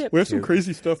much. spaceship. We have some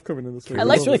crazy stuff coming in this week. I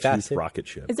like- It's really fast. too. Rocket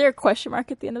ship. Is there a question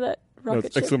mark at the end of that No, rocket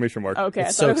it's ship? exclamation mark. Okay, It's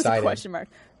I so thought it was exciting. a question mark.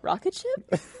 Rocket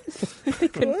ship? I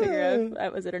couldn't figure out if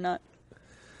that was it or not.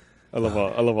 I love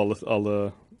all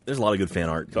the There's a lot of good fan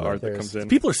art. art that There's- comes in.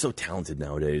 People are so talented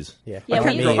nowadays. Yeah. Yeah,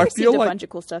 can't we draw. I received feel a like- bunch of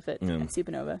cool stuff at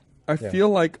Supernova. I feel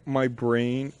like my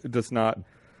brain does not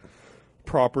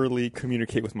properly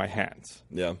communicate with my hands.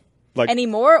 Yeah. Like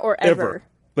Anymore or ever?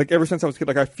 Like ever since I was a kid,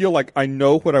 like I feel like I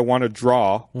know what I want to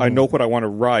draw, I know what I want to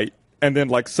write, and then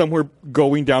like somewhere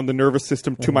going down the nervous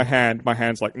system to my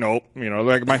hand's like nope,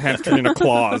 like my hand's turning into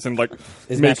claws and like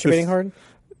Is makes masturbating this- hard?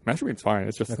 Masturbating's fine.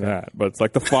 It's just that, but it's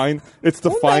like the fine. It's the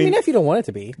Well, I fine. mean, if you don't want it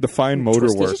to be. The fine motor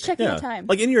He's work. just checking Yeah. the time.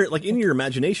 Like in your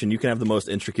imagination, you can have the most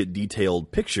intricate,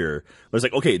 detailed picture. But it's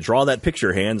like, okay, draw that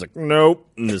picture, hands. Like, nope.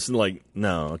 And it's like,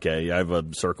 no, okay, I have a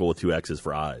circle with 2 X's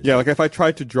for eyes. Yeah, like if I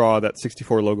tried to draw that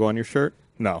 64 logo on your shirt,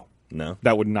 no, No.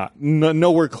 that would not.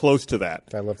 Nowhere close to that.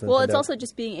 I love well, it's Nintendo. also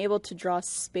just being able to draw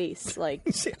space, like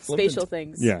spatial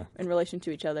things Yeah. in relation to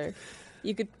each other.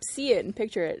 You could see it and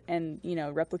picture it and,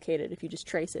 replicate it if you just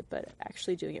trace it, but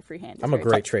actually doing it freehand is I'm a very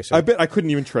great tough. tracer. I bet I couldn't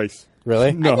even trace.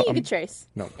 Really? No, I think you I'm- could trace.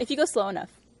 no. If you go slow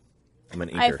enough. I'm an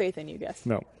I have inker. faith in you, Gus.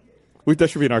 No. That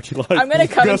should be an Archie live. I'm going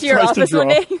to come Gus into your tries to office one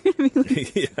draw.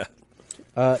 day.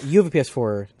 Yeah. You have a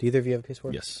PS4. Do either of you have a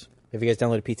PS4? Yes. Have you guys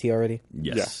downloaded PT already?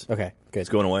 Yes. Okay, good. It's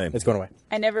going away. It's going away.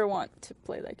 I never want to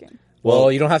play that game.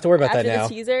 Well, you don't have to worry about After that now.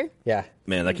 the teaser? Yeah,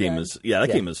 Man, that game done. is. Yeah, that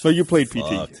Yeah. game is. So you played PT.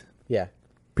 fucked. yeah,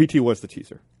 PT was the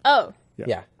teaser. Oh,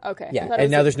 yeah, okay. I yeah. thought it And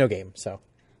was now a- there's no game, so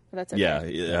That's okay. Yeah.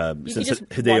 You Since could just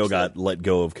Hideo watch got the- let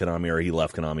go of Konami or he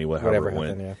left Konami, whatever Whatever it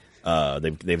went. happened,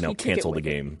 They've now You took it canceled the with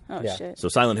you. game. Oh, Yeah. shit. So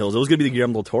Silent Hills, it was going to be the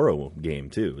Guillermo del Toro game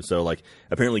too. So like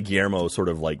apparently Guillermo sort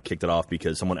of like kicked it off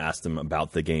because someone asked him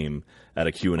about the game at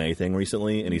a Q&A thing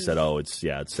recently, and he said, "Oh, it's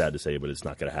sad to say, but it's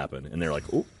not going to happen." And they're like,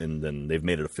 "Oh," and then they've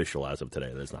made it official as of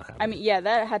today that it's not happening. I mean, yeah,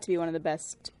 that had to be one of the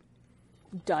best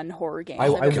done horror games. I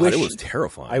I've ever God, wish- it was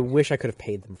terrifying. I wish I could have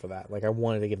paid them for that. Like I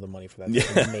wanted to give them money for that.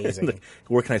 It's amazing.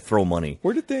 Where can I throw money?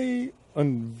 Where did they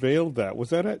unveil that?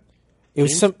 Was that at? It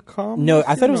was some. Gamescom No, last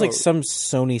I thought year? it was like No. some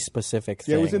Sony specific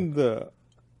thing. Yeah, it was in the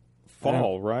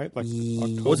fall, right? Like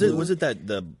October. Was it that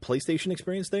the PlayStation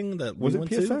Experience thing that Was we it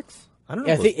went PSX? to? I don't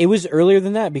know. Yeah, I think it was earlier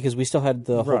than that because we still had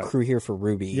the whole Right. crew here for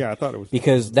Ruby. Yeah, I thought it was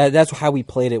because that's how we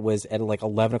played it. Was at like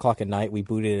 11 o'clock at night. We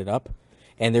booted it up,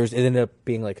 and it ended up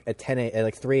being like at 10 at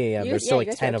like 3 a.m. There's still you like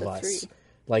guys 10 were of up to us, 3.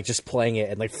 like just playing it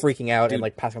and like freaking out and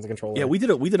like passing out the controller. Yeah, we did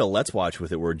a Let's Watch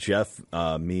with it where Jeff,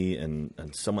 me, and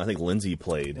someone I think Lindsay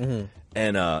played,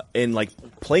 and like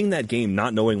playing that game,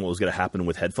 not knowing what was going to happen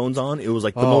with headphones on, it was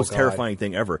like the most God. terrifying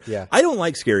thing ever. Yeah. I don't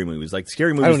like scary movies. Like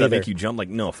scary movies don't that either. make you jump. Like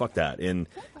no, fuck that. And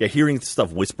yeah, hearing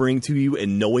stuff whispering to you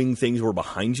and knowing things were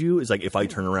behind you is like if I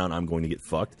turn around, I'm going to get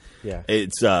fucked. Yeah.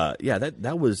 It's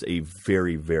that was a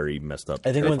very very messed up.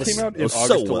 I think when It the came out It in was August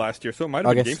so of last year, so it might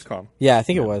have been Gamescom. Yeah, I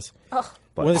think it was. Ugh.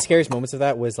 One of the scariest moments of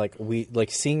that was like we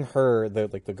like seeing her the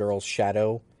girl's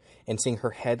shadow and seeing her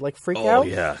head like freak out.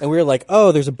 yeah. And we were like,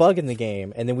 oh, there's a bug in the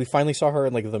game. And then we finally saw her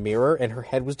in like the mirror and her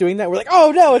head was doing that. We're like,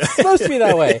 oh no, it's supposed to be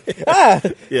that way. Ah,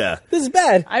 yeah. this is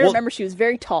bad. I remember she was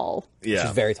very tall. Yeah,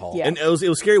 She's very tall. Yeah. and it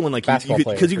was scary when like Basketball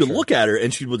player, because you for could sure. look at her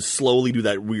and she would slowly do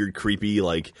that weird creepy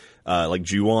like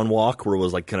Ju-on walk where it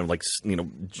was like kind of like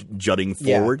jutting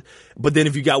Yeah. forward. But then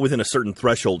if you got within a certain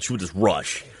threshold, she would just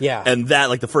rush. Yeah. and that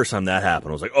like the first time that happened,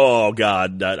 I was like, oh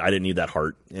god, I didn't need that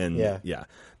heart. And Yeah.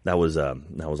 that was a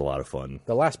lot of fun.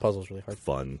 The last puzzle was really hard.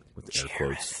 Fun with air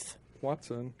quotes.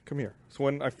 Watson, come here. So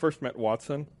when I first met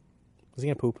Watson, Was he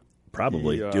gonna poop?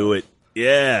 Probably He, do it.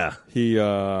 Yeah. he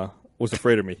was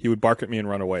afraid of me. He would bark at me and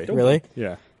run away. Really?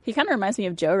 Yeah. He kind of reminds me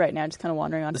of Joe right now, just kind of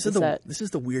wandering onto the set. This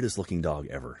is the weirdest looking dog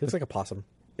ever. Looks like a possum.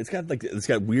 It's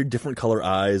got weird different color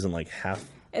eyes and like half.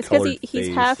 It's because colored he's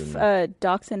face half and-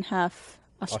 dachshund, half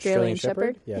Australian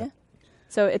Shepherd. Yeah.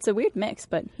 So it's a weird mix,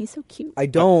 but he's so cute. I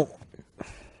don't.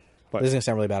 But This is gonna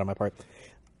sound really bad on my part.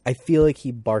 I feel like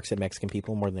he barks at Mexican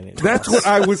people more than anyone that's else. what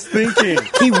I was thinking.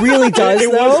 He really does,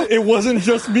 though. It wasn't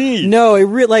just me. No,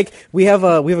 like we have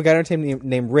a guy on our team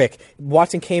named Rick.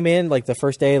 Watson came in like the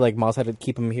first day. Like Miles had to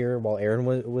keep him here while Aaron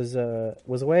was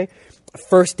away.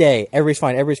 First day,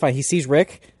 everybody's fine. He sees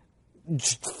Rick,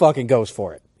 just fucking goes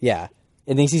for it. Yeah,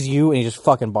 and then he sees you and he just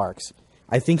fucking barks.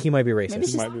 I think he might be racist. Maybe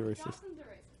He might be racist.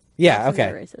 Yeah. He's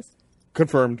Okay. very racist.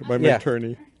 Confirmed by my Yeah.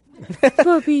 attorney.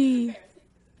 Puppy.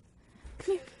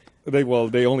 They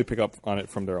only pick up on it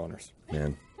from their owners.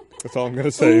 Man. That's all I'm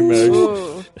gonna say, Meg.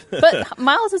 Ooh. But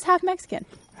Miles is half Mexican.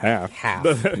 Half.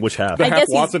 Half. Which half? The I half guess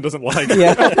he's- Watson doesn't like.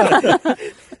 Yeah.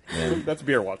 That's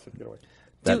beer, Watson. Get away.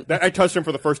 That, I touched him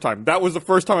for the first time. That was the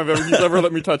first time he's ever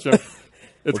let me touch him.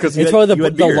 It's because you It's had- probably you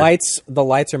had the beer.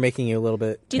 lights are making you a little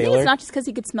bit Do you paler. think it's not just because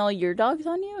he could smell your dogs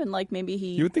on you, and like maybe he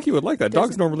you would think he would like that. Dogs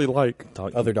Doesn't- normally like.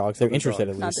 Other dogs, they're interested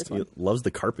dogs. at Not least. this He one. loves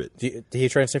the carpet. Do you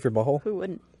try and sniff your butthole? Who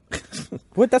wouldn't?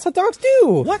 What? That's what dogs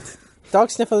do. What?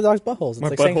 Dogs sniff other dogs' buttholes. It's My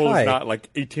like saying butthole hi. is not like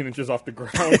 18 inches off the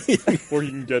ground before you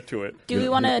can get to it. Do we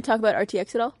want to talk about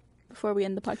RTX at all before we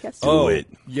end the podcast? Do it.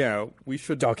 Yeah, we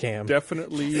should Dog cam.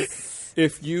 definitely.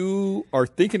 If you are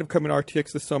thinking of coming to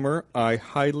RTX this summer, I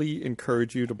highly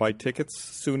encourage you to buy tickets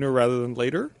sooner rather than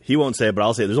later. He won't say it, but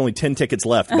I'll say it. There's only 10 tickets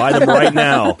left. Buy them right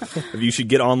now. If you should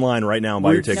get online right now and buy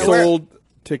your We've tickets. sold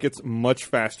tickets much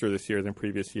faster this year than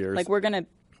previous years. Like we're gonna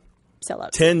sell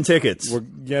out. 10 tickets. we're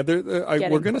Getting we're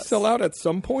going to close. sell out at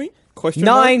some point. Question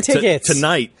 9 mark? tickets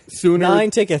Tonight. Sooner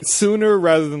 9 tickets. sooner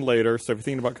rather than later. So if you're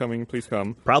thinking about coming, please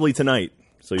come. Probably tonight.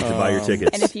 So you should buy your tickets.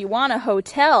 And if you want a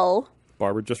hotel,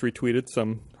 Barbara just retweeted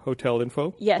some hotel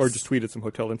info. Yes. Or just tweeted some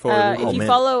hotel info. earlier if today. you man.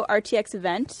 follow RTX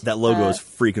event, that logo is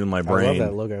freaking in my I brain. love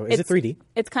that logo. Is it 3D?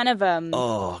 It's kind of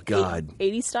Oh, God.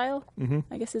 80s style.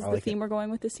 I guess is the like theme we're going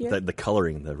with this year. The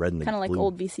coloring, the red and the Kind of like blue.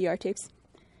 old VCR tapes.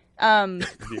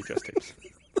 VHS tapes.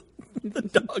 The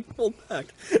dog pulled back.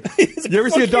 You ever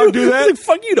see a dog do that? He's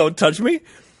like, fuck you, don't touch me.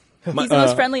 He's the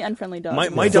most friendly, unfriendly dog.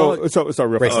 My dog. So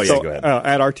real fast. Oh, yeah, So, go ahead.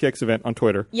 at RTX event on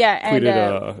Twitter. Yeah, and,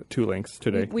 tweeted 2 links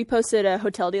today. we posted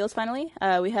hotel deals finally.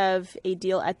 We have a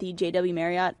deal at the JW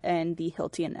Marriott and the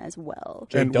Hilton as well.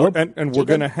 and J-Dub? we're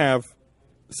going to have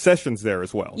sessions there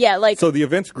as well. Yeah, like- so the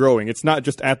event's growing. It's not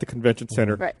just at the convention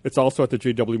center. Right. It's also at the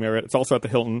JW Marriott. It's also at the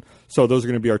Hilton. So those are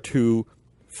going to be our 2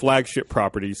 flagship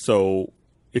properties. So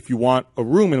if you want a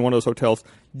room in one of those hotels,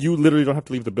 you literally don't have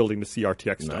to leave the building to see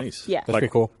RTX stuff. Nice. Yeah, That's pretty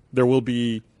cool. There will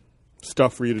be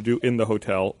stuff for you to do in the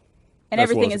hotel. and as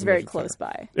well everything as is the very convention close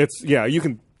by. It's you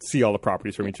can see all the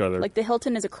properties from each other. Like the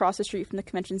Hilton is across the street from the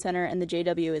convention center, and the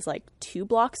JW is like 2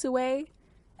 blocks away.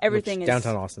 Everything is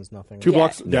Downtown Austin's nothing. 2 yeah.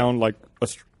 blocks down like a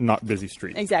not busy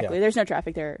street. exactly. Yeah. There's no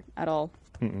traffic there at all.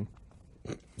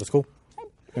 That's cool.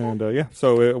 And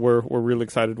so we're really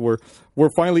excited. We're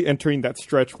finally entering that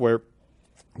stretch where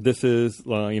this is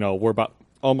we're about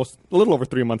almost a little over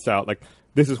 3 months out. Like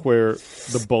this is where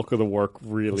the bulk of the work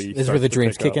really This is starts where the to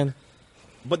dreams pick kick up. in.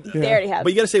 But They already have.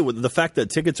 But you got to say the fact that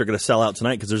tickets are going to sell out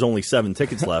tonight because there's only 7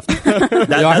 tickets left.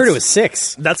 I heard it was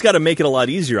 6. That's got to make it a lot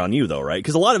easier on you, though, right?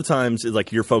 Because a lot of times, it's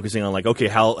like you're focusing on like, okay,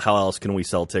 how else can we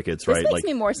sell tickets, This right? makes Like,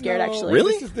 me more scared, actually.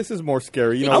 Really? This is more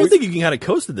scary. You know, I would think you can kind of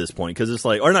coast at this point because it's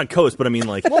like, or not coast, but I mean,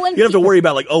 like, Well, when you don't have to worry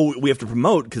about like, oh, we have to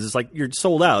promote because it's like you're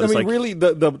sold out. I It's mean, like, really,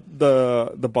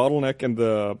 the bottleneck and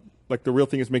the real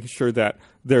thing is making sure that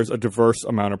there's a diverse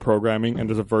amount of programming and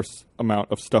there's a diverse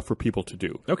amount of stuff for people to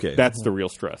do. Okay. That's the real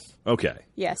stress. okay,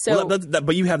 Yeah, so- well,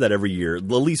 but you have that every year. At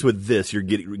least with this, you're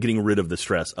getting rid of the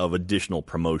stress of additional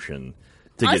promotion.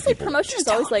 To Honestly, get people. promotion is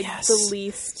always like yes. the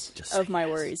least Just of say my yes.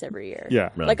 worries every year. Yeah.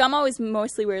 Really? Like, I'm always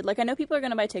mostly worried. Like, I know people are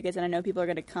going to buy tickets and I know people are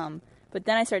going to come. But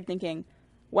then I started thinking,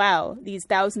 wow, these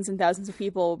thousands and thousands of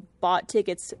people bought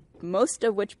tickets, most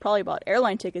of which probably bought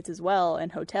airline tickets as well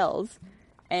and hotels.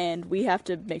 And we have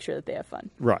to make sure that they have fun.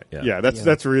 Right. Yeah. Yeah.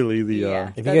 That's really the.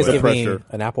 Yeah. If you guys the give pressure. me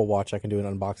an Apple Watch, I can do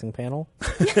an unboxing panel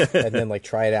and then like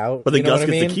try it out. But then you know Gus what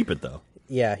I gets mean? to keep it though.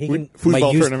 Yeah, he can. Foosball my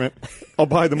used- tournament. I'll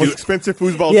buy the most expensive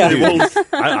foosball Yeah. tables.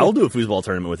 I'll do a foosball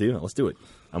tournament with you. Let's do it.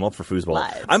 I'm up for foosball.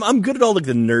 Live. I'm good at all like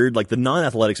the nerd, like the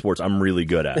non-athletic sports. I'm really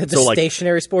good at. The So like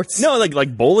stationary sports. no,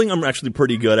 like bowling. I'm actually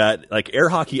pretty good at. Like air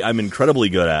hockey, I'm incredibly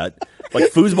good at.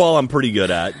 Like foosball, I'm pretty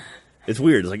good at. It's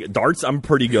weird. It's like darts, I'm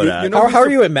pretty good at. you know- How are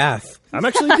you at math? I'm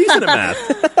actually decent at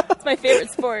math. It's my favorite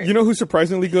sport. You know who's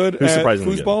surprisingly good Who's at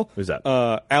surprisingly good? foosball? Who's that?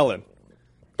 Alan.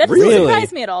 that doesn't Really?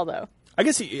 surprise me at all, though. I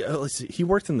guess he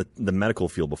worked in the medical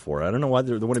field before. I don't know why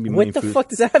there wouldn't be many. What the fuck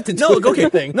does that have to do No, with okay,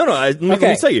 anything? no. Let me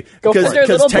Okay. tell you Go for it. Their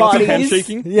little tech bodies.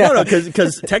 Handshaking? Yeah. No,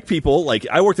 because tech people, like,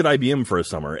 I worked at IBM for a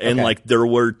summer, and, Okay. like, there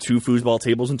were 2 foosball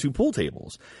tables and 2 pool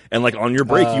tables. And, like, on your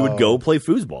break, you would go play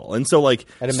foosball. And so, like,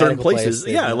 At a certain medical places,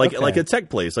 place, yeah, they- like okay. like a tech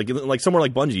place, like somewhere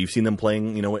like Bungie, you've seen them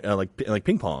playing, you know, like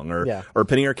ping pong Yeah. or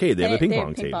Penny Arcade. They have a ping They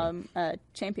pong have table.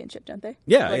 championship, don't they?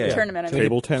 Yeah, like yeah, a yeah. tournament. I mean.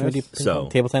 Table Can we do tennis. ping So- pong?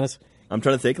 Table tennis. I'm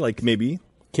trying to think, like, maybe.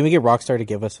 Can we get Rockstar to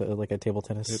give us like a table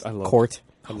tennis I love court?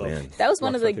 I love Man. That was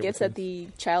one of the Rockstar table gifts tennis. at the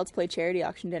Child's Play charity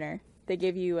auction dinner. They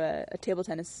gave you a table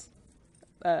tennis,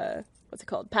 what's it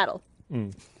called? Paddle.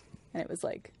 And it was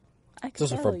like, I could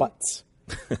Those are for paddle you. butts.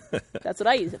 That's what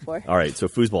I use it for. All right, so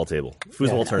foosball table,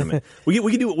 foosball Yeah. tournament. We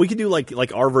could do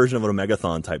like our version of a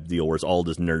megathon type deal where it's all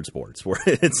just nerd sports. Where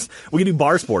we can do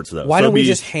bar sports though. Why So don't we it'd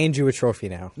be- just hand you a trophy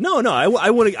now? No, I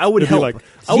would be help. like, I would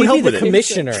You'd help be with the it.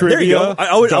 commissioner. There you go. Trivia,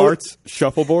 I would- darts,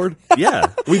 shuffleboard. Yeah,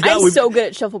 we've got. I'm we've, so good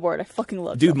at shuffleboard. I fucking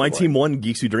love dude, my shuffleboard. team won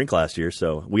Geeks Who Drink last year,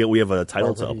 so we have a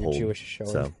title to Barbara, your uphold. Jewish show.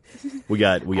 So we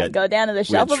got Go down to the we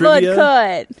got shuffleboard trivia.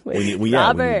 court with we need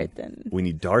Robert. and we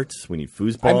need darts. We need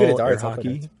foosball. I'm good at darts. Air I'll play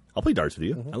hockey. darts. I'll play darts with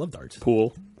you. I love darts.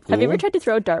 Pool. have you ever Pool? tried to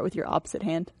throw a dart with your opposite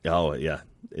hand? Oh yeah,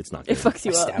 it's not It good. fucks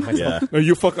you Stab up. myself. Yeah. No,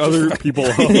 you fuck other people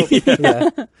up. Yeah.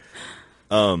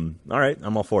 All right,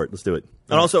 I'm all for it. Let's do it.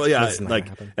 And also, yeah, That's not like,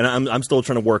 gonna happen. and I'm still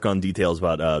trying to work on details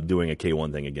about doing a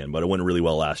K1 thing again. But it went really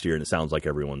well last year, and it sounds like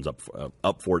everyone's up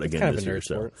for it again kind of this a nerd year.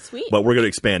 So, sport. Sweet. But we're going to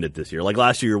expand it this year. Like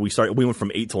last year, we went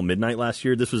from 8 till midnight last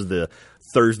year. This was the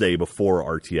Thursday before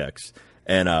RTX,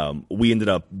 and we ended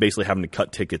up basically having to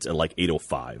cut tickets at like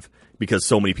 8:05 because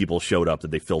so many people showed up that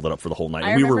they filled it up for the whole night. I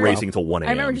And we were remember- racing till 1 a.m.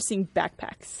 I remember just seeing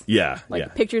backpacks. yeah, Like yeah,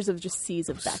 pictures of just seas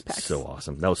of backpacks. so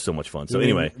awesome. That was so much fun. So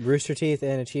You mean anyway. Rooster Teeth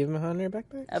and Achievement Hunter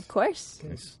backpack. Of course.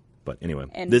 But anyway,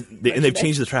 And and they've merchandise.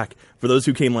 changed the track. For those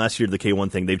who came last year to the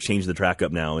K1 thing, they've changed the track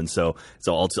up now, and so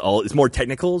it's more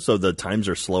technical. So the times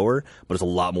are slower, but it's a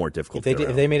lot more difficult.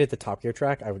 If they made it the Top Gear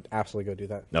track, I would absolutely go do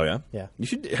that. oh yeah, Yeah. You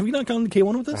should. Have you not gone to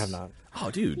K1 with us? I have not. Oh,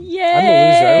 dude. Yay! I'm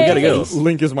a loser. I We gotta go.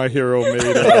 Link is my hero. Made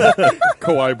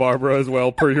Kawhi Barbara as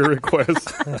well per your request.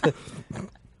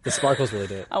 The sparkles really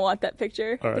do it. I want that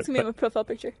picture. All right. It's gonna be my profile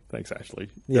picture. Thanks, Ashley.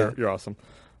 Yeah. You're awesome.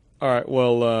 All right,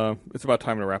 well, it's about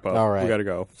time to wrap up. All right. We got to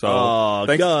go. So, Oh,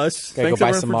 thanks, Gus. Gotta thanks go buy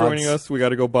everyone some for mods. joining us. We got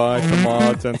to go buy some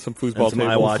mods and some foosball And some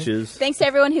tables. iWatches. Thanks to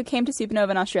everyone who came to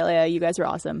Supernova in Australia. You guys are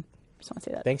awesome. Just want to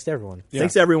say that. Thanks to everyone.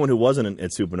 Thanks to everyone who wasn't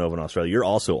at Supernova in Australia. You're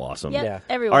also awesome. Yep, Yeah.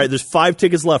 everyone. All right, there's 5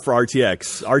 tickets left for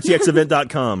RTX.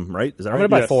 RTXevent.com, right? Is that I'm right? gonna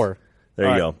buy Yes. 4. There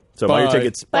you All go. right. So buy your Bye.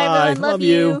 tickets. Bye, everyone. Love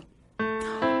you.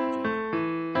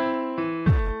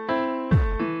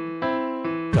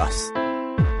 Gus,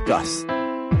 Gus,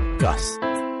 Gus,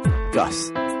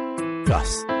 Gus,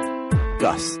 Gus, Gus,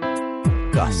 Gus,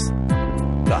 Gus,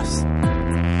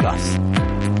 Gus,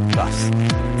 Gus,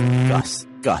 Gus,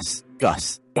 Gus,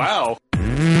 Gus. Wow.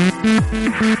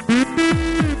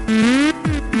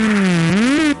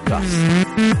 Gus.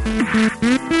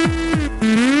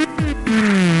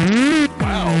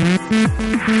 Wow.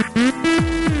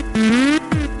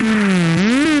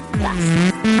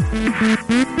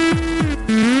 Yes.